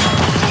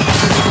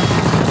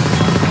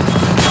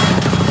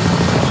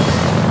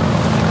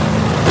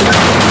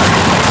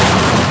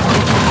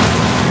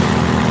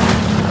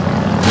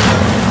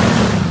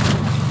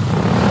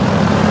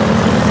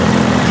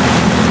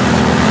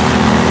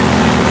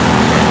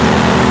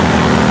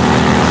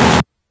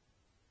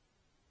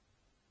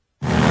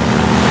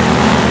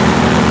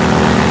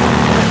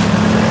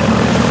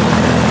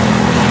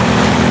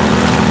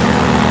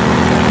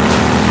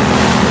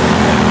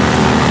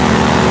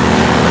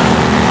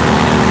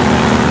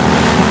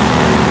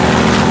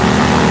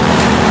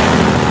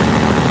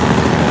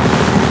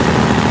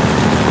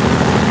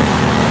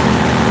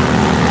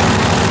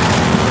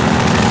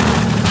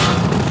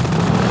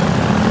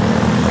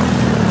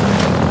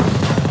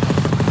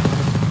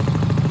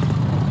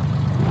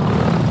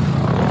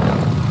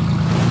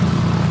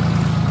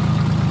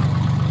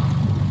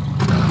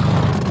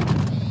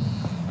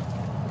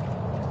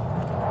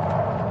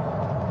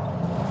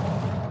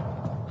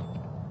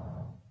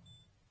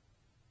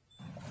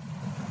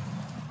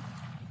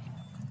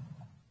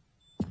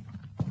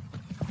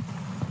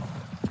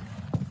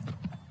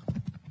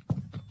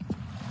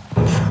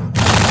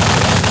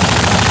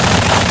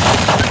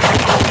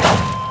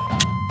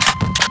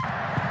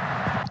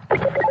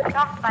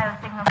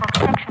 Biosignal for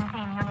protection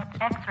team unit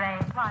X-ray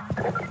 1.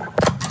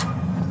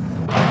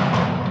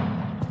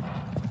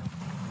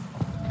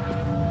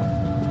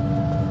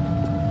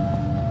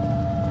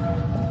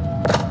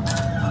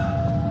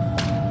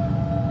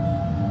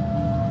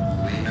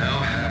 We now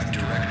have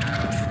direct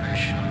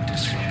confirmation of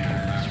disruptor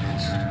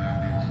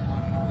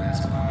one who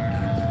has acquired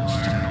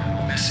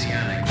an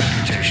messianic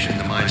reputation in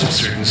the minds of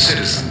certain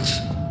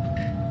citizens.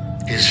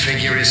 His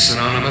figure is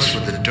synonymous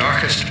with the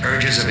darkest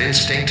urges of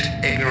instinct,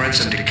 ignorance,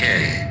 and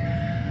decay.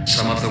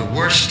 Some of the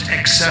worst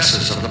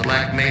excesses of the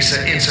Black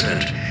Mesa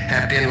incident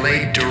have been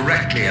laid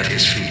directly at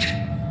his feet.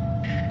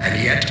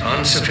 And yet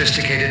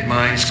unsophisticated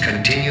minds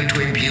continue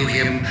to imbue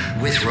him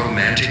with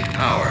romantic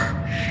power,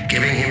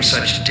 giving him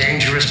such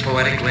dangerous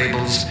poetic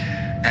labels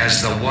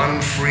as the One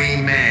Free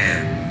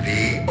Man,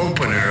 the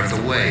opener of the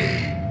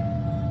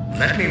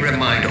Let me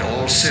remind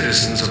all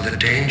citizens of the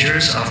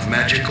dangers of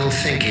magical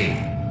thinking.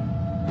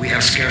 We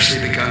have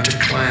scarcely begun to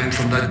climb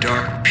from the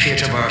dark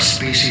pit of our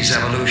species'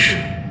 evolution.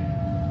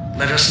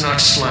 Let us not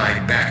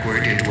slide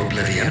backward into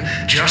oblivion,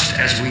 just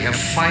as we have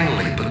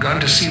finally begun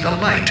to see the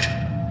light.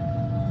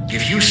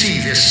 If you see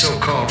this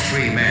so-called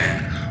free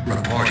man,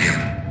 report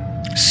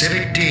him.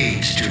 Civic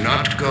deeds do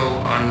not go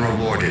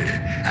unrewarded,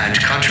 and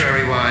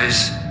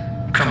contrariwise,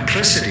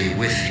 complicity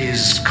with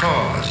his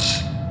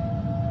cause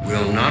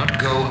will not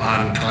go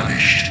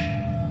unpunished.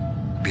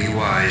 Be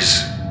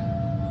wise.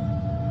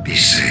 Be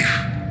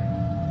safe.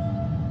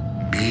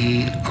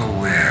 Be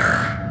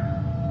aware.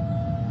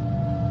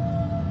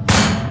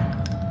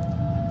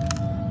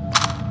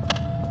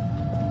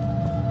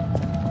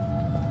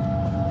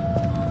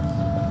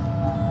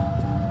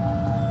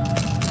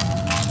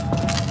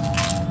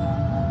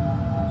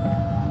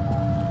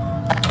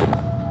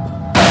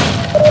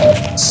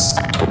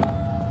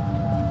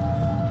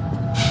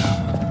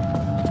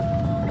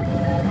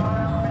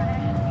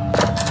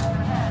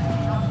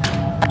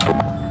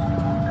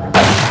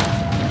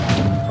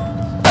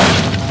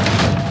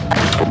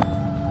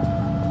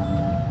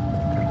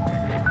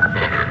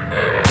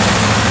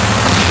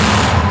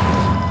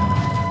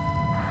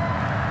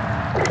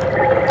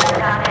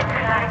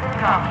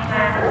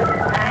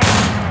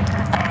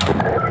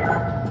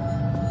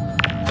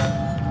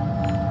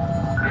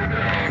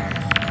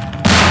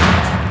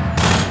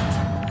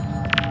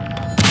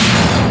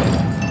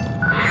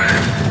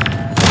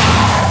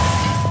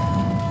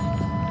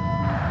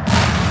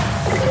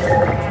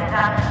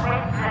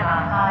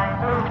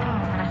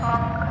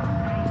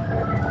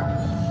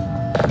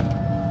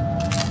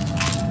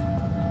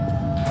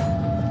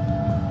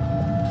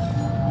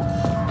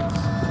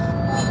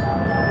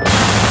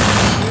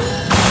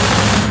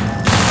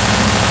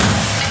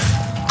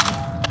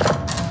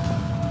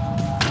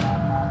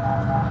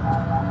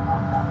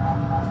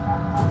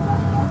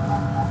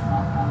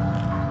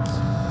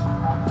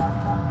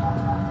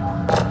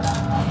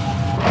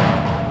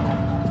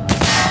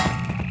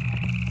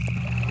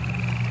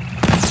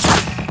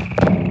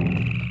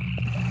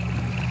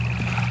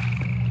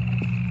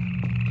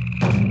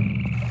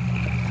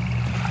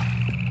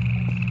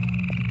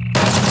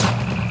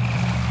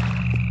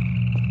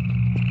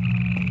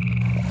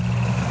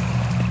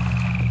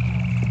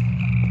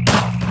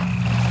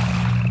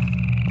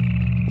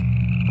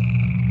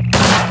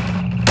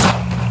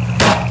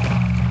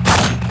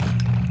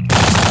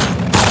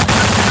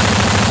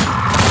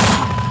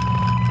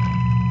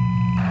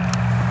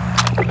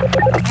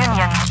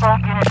 Union, all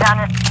unit down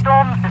at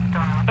Storm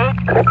System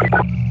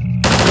 8.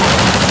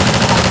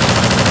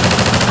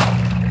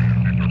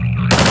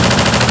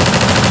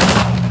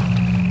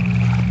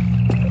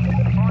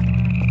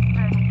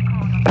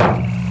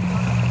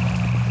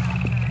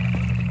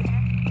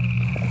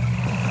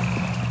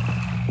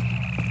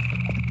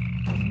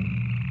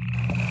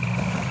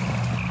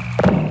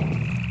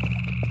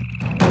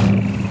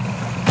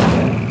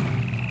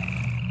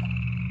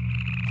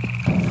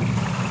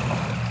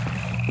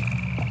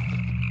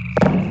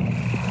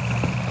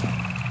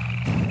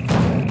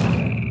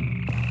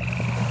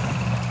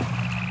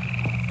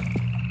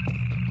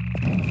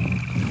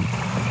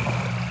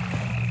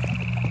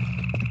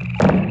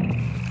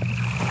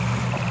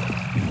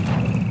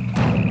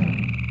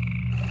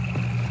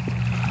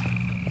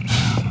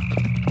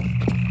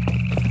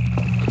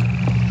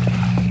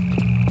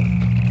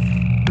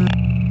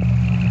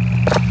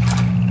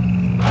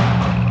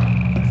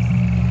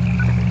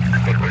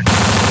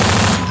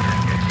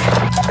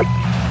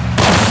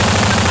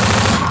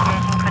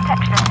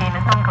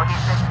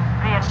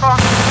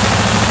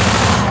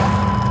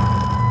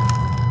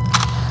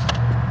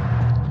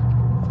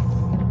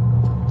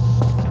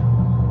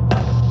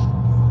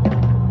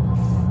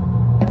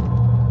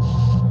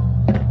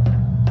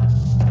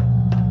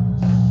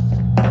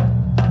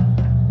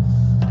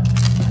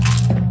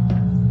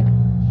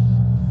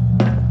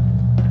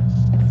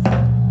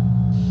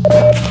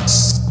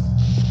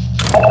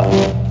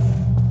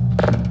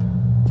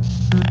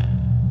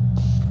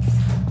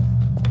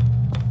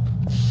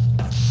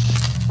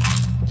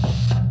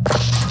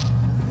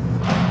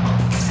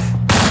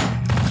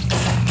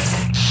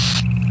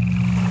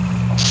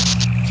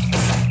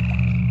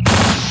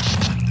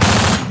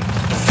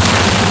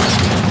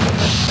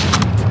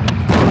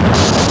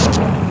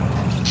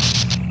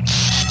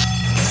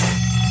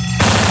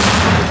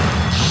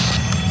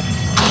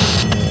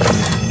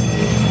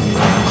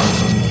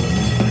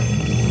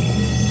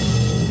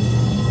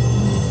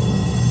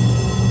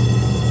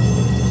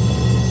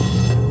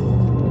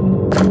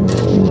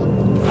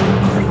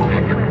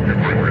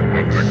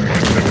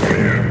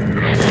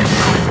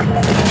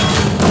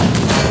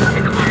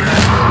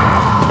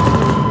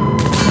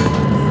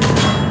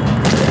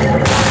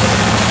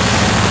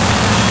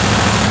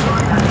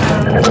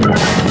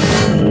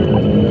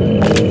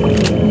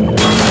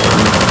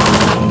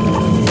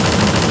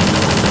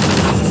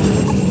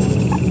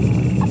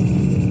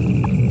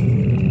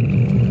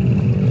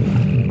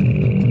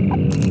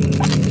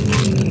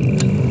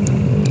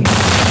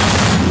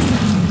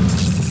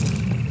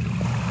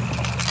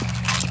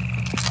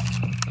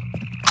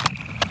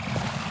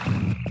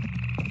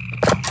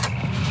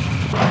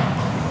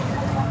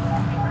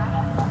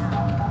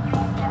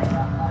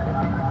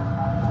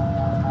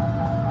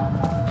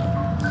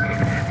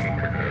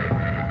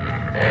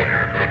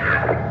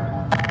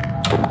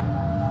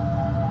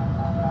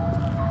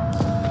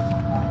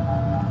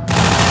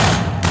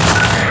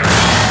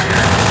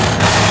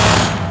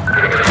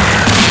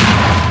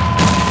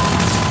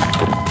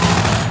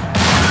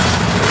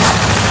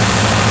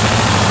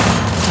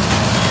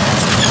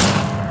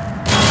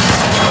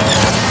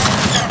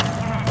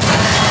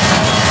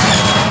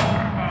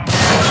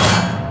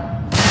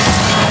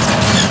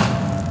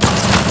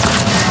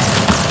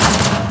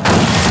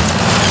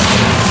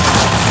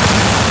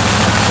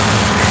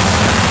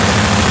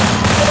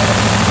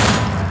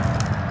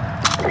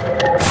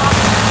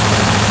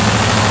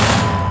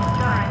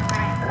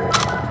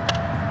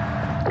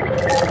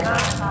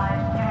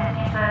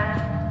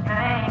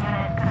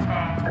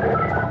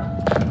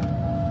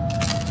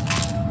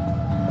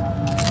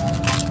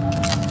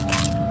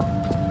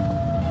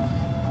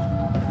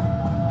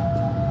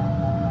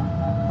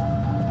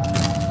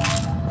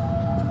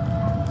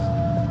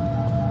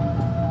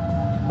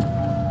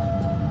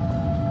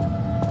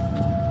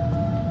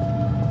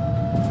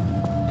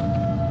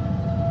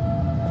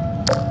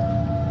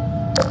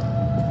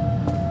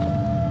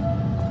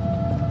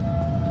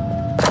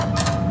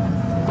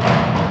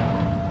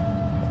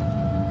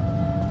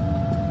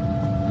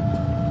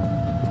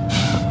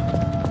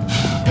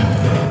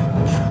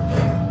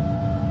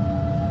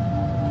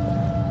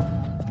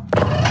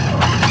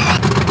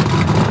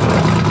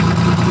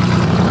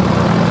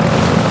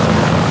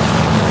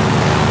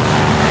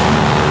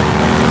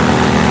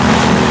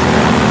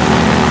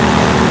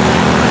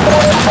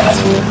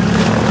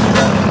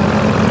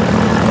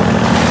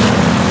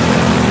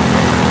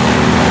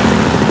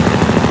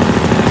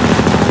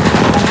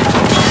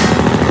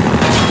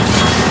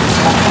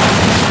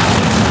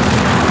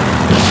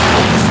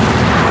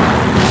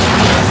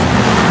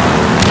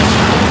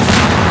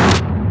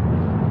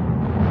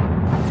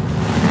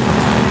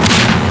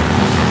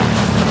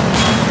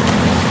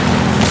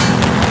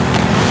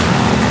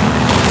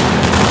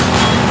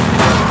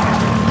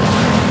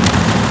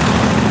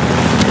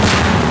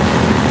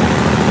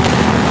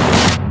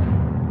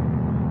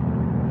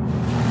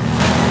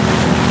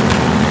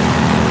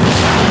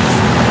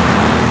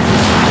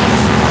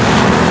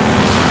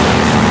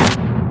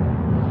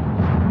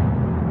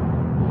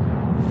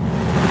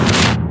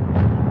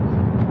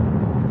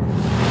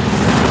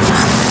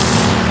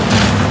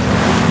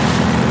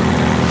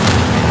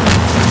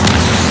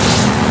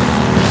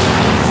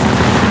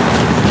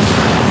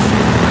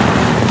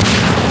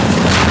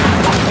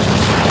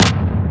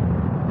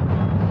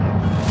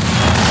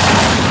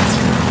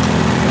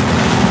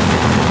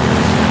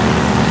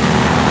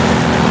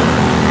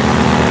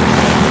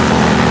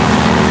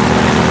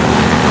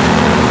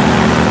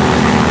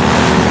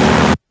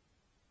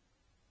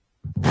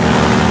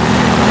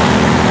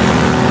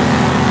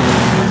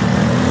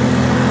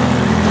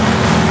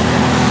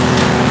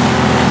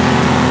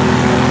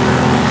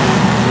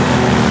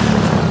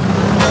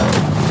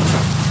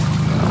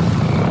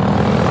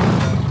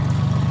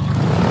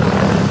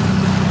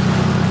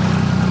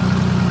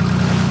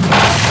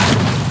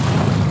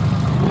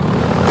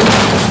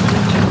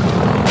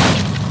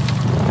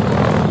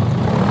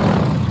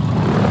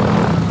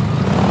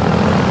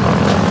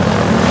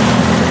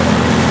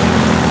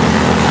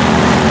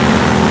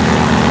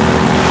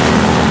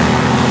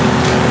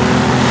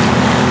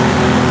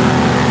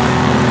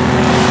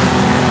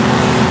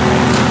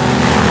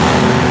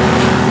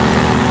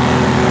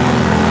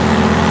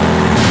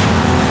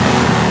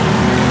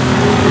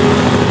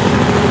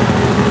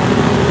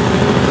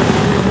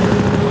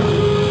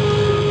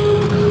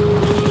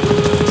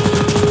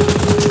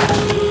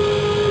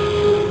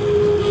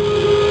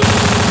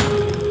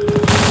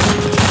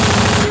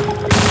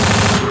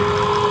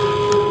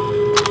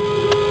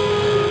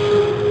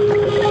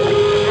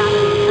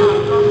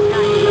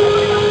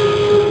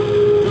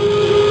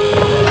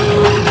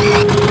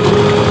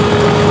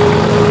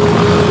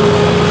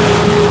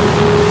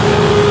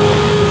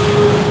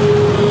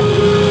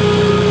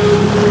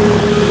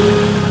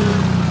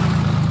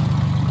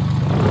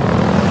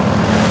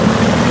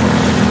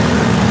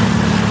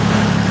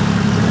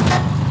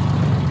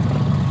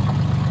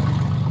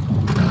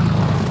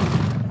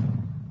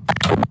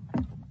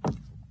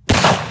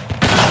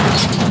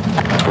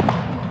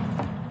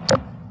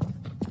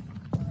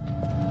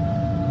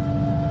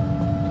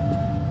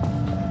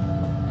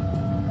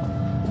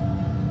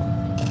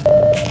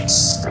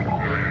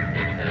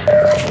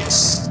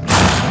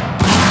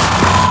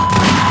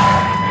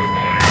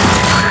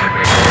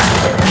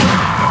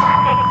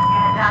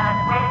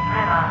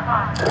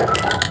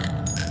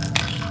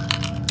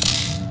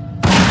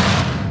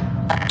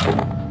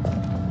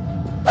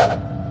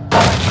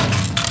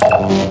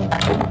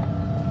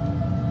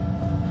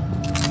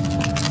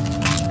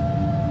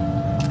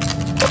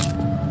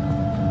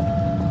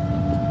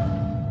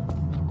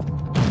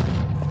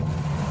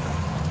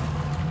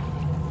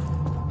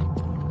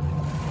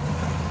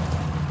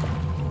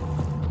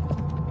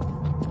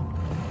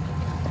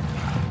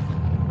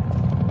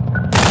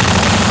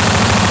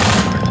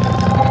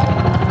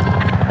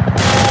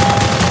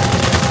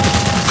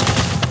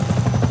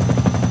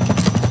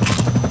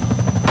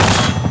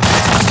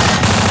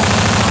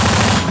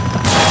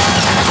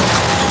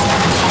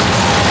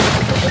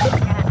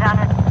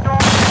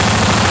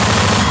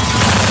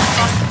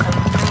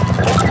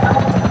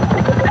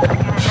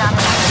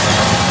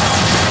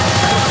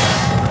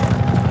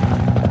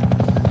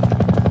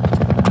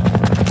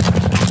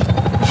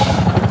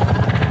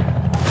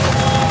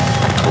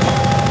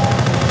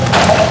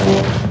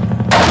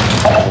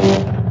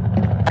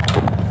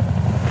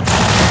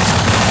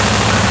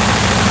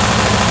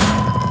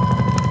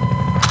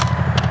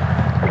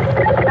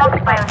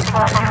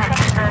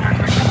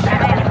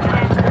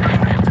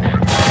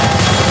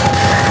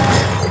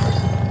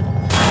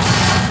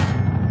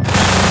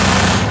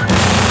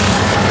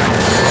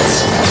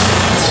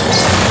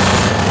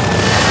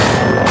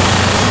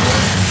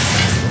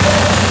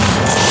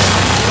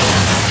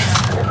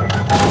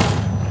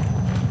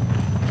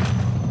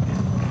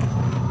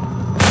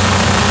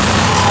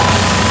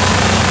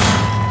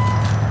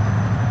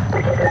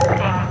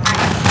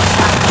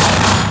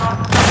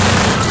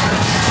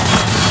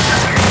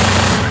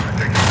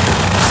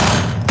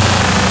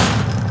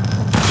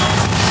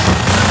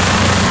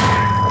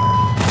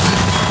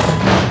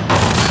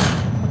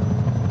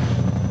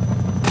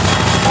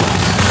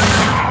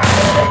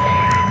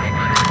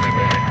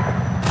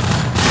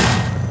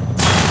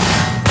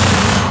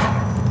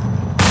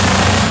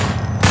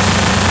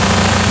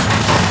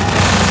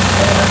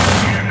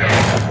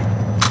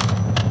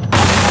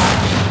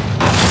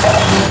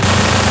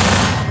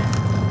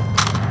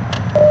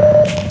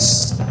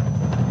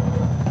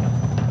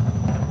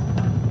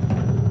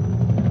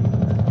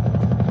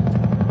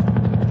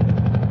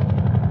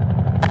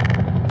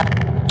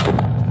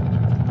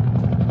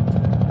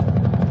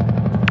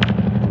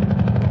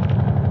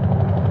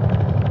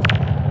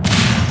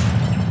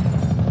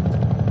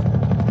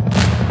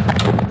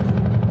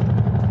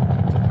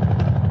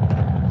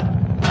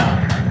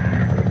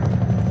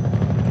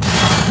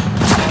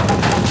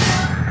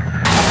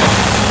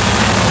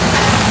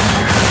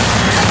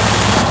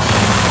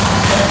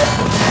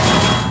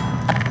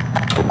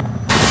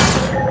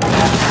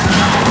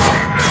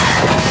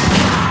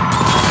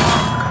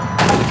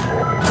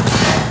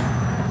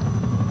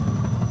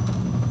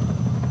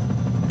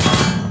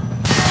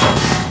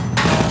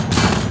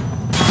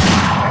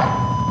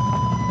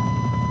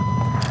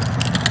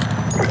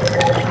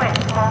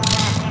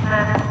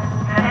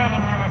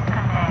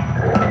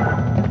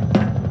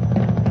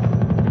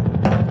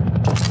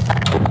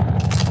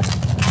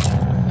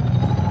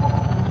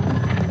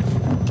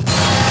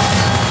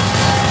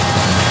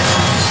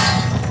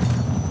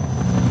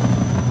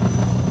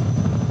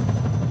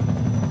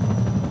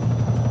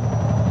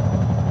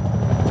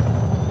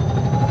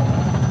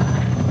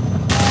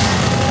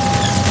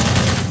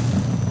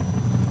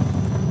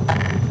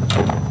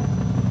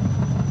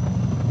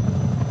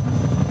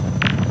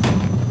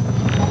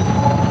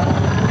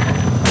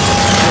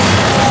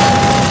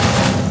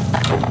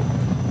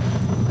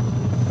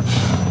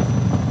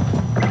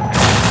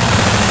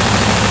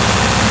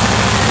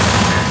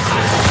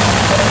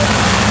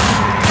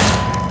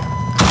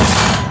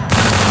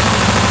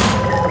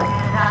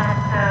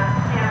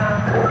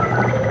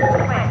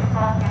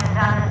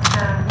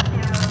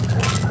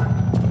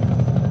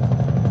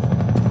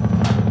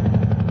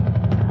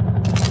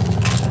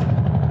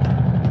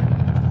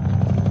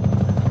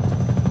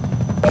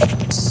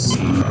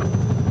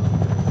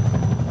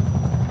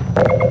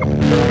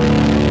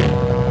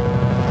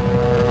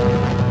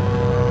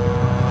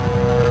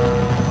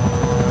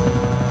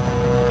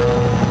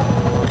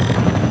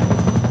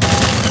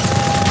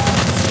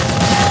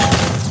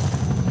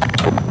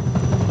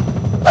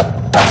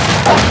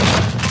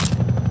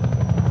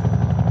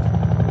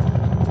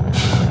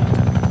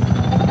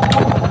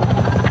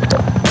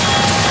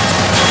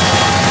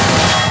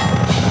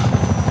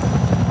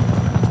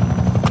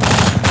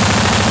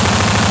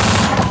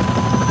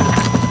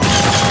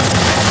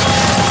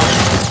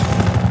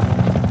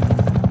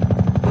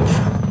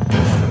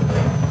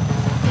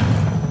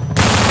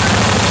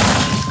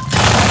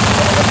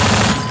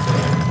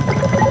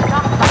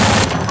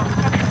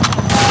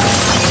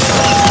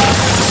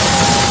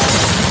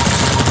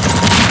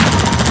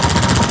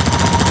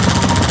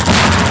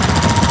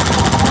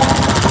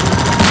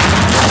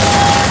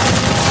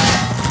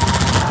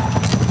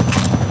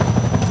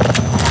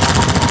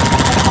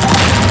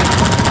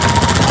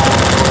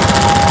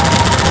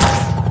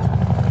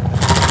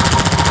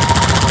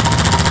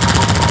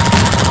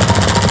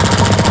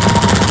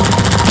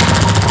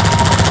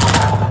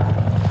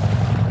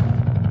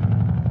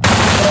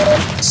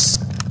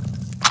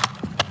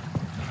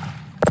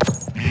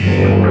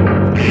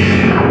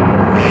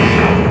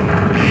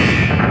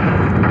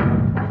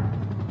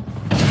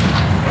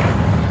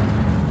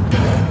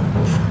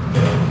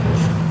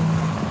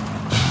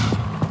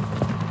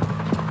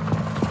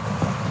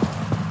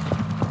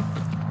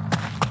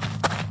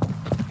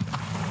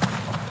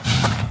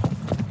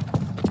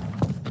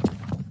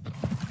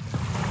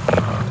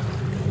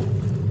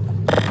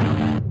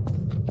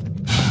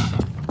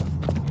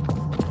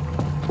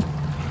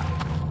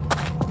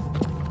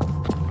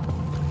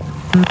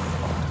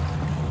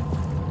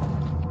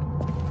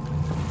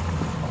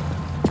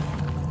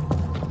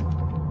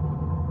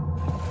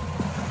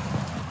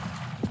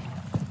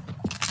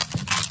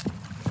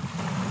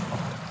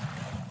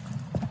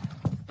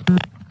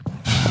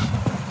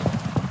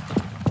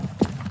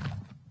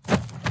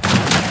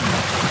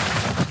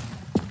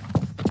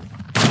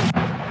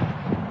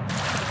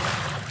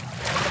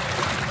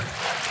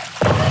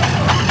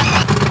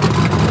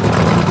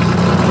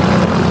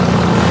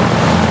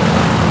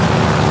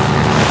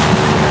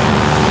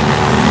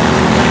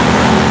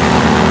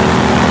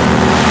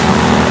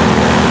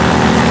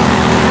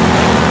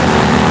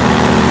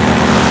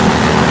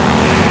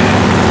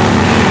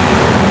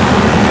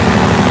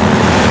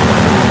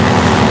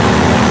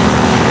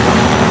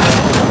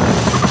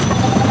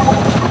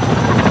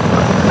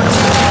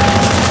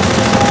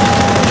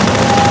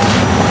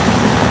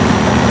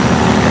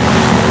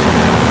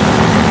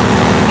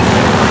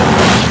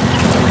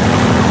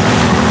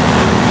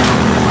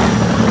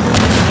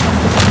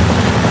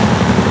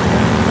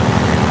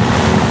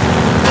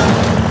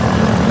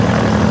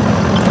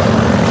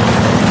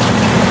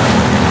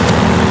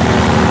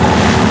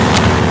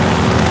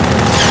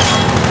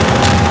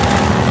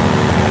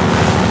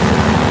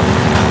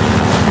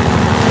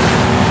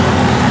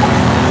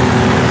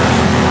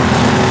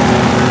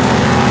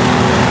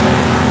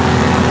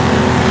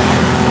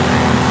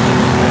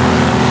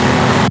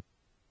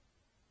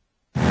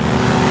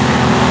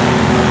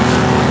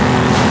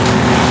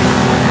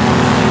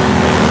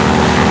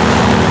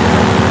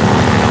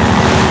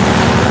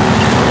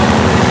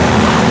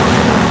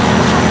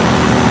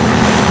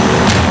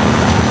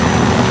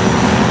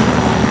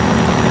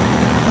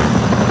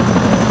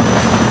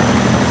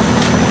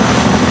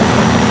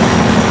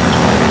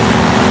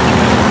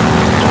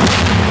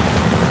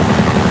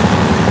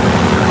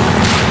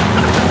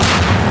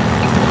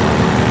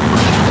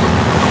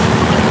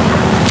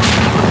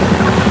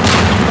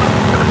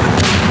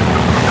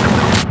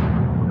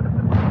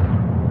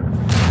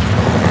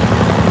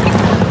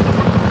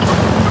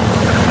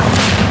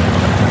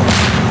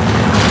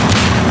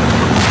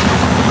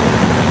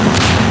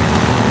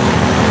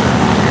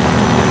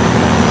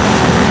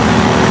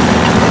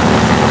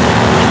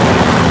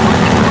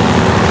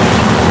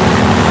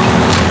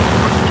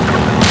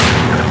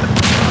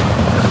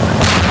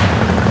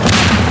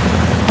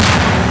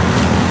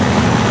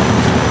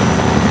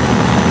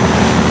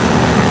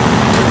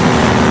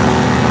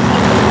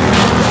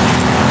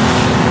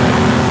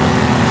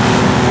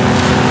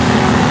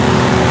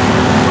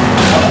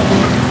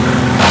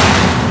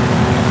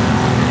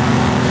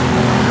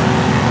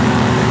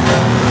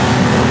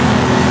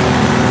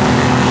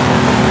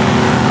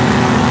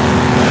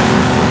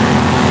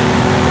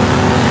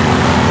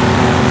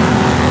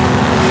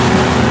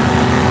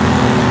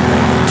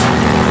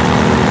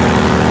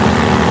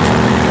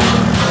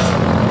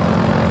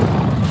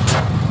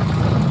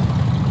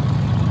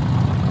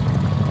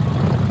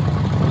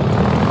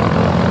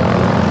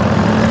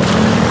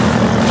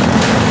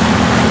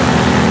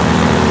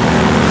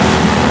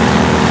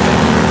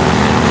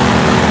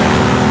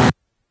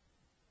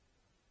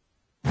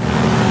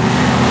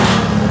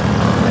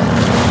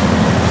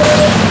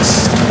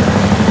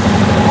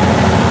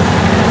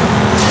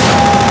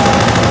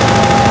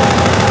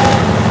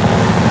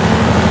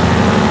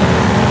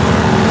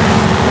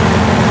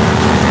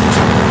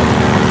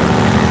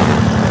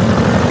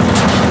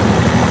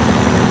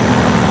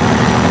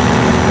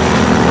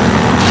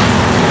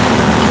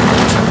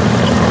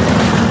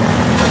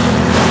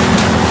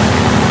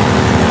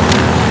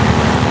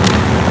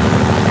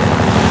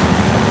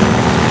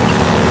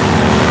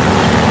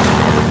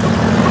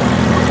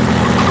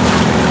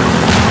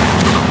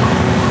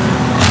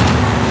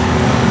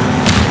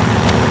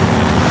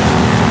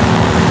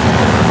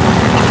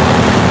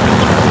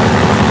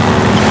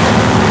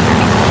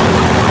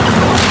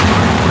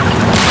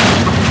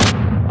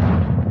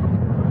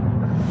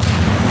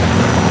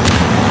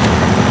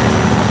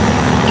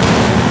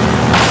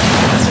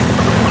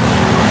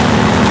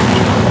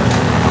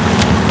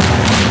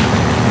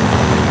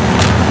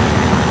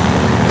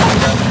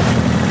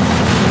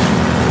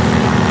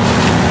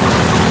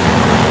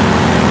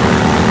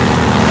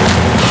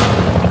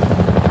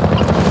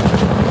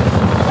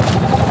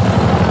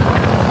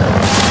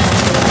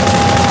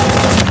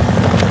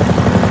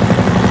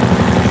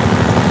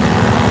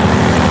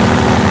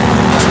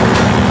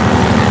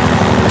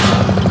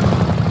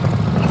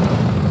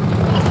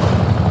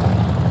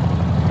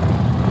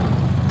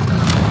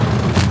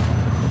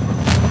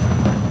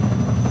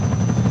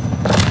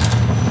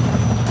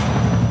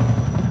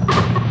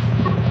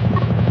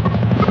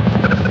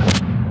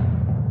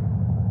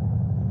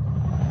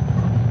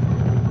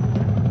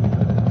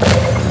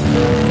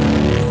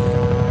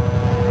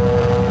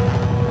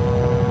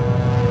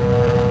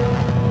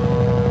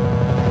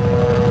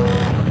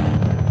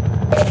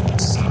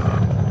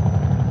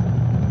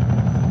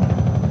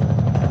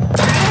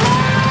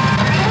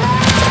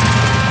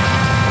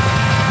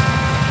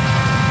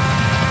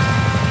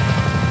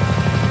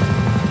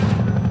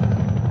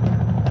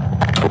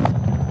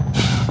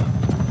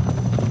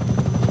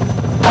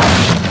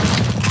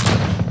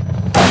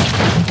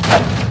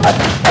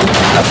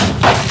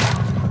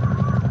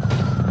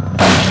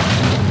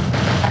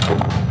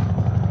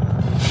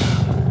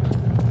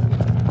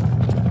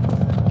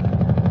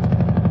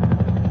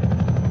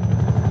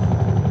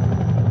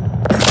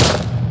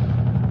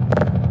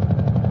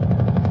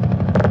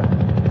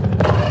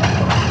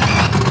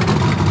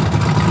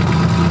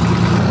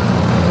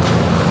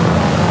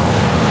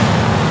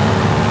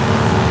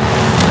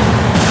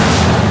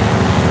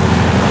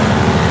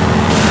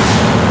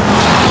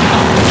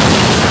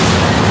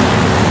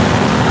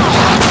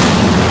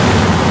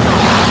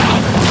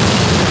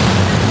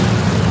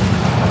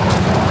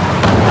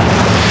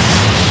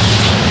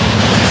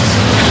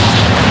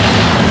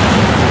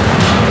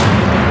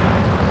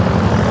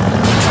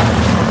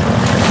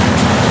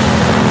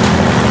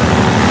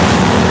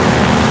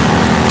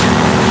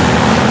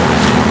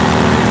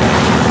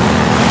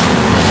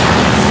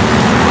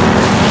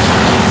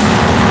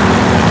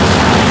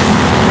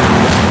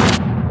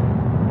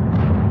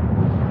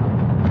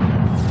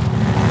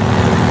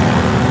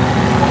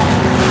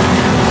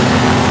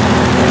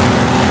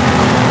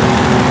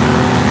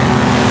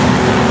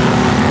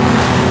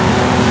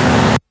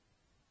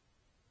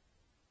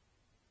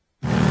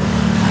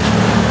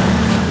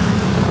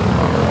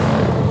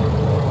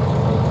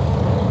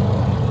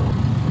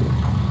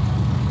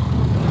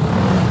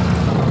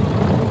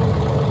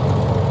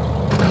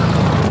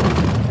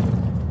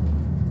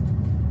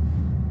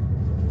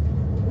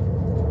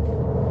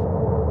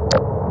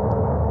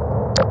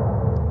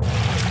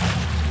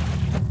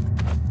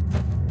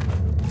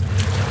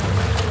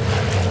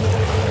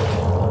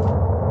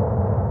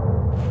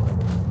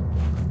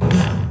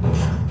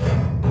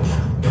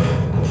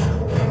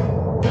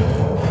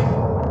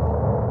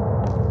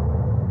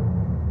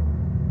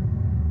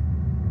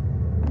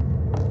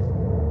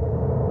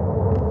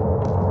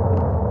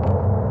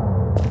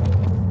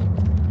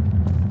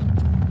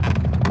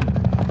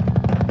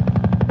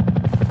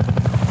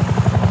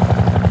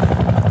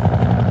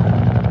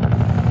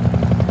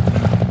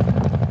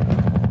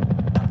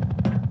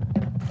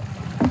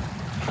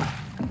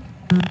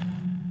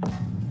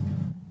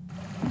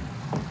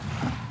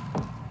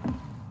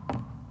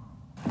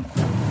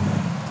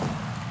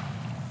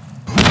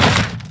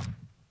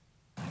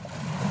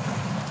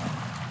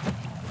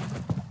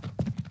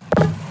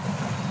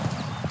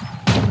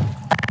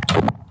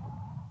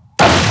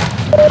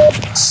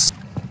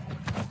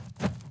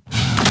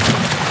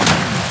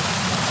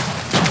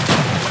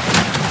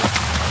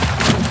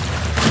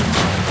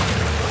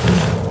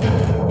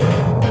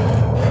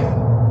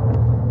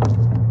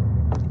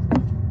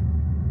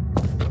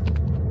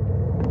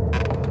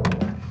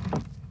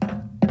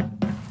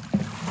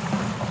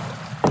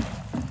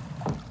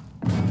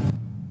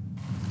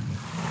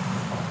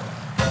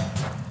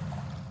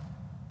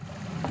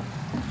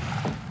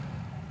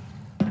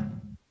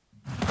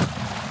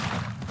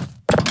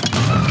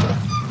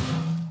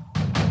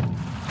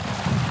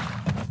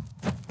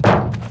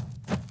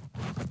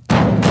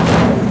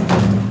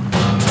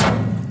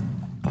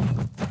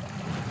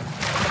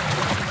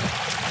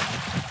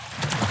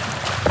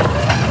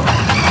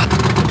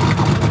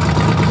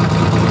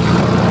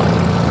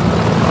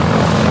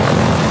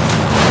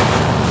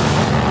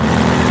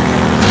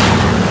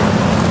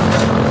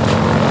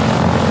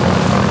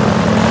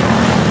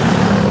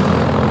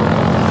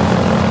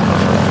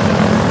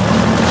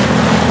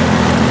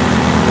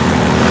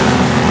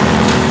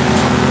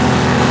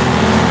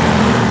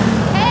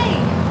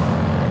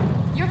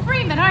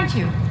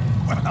 aren't you?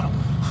 Well,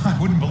 I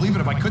wouldn't believe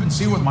it if I couldn't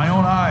see it with my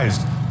own eyes.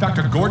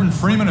 Dr. Gordon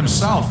Freeman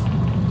himself.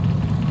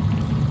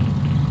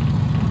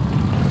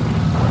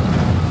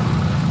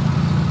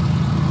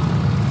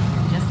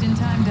 Just in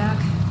time, Doc.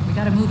 We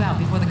gotta move out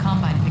before the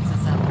Combine picks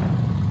us up.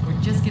 We're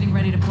just getting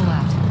ready to pull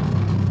out.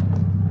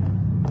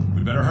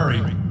 We better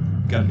hurry.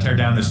 Gotta tear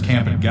down this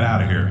camp and get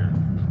out of here.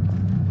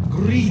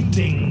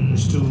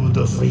 Greetings to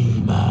the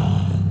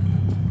Freeman.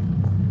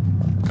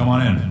 Come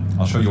on in.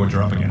 I'll show you what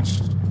you're up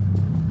against.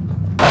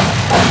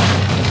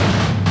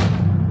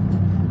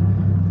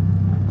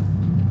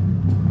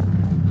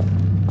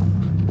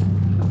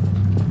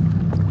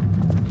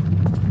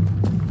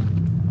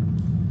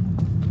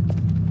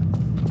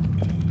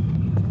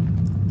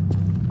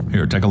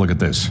 Here, take a look at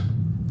this.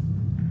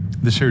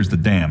 This here's the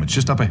dam. It's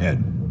just up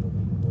ahead.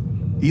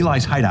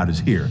 Eli's hideout is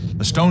here,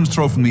 a stone's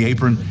throw from the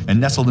apron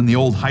and nestled in the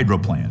old hydro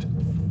plant.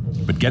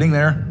 But getting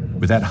there,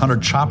 with that hunter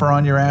chopper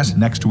on your ass,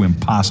 next to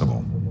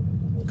impossible.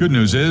 Good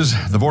news is,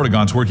 the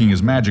Vortigaunt's working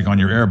his magic on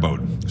your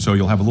airboat, so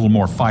you'll have a little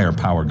more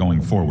firepower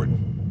going forward.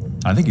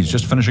 I think he's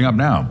just finishing up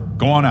now.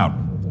 Go on out.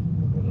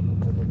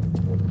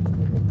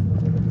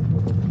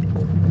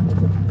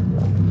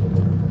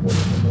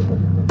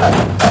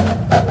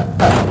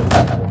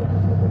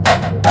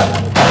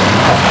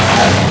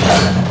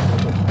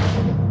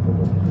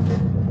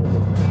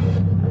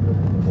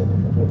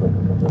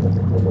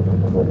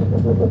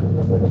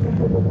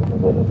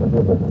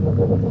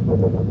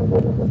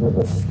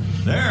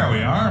 There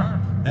we are.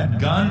 That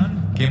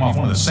gun came off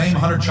one of the same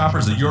hunter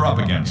choppers that you're up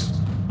against.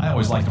 I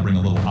always like to bring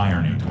a little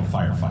irony to a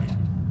firefight.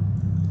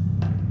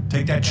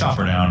 Take that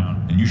chopper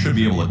down, and you should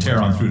be able to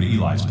tear on through to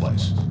Eli's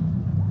place.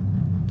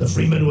 The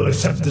Freeman will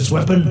accept this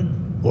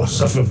weapon or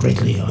suffer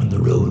greatly on the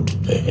road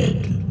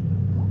ahead.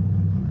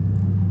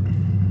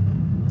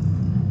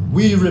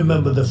 We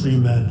remember the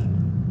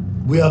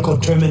Freeman. We are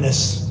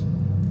coterminous.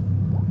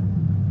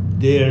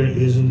 There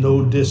is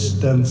no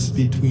distance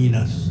between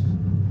us.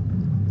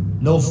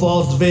 No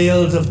false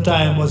veils of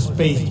time or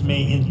space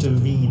may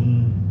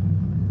intervene.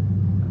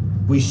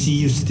 We see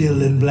you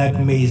still in Black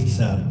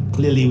Mesa.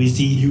 Clearly we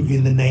see you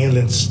in the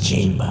Nihilant's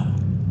chamber.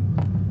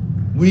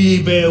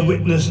 We bear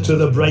witness to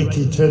the bright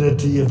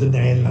eternity of the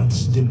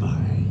Nihilant's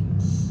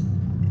demise.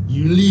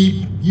 You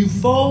leap, you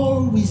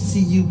fall, we see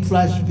you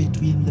crash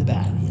between the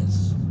barriers.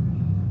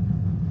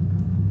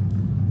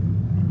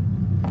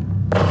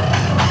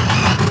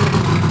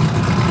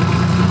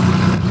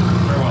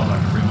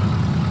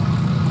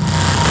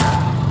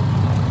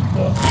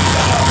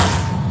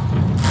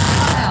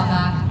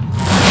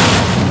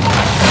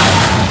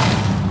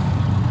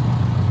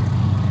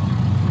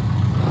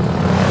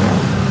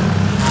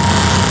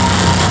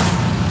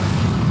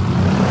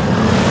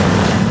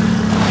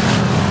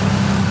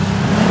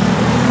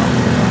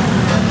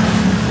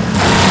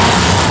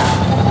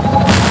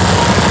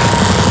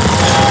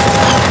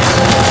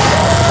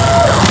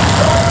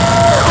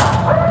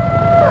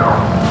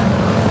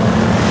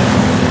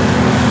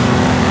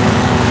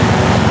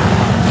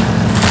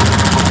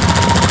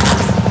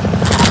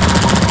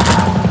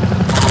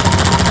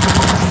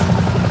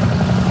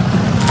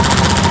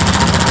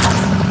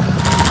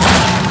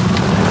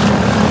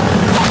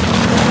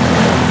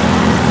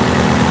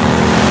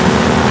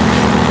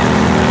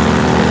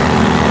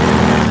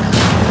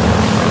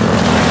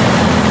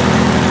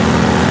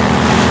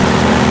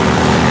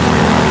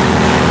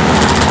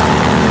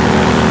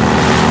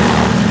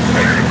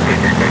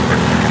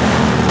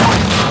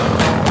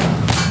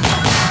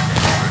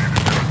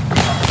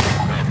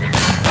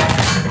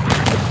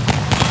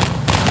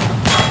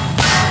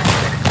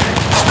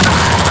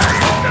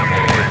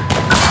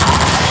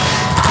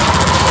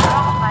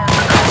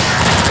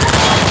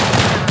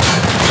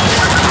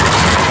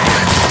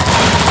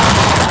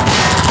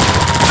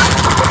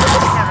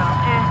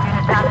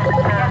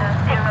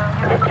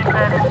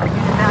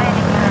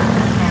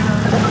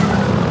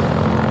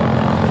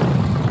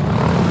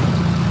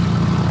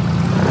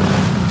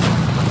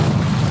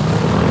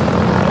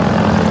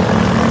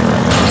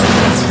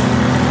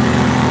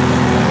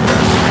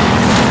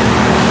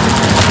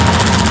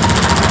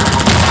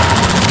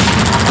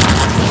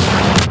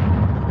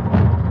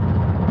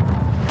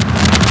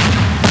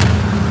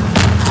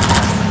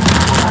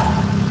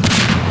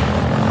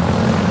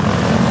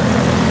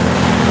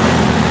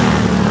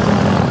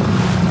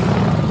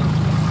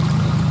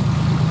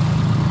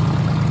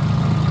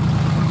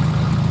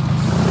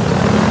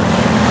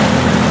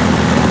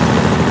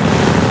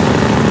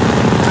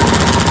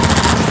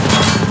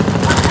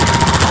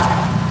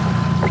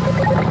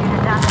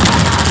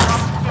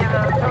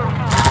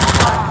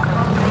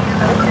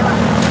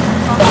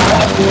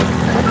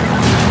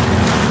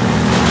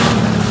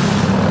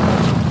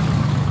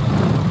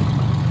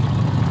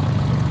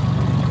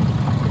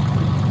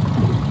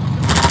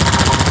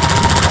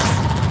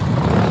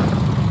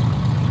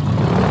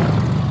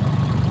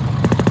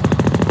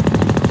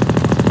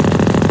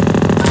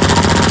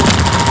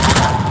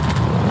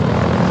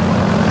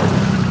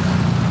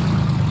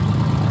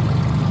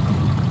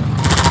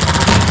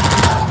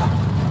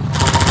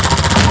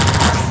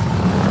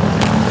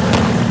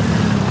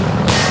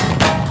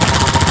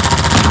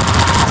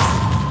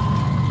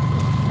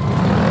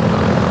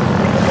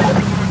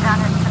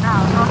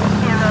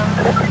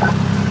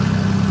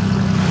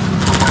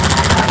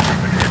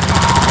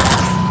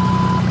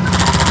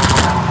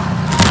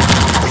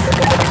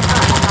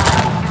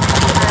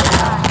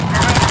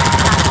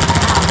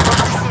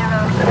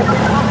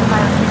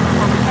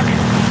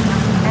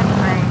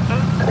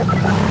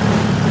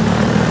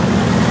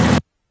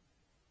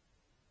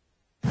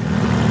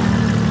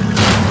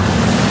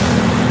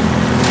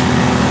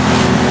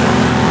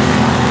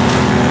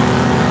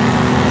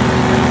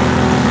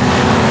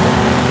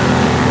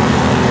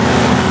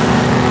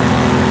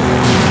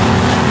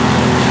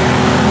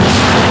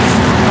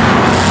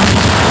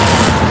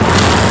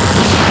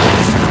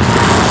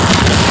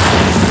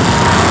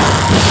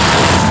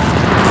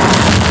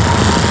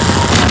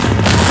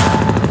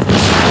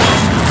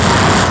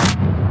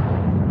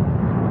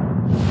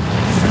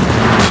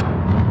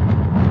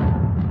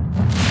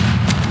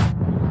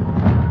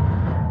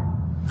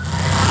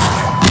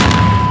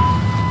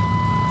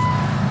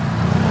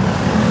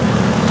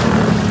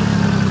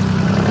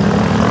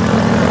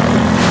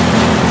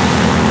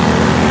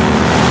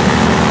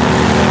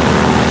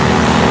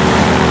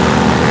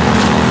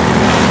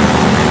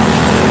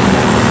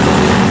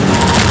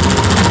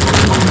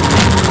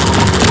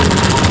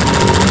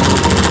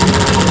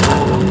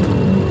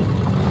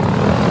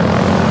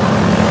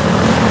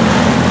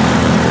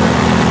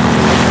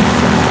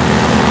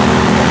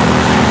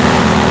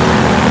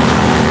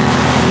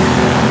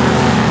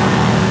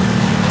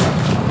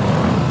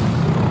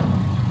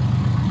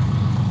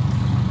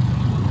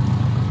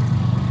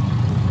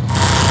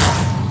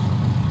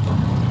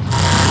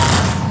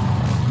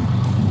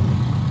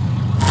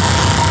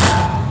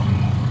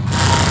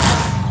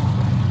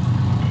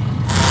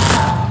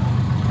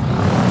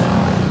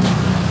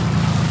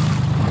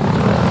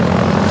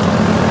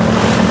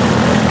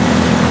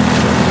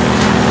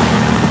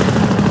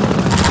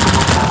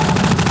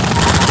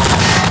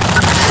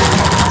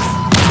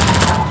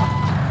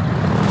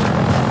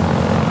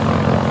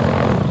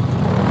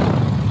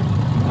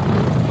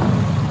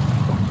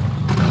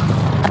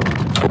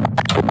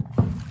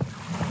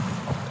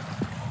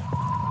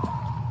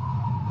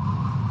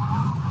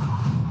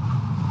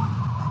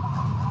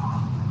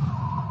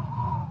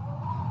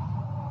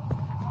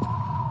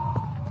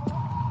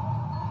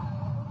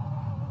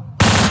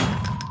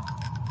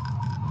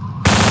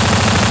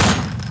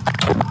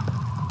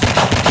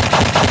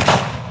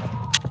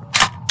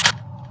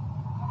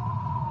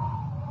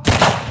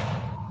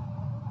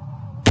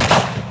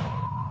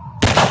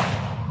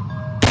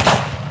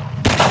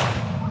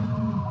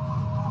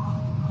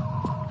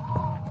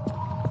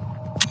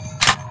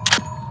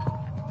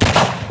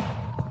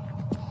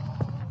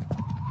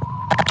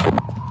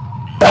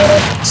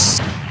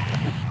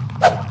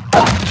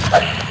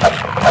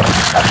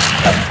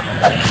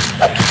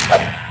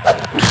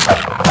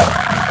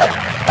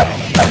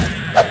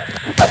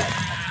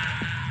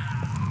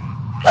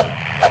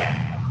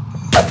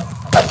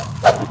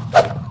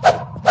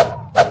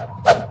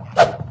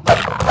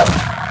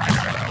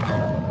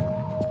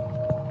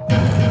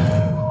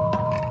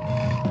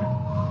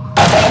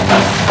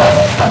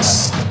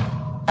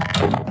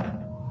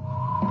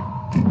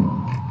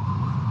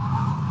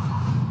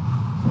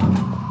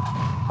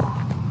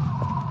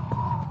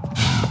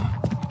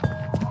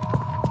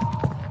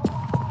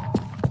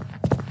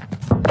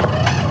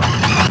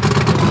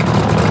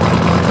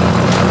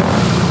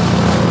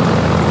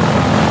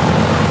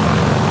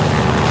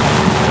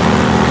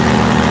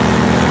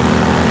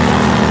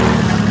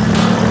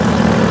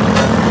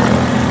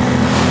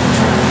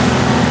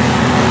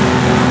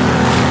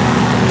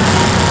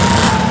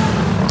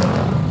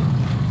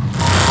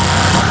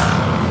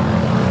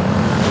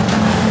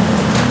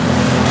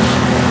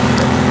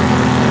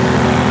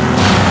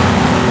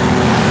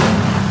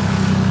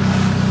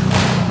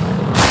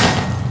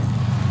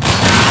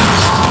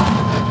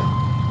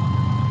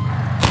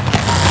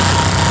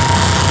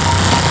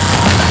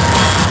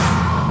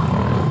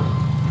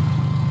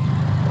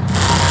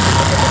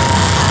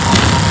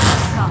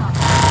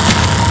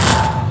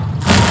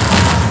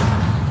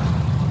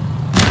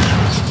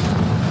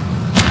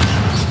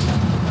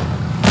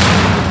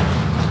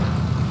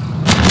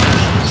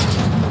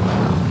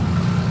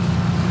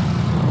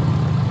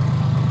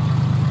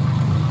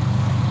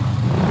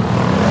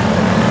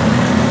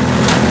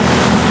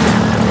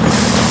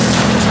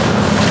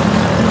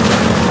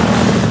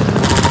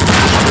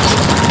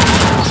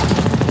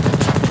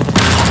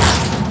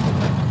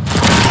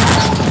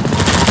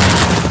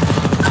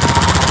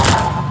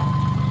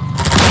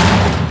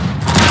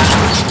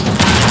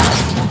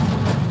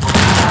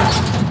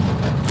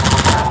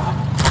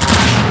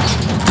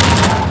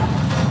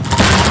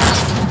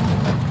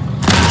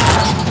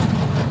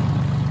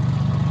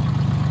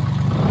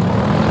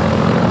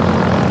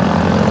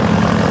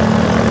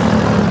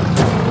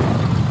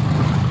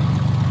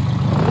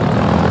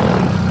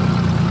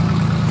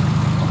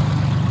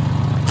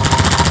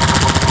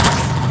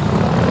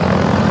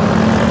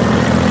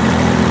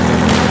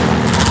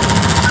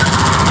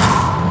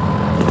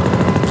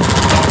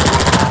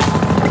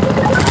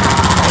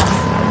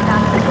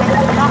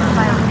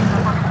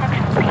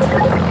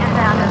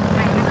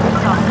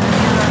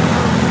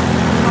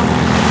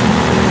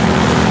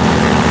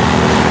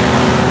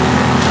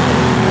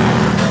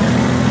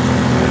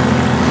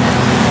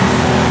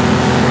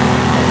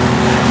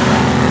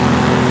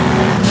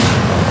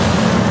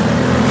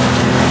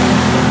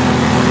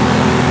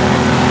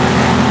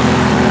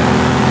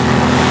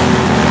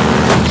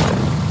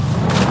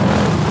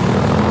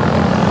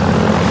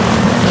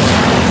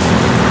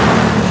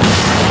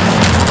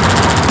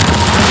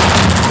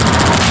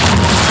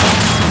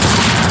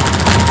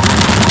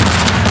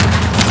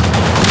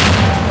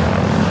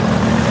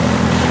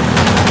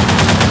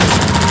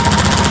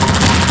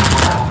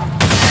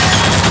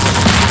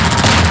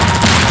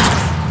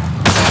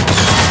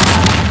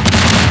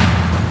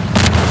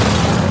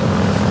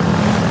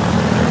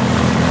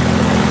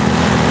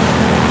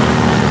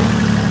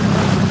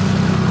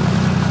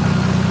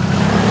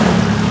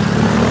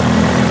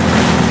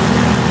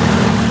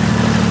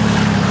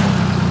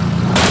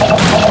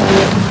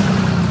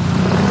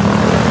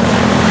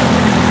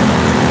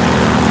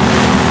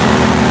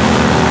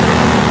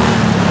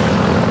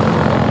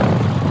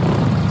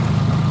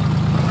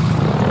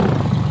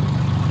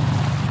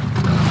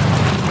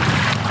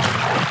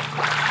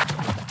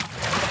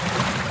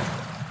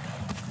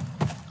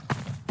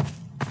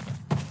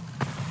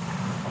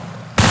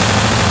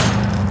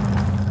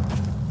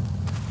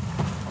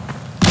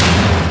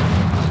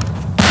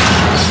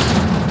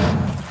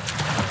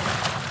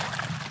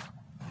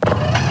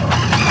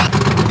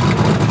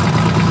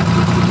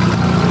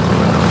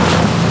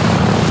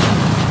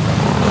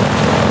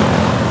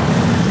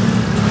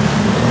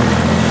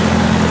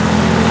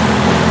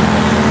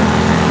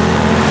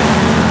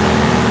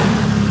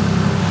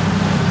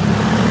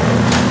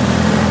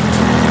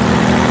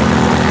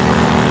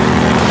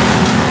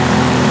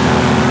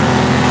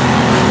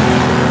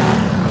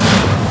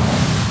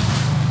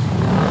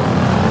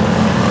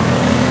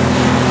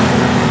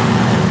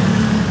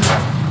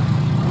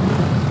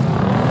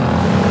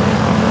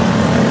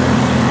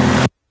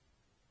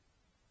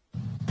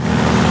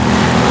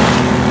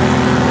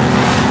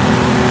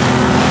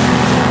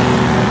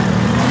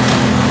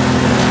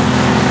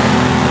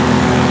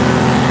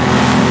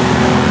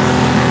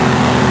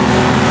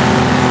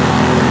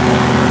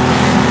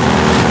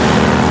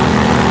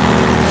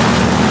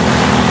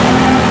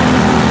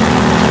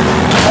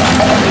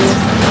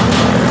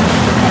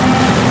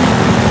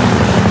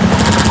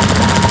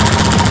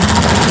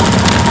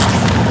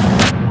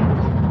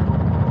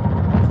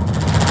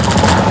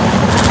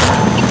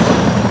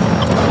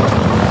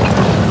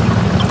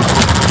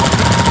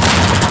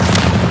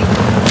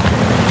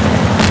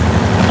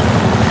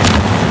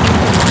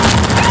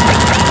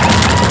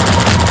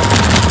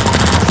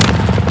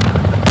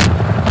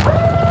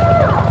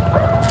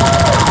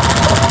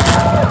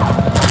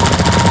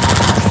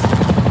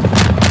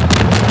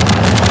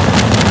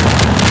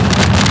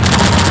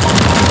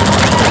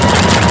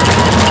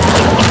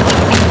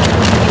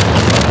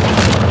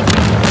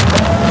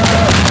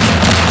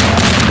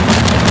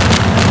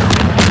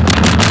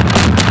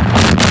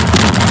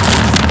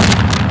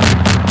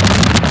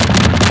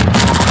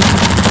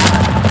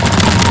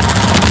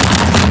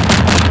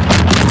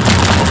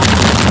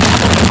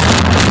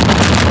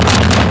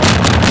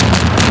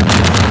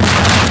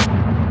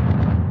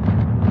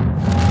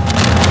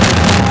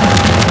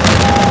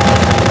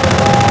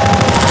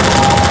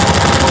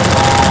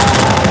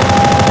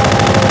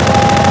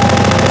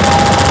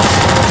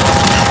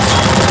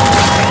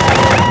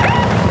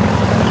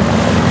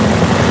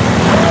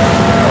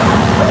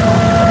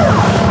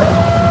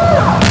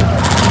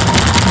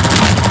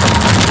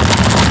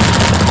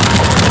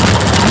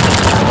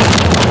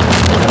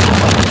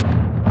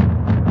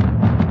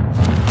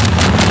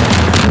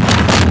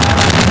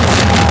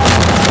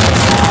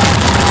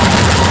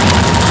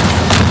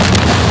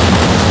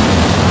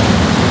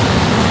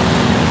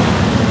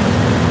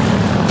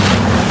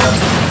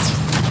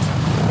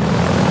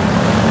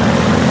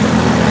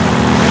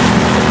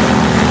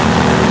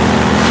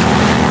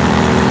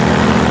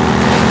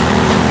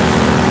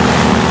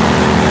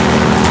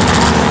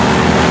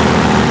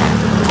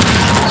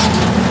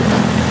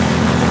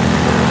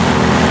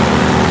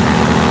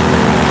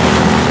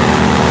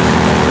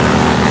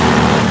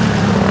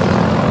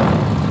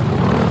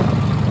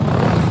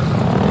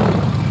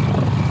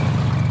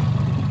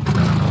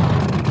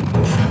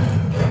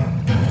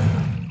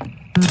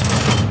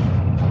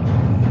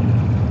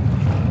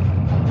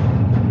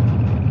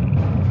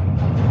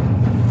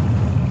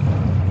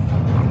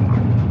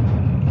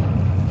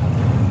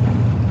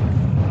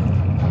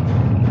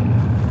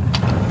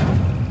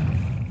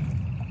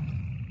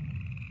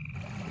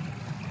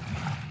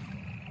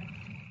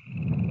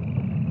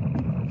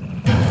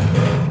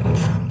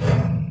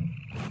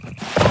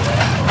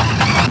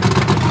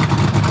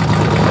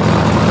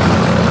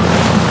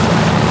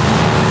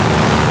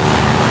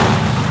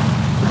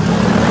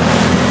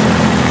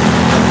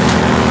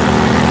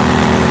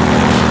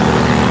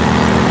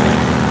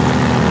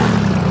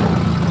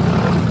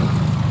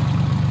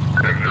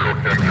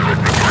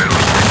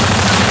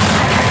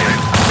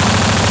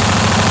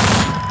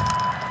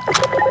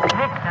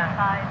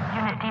 5,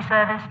 unit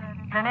deservice.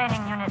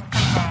 Remaining units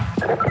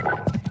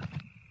contained.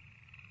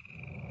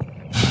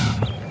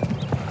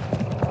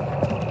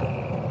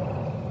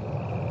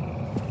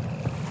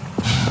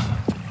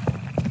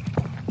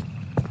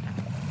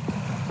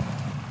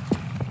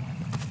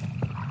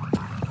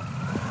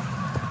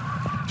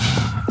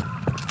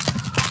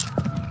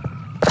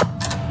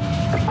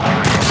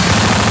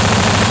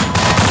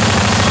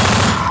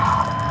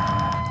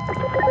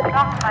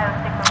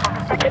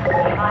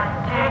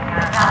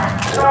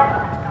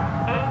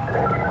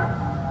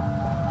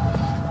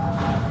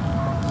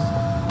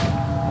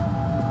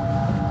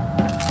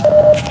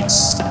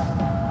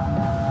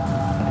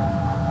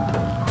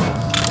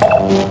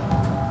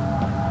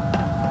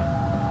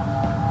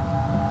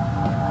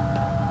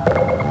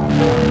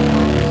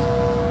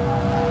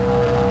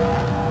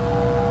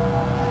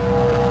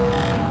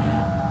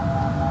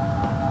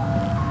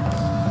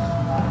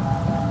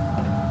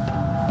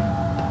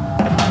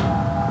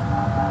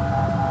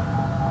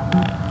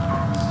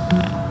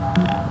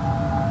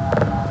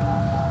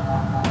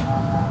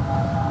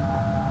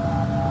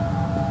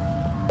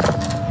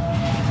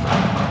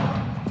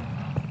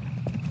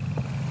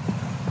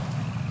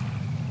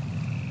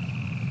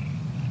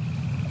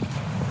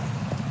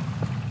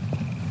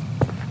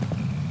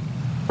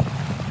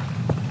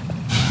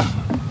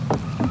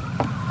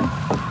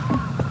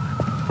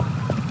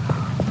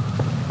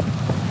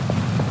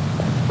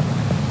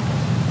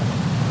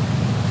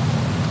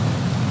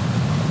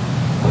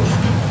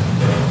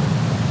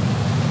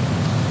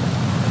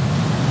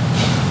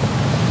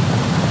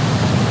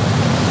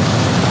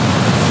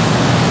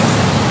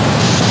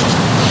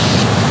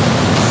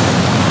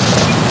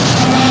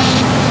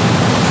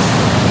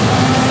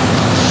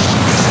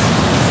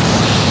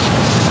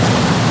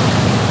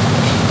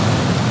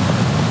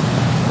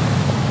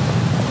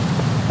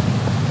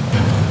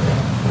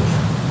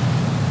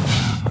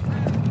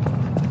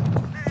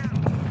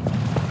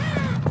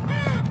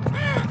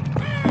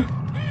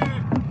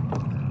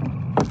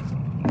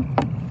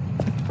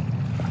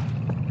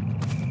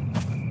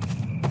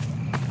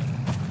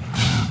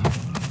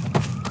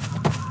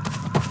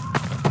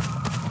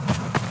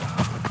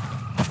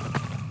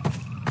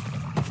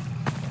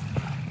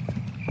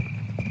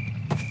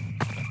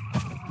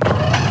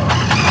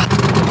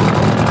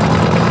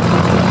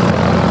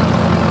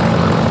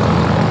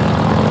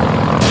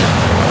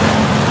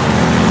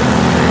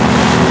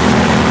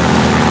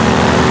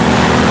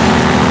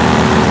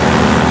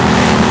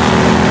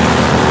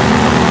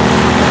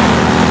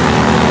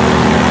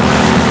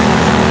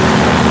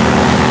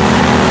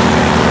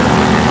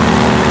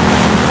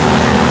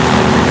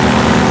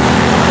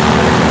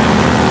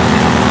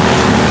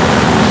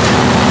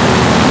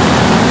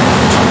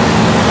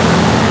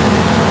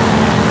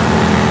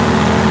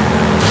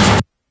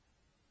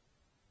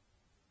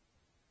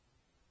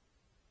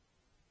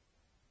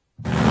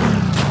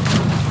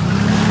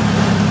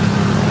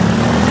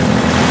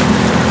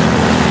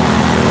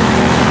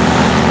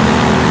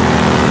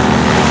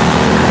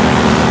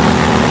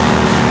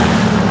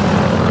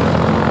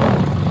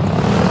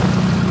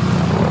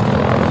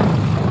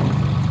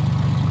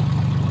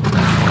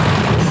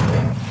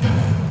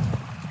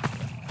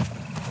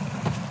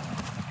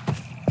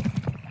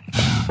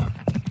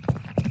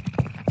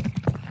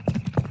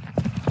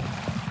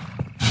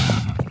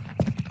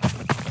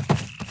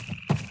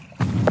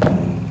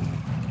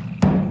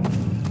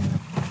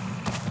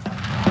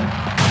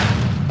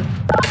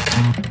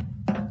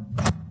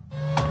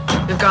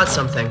 Got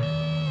something.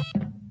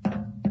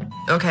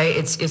 Okay,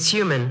 it's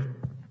human.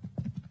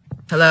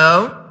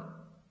 Hello?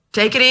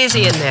 Take it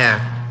easy in there.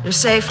 You're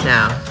safe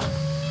now.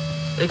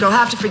 You'll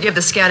have to forgive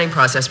the scanning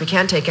process. We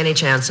can't take any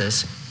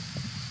chances.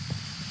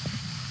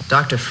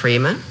 Dr.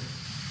 Freeman?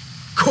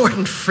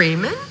 Gordon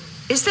Freeman?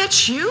 Is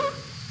that you?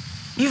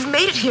 You've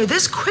made it here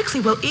this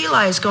quickly. Well,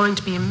 Eli is going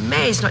to be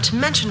amazed, not to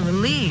mention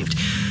relieved.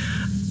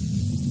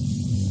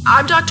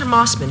 I'm Dr.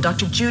 Mossman,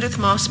 Dr. Judith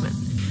Mossman.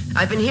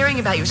 I've been hearing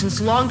about you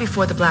since long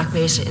before the Black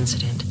Mesa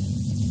incident.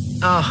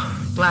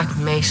 Oh, Black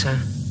Mesa.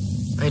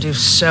 I do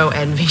so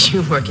envy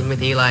you working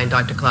with Eli and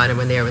Dr. Kleiner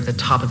when they were at the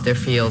top of their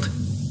field.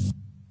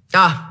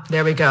 Ah,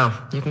 there we go.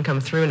 You can come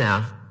through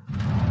now.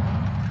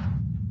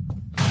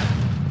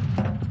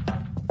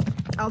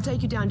 I'll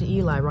take you down to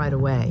Eli right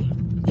away.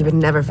 He would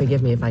never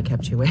forgive me if I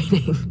kept you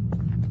waiting.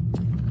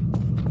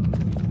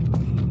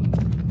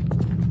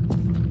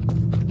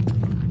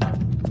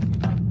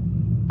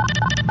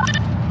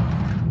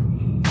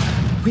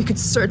 We could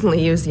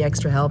certainly use the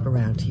extra help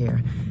around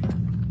here.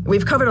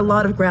 We've covered a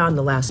lot of ground in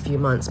the last few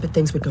months, but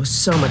things would go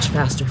so much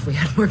faster if we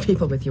had more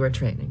people with your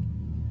training.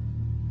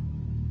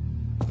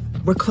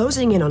 We're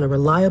closing in on a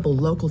reliable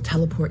local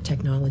teleport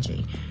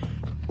technology.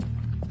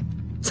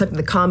 Something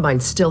the Combine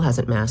still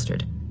hasn't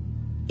mastered.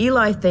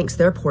 Eli thinks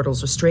their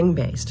portals are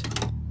string-based,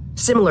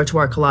 similar to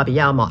our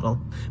Calabi-Yau model,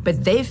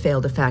 but they've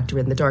failed to factor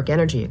in the dark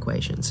energy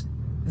equations.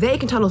 They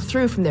can tunnel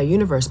through from their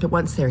universe, but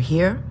once they're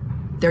here,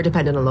 they're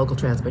dependent on local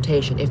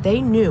transportation. If they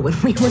knew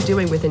what we were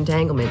doing with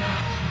entanglement...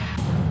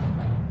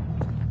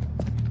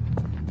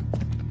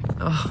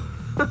 Oh.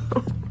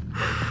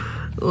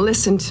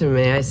 Listen to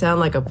me. I sound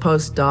like a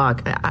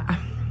postdoc.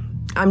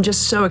 I'm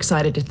just so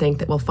excited to think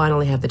that we'll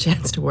finally have the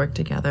chance to work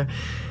together.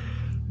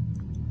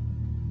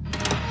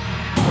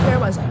 Where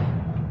was I?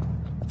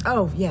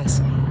 Oh,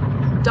 yes.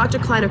 Dr.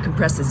 Kleiner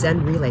compressed the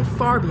Zen relay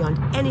far beyond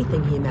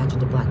anything he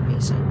imagined at Black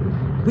Mesa.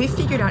 We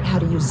figured out how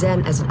to use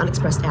Zen as an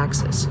unexpressed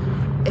axis,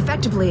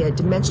 effectively a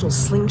dimensional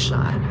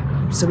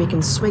slingshot, so we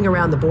can swing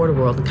around the border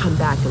world and come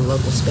back in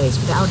local space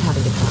without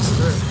having to pass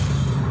through.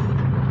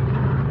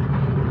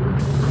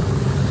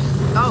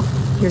 Oh,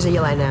 here's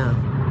Eli now.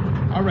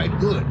 All right,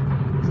 good.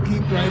 You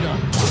keep right on.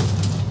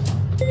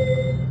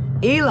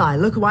 Eli,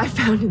 look who I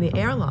found in the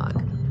airlock.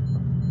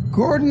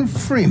 Gordon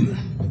Freeman.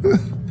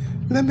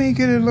 Let me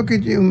get a look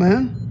at you,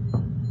 man.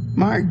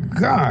 My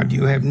God,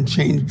 you haven't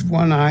changed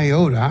one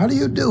iota. How do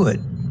you do it?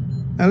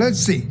 Now, let's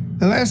see.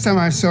 The last time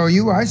I saw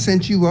you, I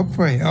sent you up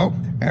for help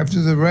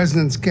after the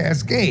resonance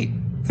cascade.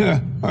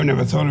 I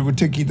never thought it would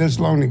take you this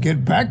long to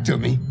get back to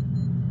me.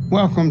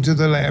 Welcome to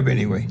the lab,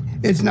 anyway.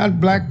 It's not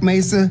Black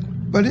Mesa,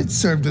 but it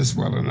served us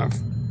well enough.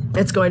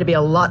 It's going to be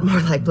a lot more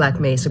like Black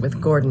Mesa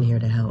with Gordon here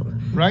to help.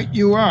 Right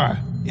you are.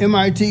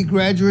 MIT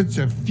graduates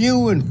are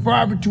few and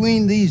far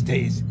between these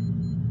days.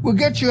 We'll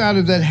get you out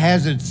of that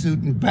hazard suit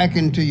and back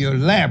into your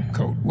lab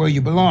coat where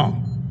you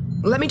belong.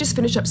 Let me just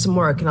finish up some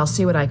work and I'll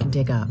see what I can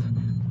dig up.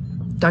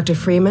 Dr.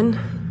 Freeman,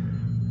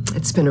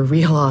 it's been a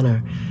real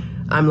honor.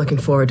 I'm looking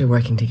forward to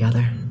working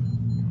together.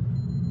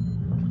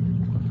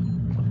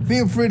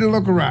 Feel free to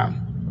look around.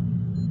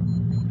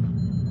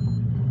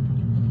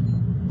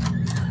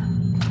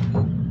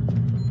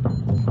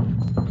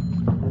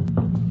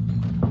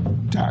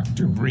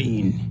 Dr.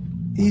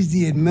 Breen. He's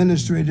the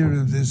administrator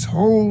of this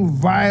whole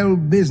vile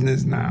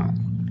business now.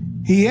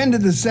 He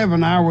ended the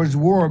 7 Hours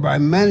War by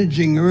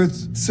managing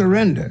Earth's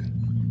surrender.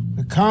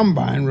 The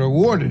Combine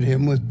rewarded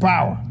him with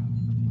power.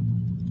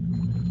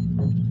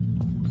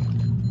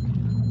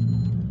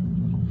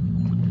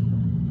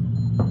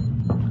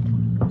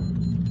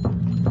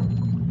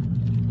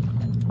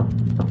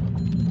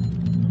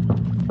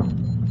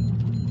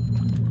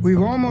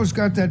 We've almost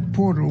got that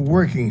portal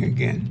working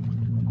again.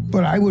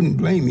 But I wouldn't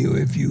blame you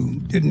if you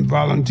didn't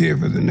volunteer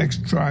for the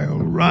next trial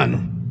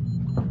run.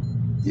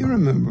 You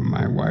remember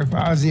my wife,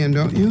 Ozian,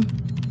 don't you?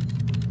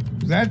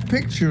 That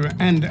picture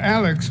and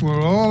Alex were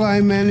all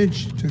I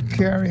managed to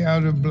carry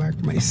out of Black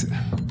Mesa.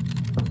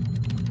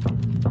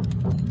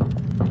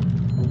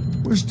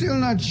 We're still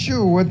not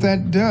sure what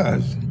that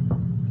does.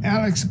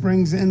 Alex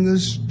brings in the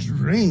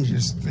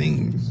strangest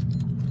things.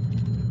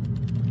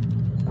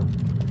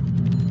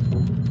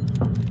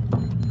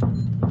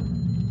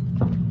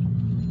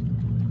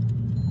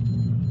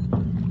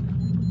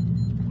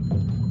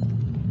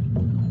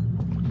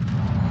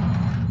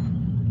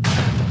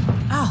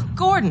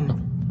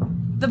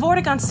 The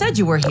Vortigaunt said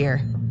you were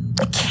here.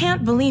 I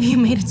can't believe you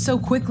made it so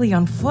quickly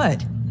on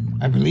foot.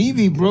 I believe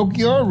he broke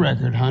your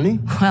record, honey.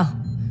 Well,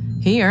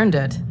 he earned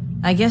it.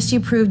 I guess you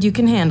proved you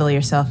can handle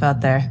yourself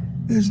out there.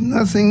 There's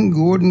nothing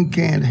Gordon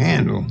can't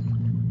handle,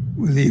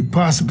 with the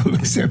possible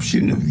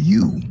exception of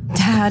you.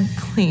 Dad,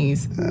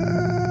 please.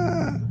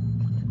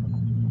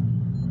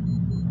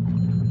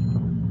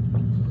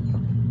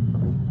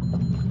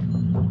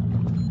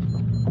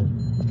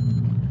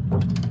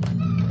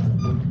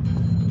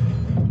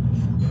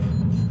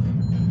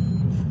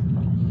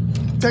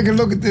 Take a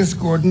look at this,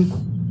 Gordon.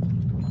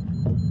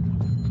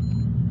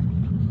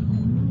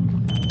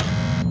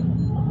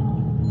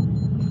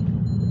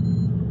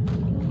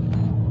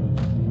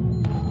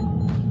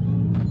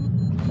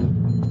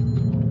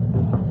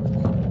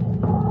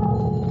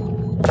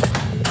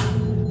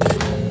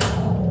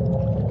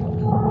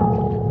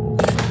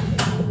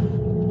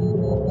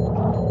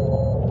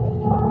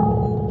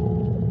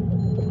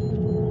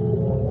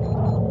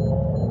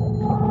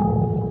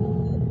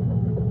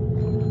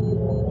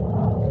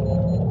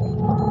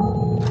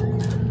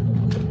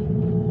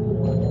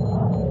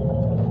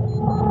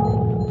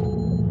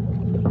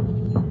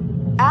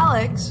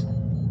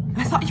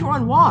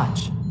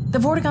 Watch. The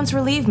Vortigaunts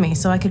relieved me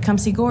so I could come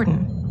see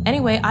Gordon.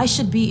 Anyway, I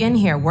should be in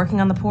here working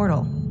on the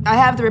portal. I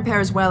have the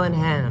repairs well in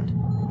hand.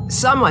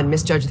 Someone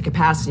misjudged the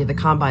capacity of the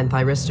Combine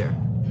thyristor.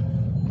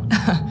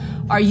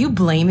 Are you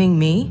blaming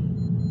me?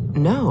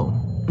 No,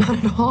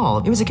 not at all.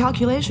 It was a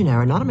calculation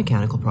error, not a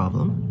mechanical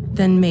problem.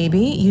 Then maybe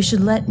you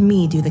should let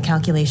me do the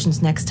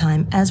calculations next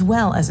time as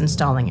well as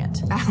installing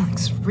it.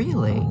 Alex,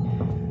 really?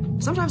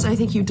 Sometimes I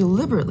think you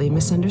deliberately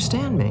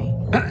misunderstand me.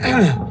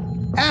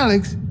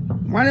 Alex,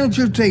 why don't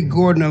you take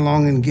Gordon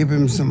along and give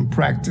him some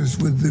practice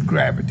with the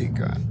gravity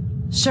gun?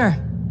 Sure.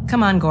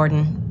 Come on,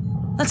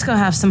 Gordon. Let's go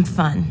have some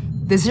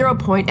fun. The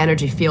zero-point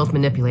energy field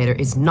manipulator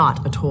is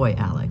not a toy,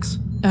 Alex.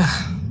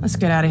 Ugh, let's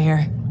get out of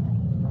here.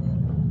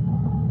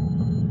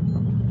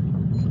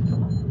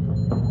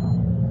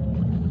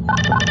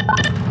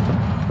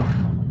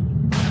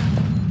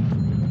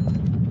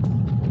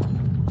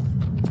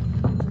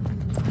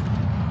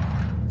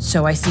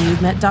 So I see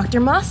you've met Dr.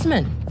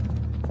 Mossman.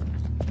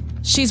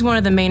 She's one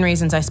of the main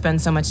reasons I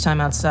spend so much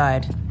time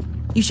outside.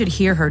 You should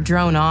hear her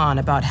drone on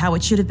about how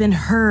it should have been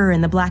her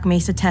in the Black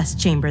Mesa test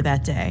chamber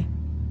that day.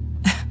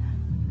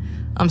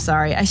 I'm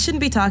sorry, I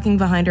shouldn't be talking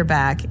behind her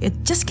back.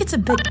 It just gets a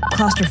bit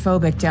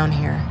claustrophobic down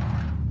here.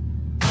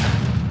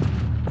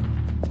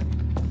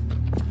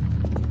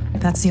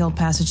 That's the old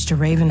passage to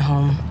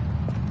Ravenholm.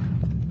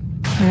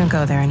 We don't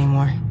go there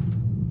anymore.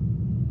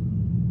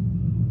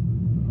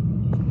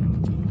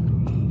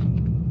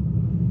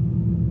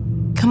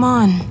 Come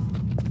on.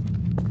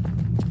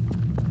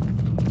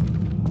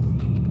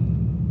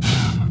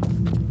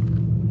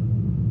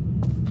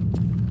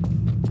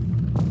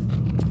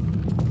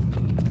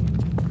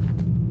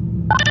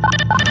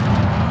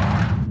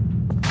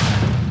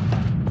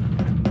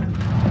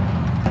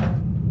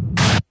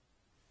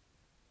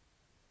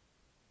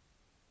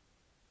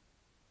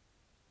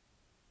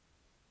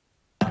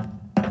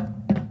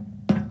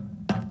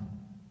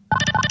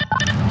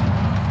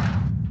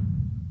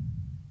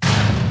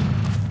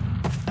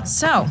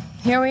 So,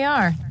 here we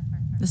are,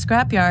 the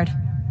scrapyard.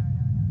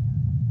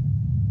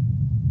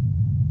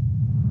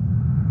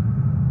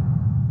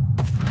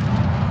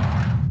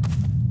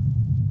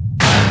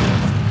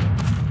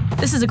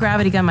 This is a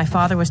gravity gun my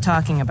father was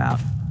talking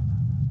about.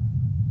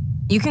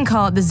 You can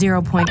call it the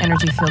zero-point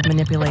energy field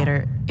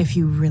manipulator if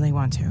you really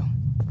want to.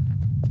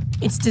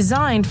 It's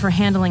designed for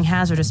handling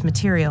hazardous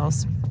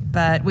materials,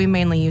 but we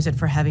mainly use it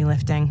for heavy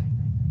lifting.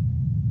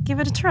 Give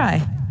it a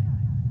try.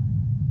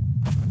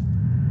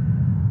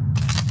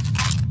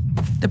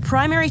 The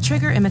primary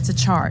trigger emits a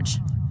charge.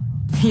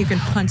 You can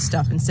punch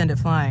stuff and send it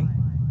flying.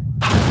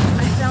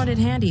 I found it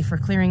handy for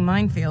clearing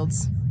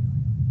minefields.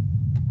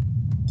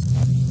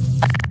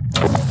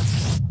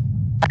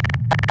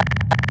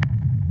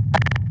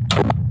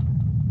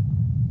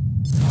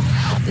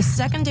 The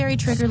secondary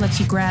trigger lets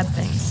you grab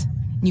things.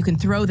 You can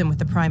throw them with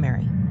the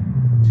primary.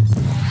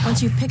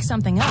 Once you've picked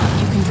something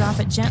up, you can drop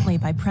it gently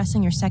by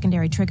pressing your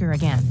secondary trigger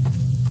again.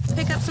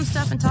 Pick up some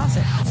stuff and toss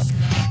it.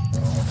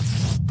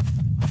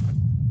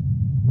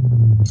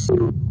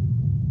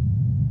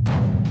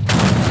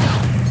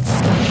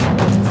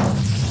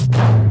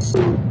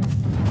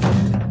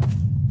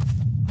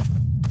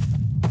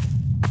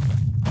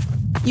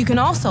 You can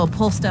also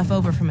pull stuff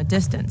over from a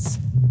distance.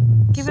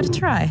 Give it a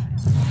try.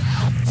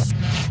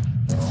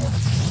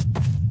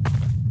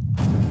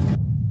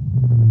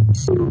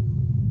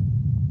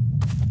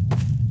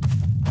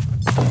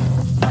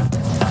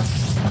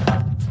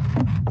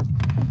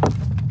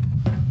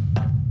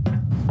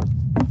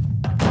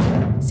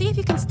 See if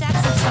you can stack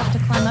some stuff to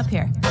climb up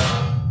here.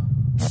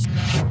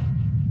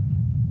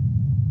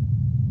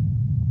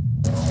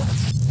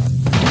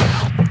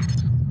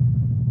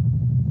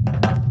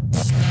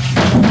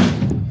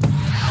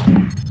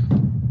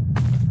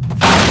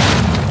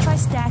 Try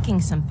stacking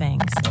some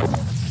things.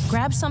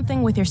 Grab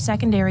something with your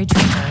secondary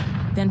trigger,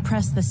 then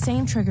press the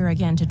same trigger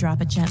again to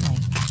drop it gently.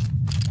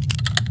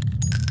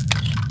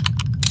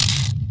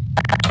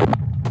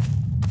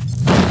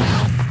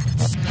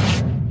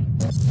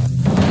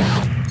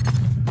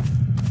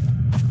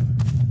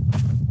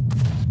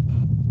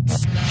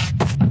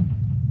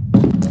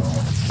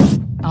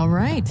 All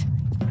right.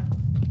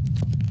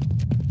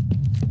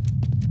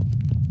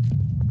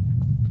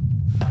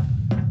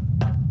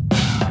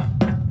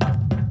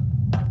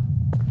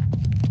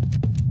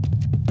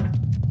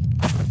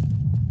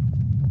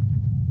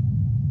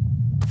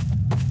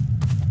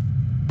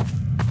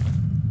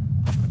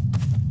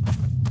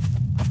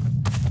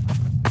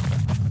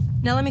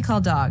 Now let me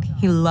call Dog.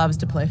 He loves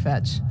to play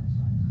fetch.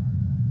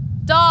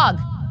 Dog!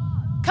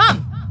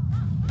 Come!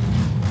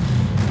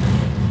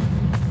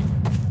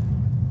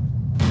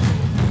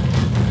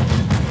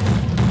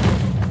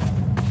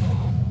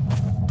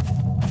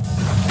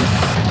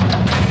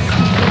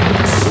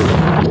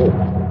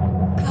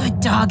 Good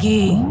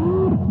doggy.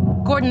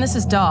 Gordon, this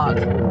is Dog.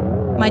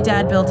 My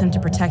dad built him to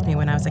protect me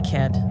when I was a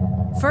kid.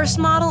 First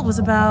model was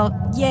about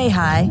yay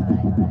high.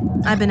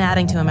 I've been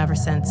adding to him ever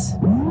since.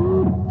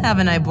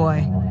 Haven't I,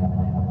 boy?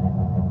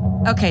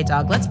 Okay,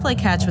 Dog, let's play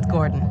catch with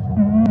Gordon.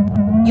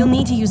 You'll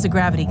need to use the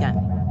gravity gun.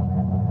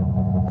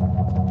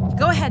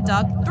 Go ahead,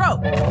 Dog. Throw!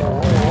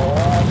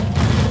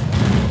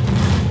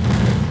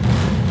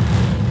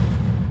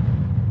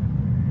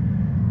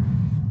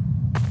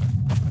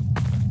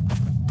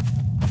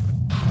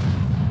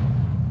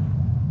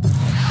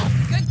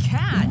 Good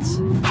catch!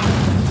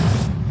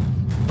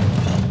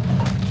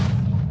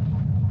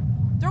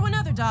 Throw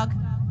another, Dog.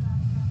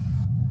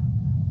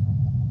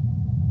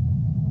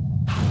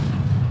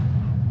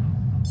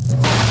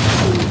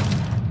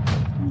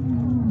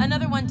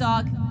 Another one,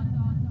 Dog.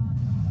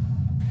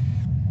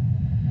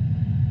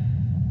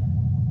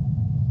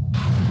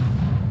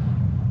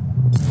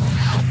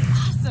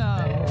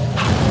 Awesome.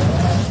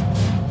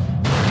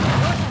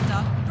 Go ahead,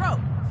 Dog. Throw.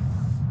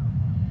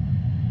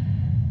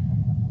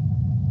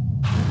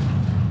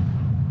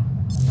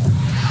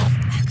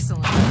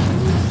 Excellent.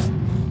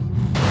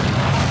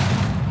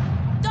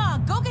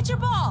 Dog, go get your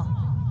ball.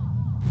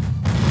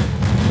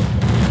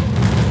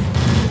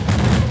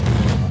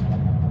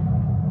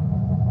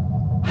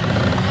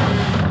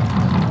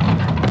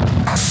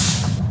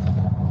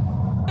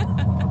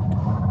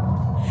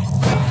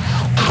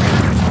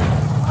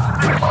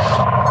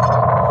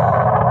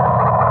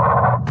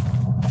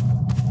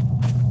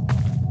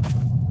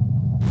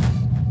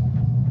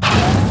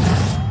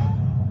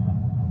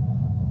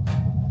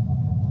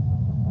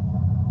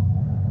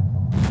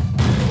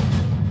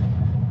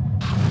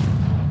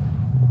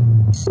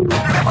 Good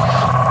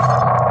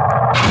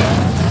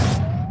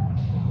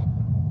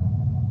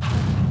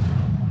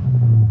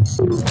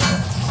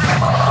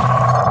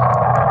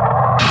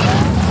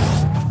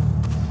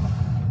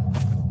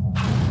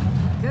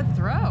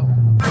throw.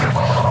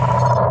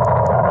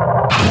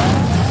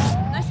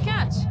 Nice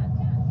catch.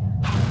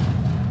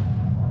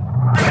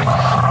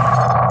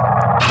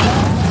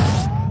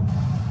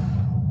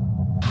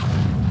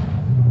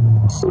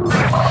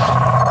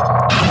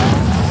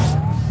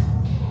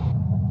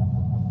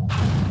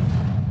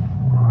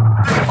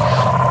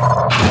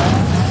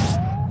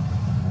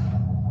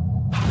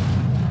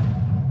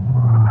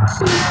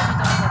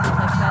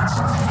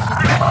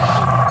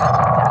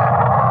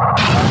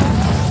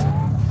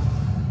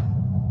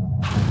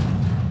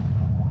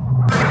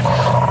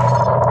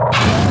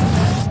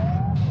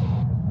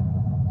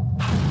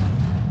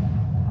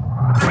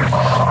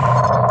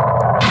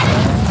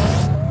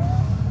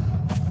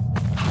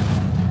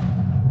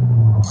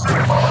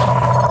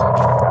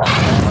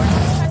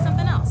 Try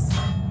something else.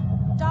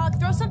 Dog,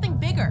 throw something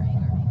bigger.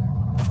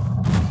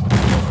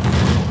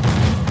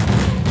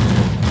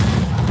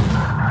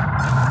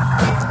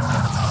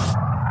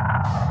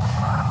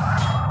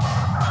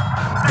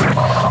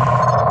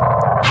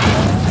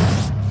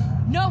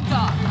 No,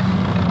 dog.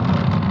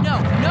 No,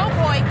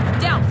 boy.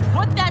 Down.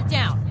 Put that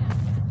down.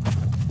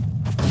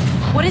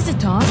 What is it,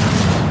 dog?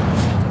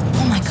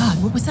 Oh my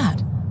god, what was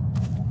that?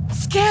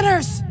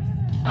 Scanners!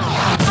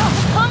 Oh,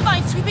 the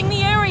Combine sweeping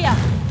the area!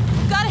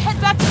 Gotta head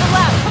back to the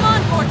lab. Come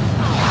on, Gordon.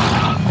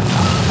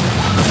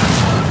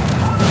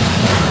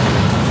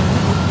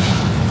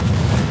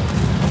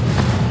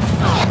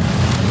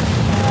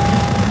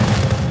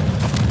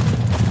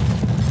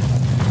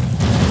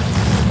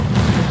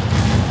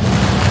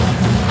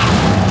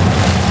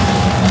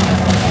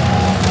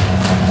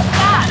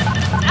 Dad,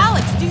 it's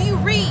Alex. Do you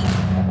read?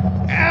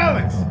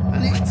 Alex!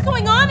 What's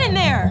going on in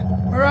there?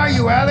 Where are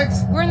you,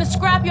 Alex? We're in the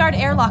scrapyard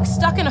airlock,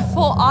 stuck in a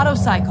full auto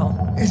cycle.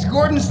 Is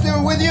Gordon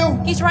still with you?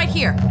 He's right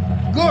here.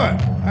 Good.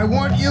 I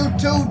want you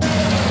to...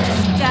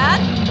 Dad?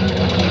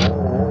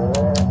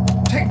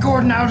 Take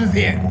Gordon out of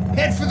here.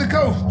 Head for the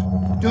coast.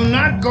 Do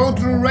not go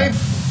through Rafe.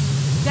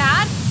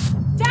 Dad?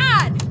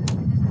 Dad!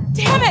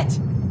 Damn it!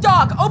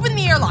 Dog, open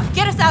the airlock.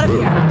 Get us out of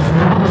here.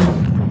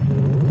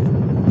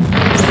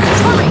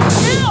 Hurry,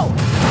 now!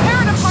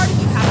 Tear it apart if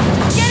you have to.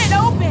 Just get it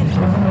open.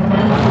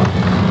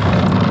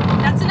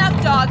 That's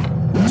enough, dog.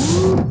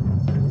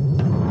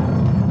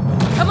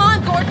 Come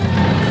on, Gordon.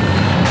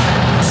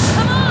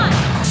 Come on!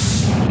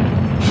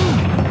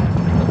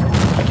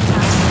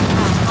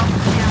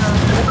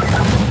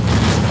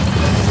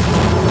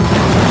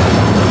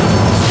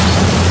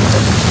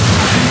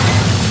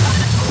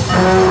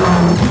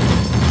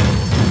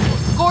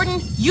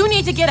 Gordon, you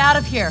need to get out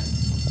of here.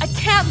 I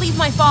can't leave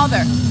my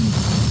father.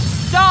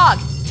 Dog,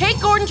 take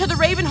Gordon to the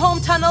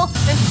Ravenholm Tunnel,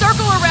 then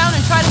circle around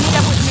and try to meet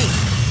up with me.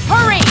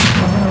 Hurry!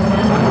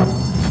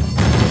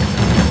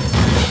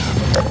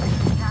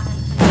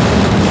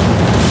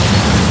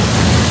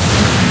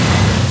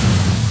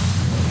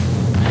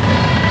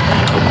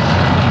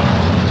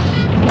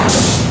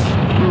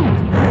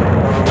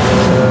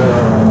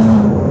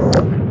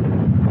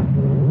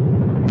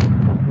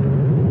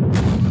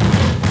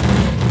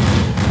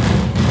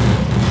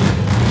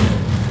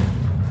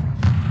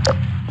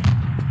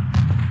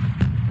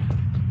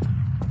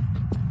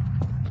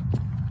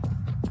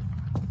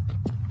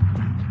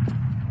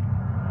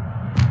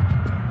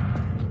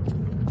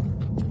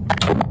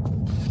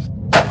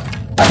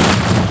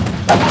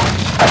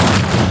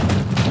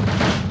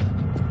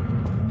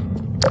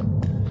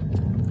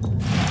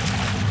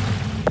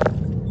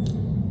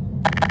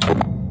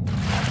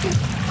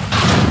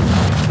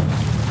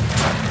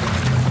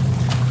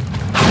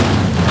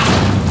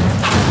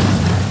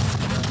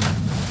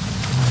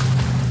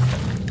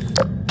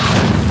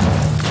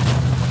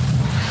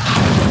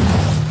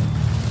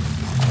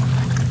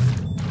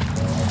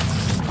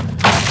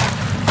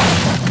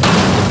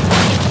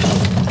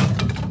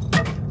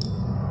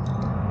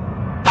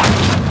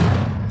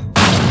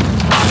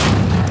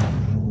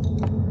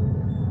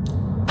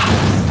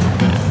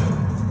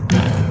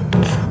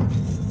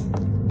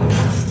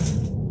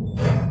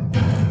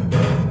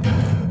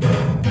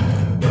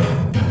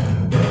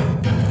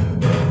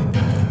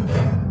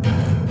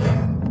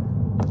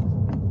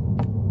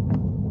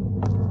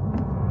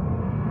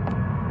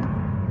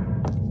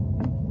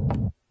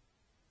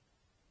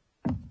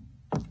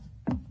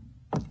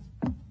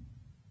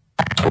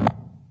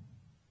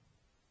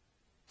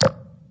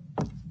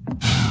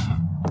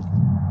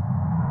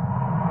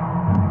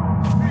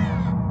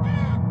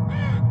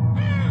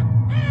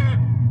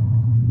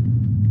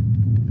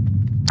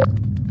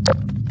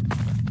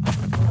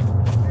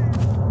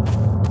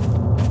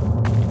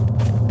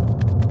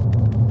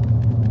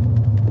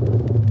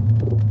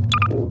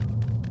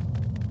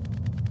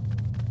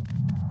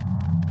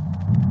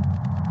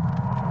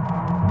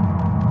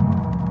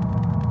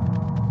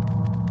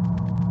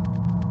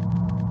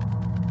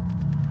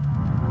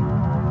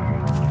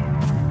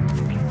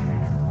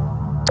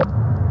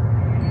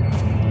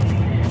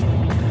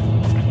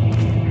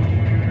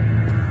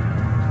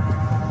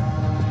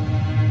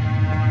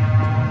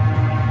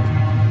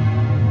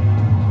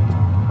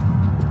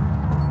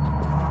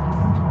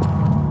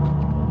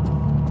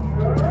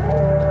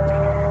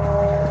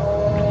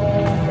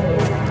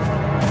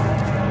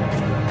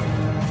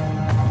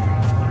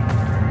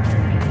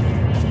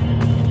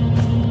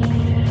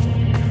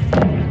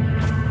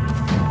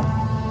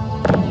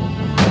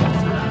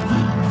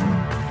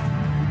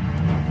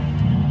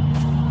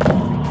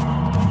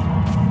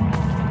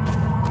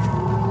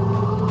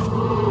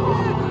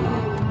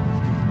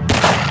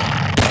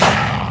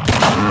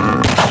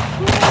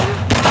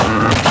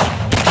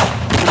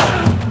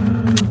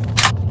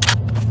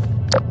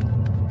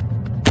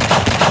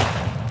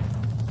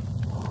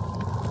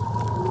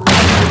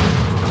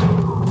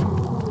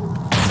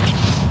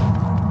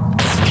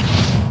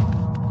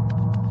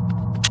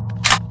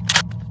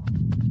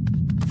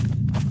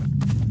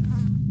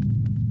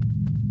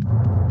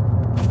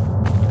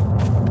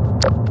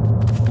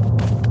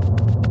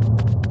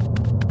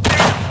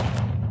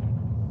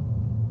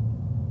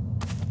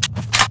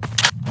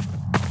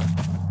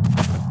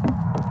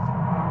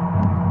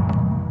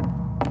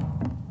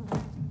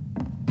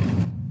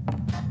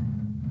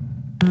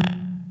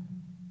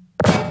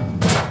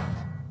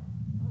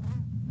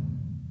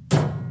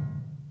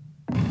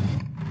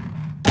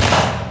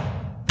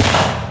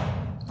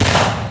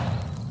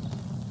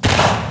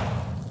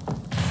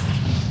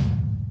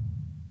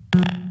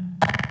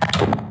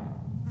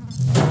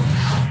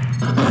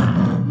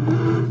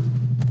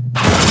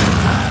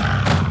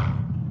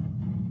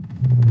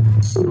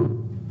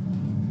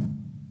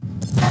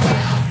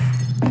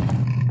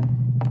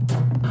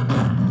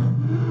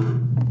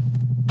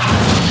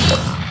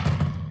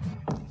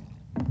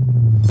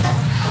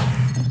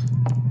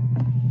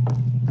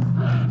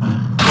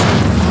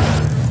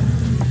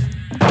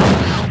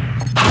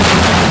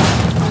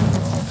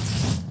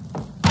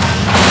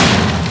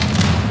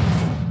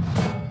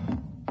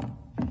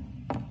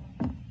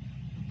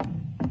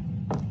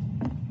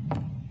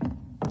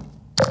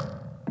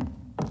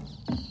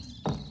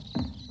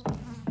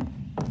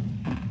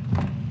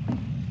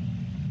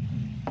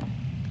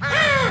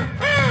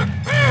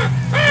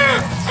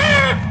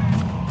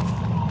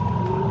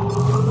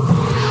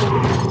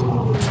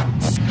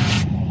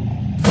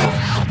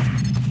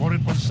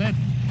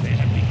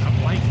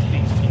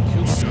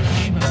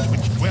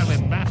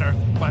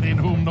 in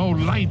whom no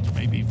light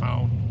may be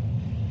found.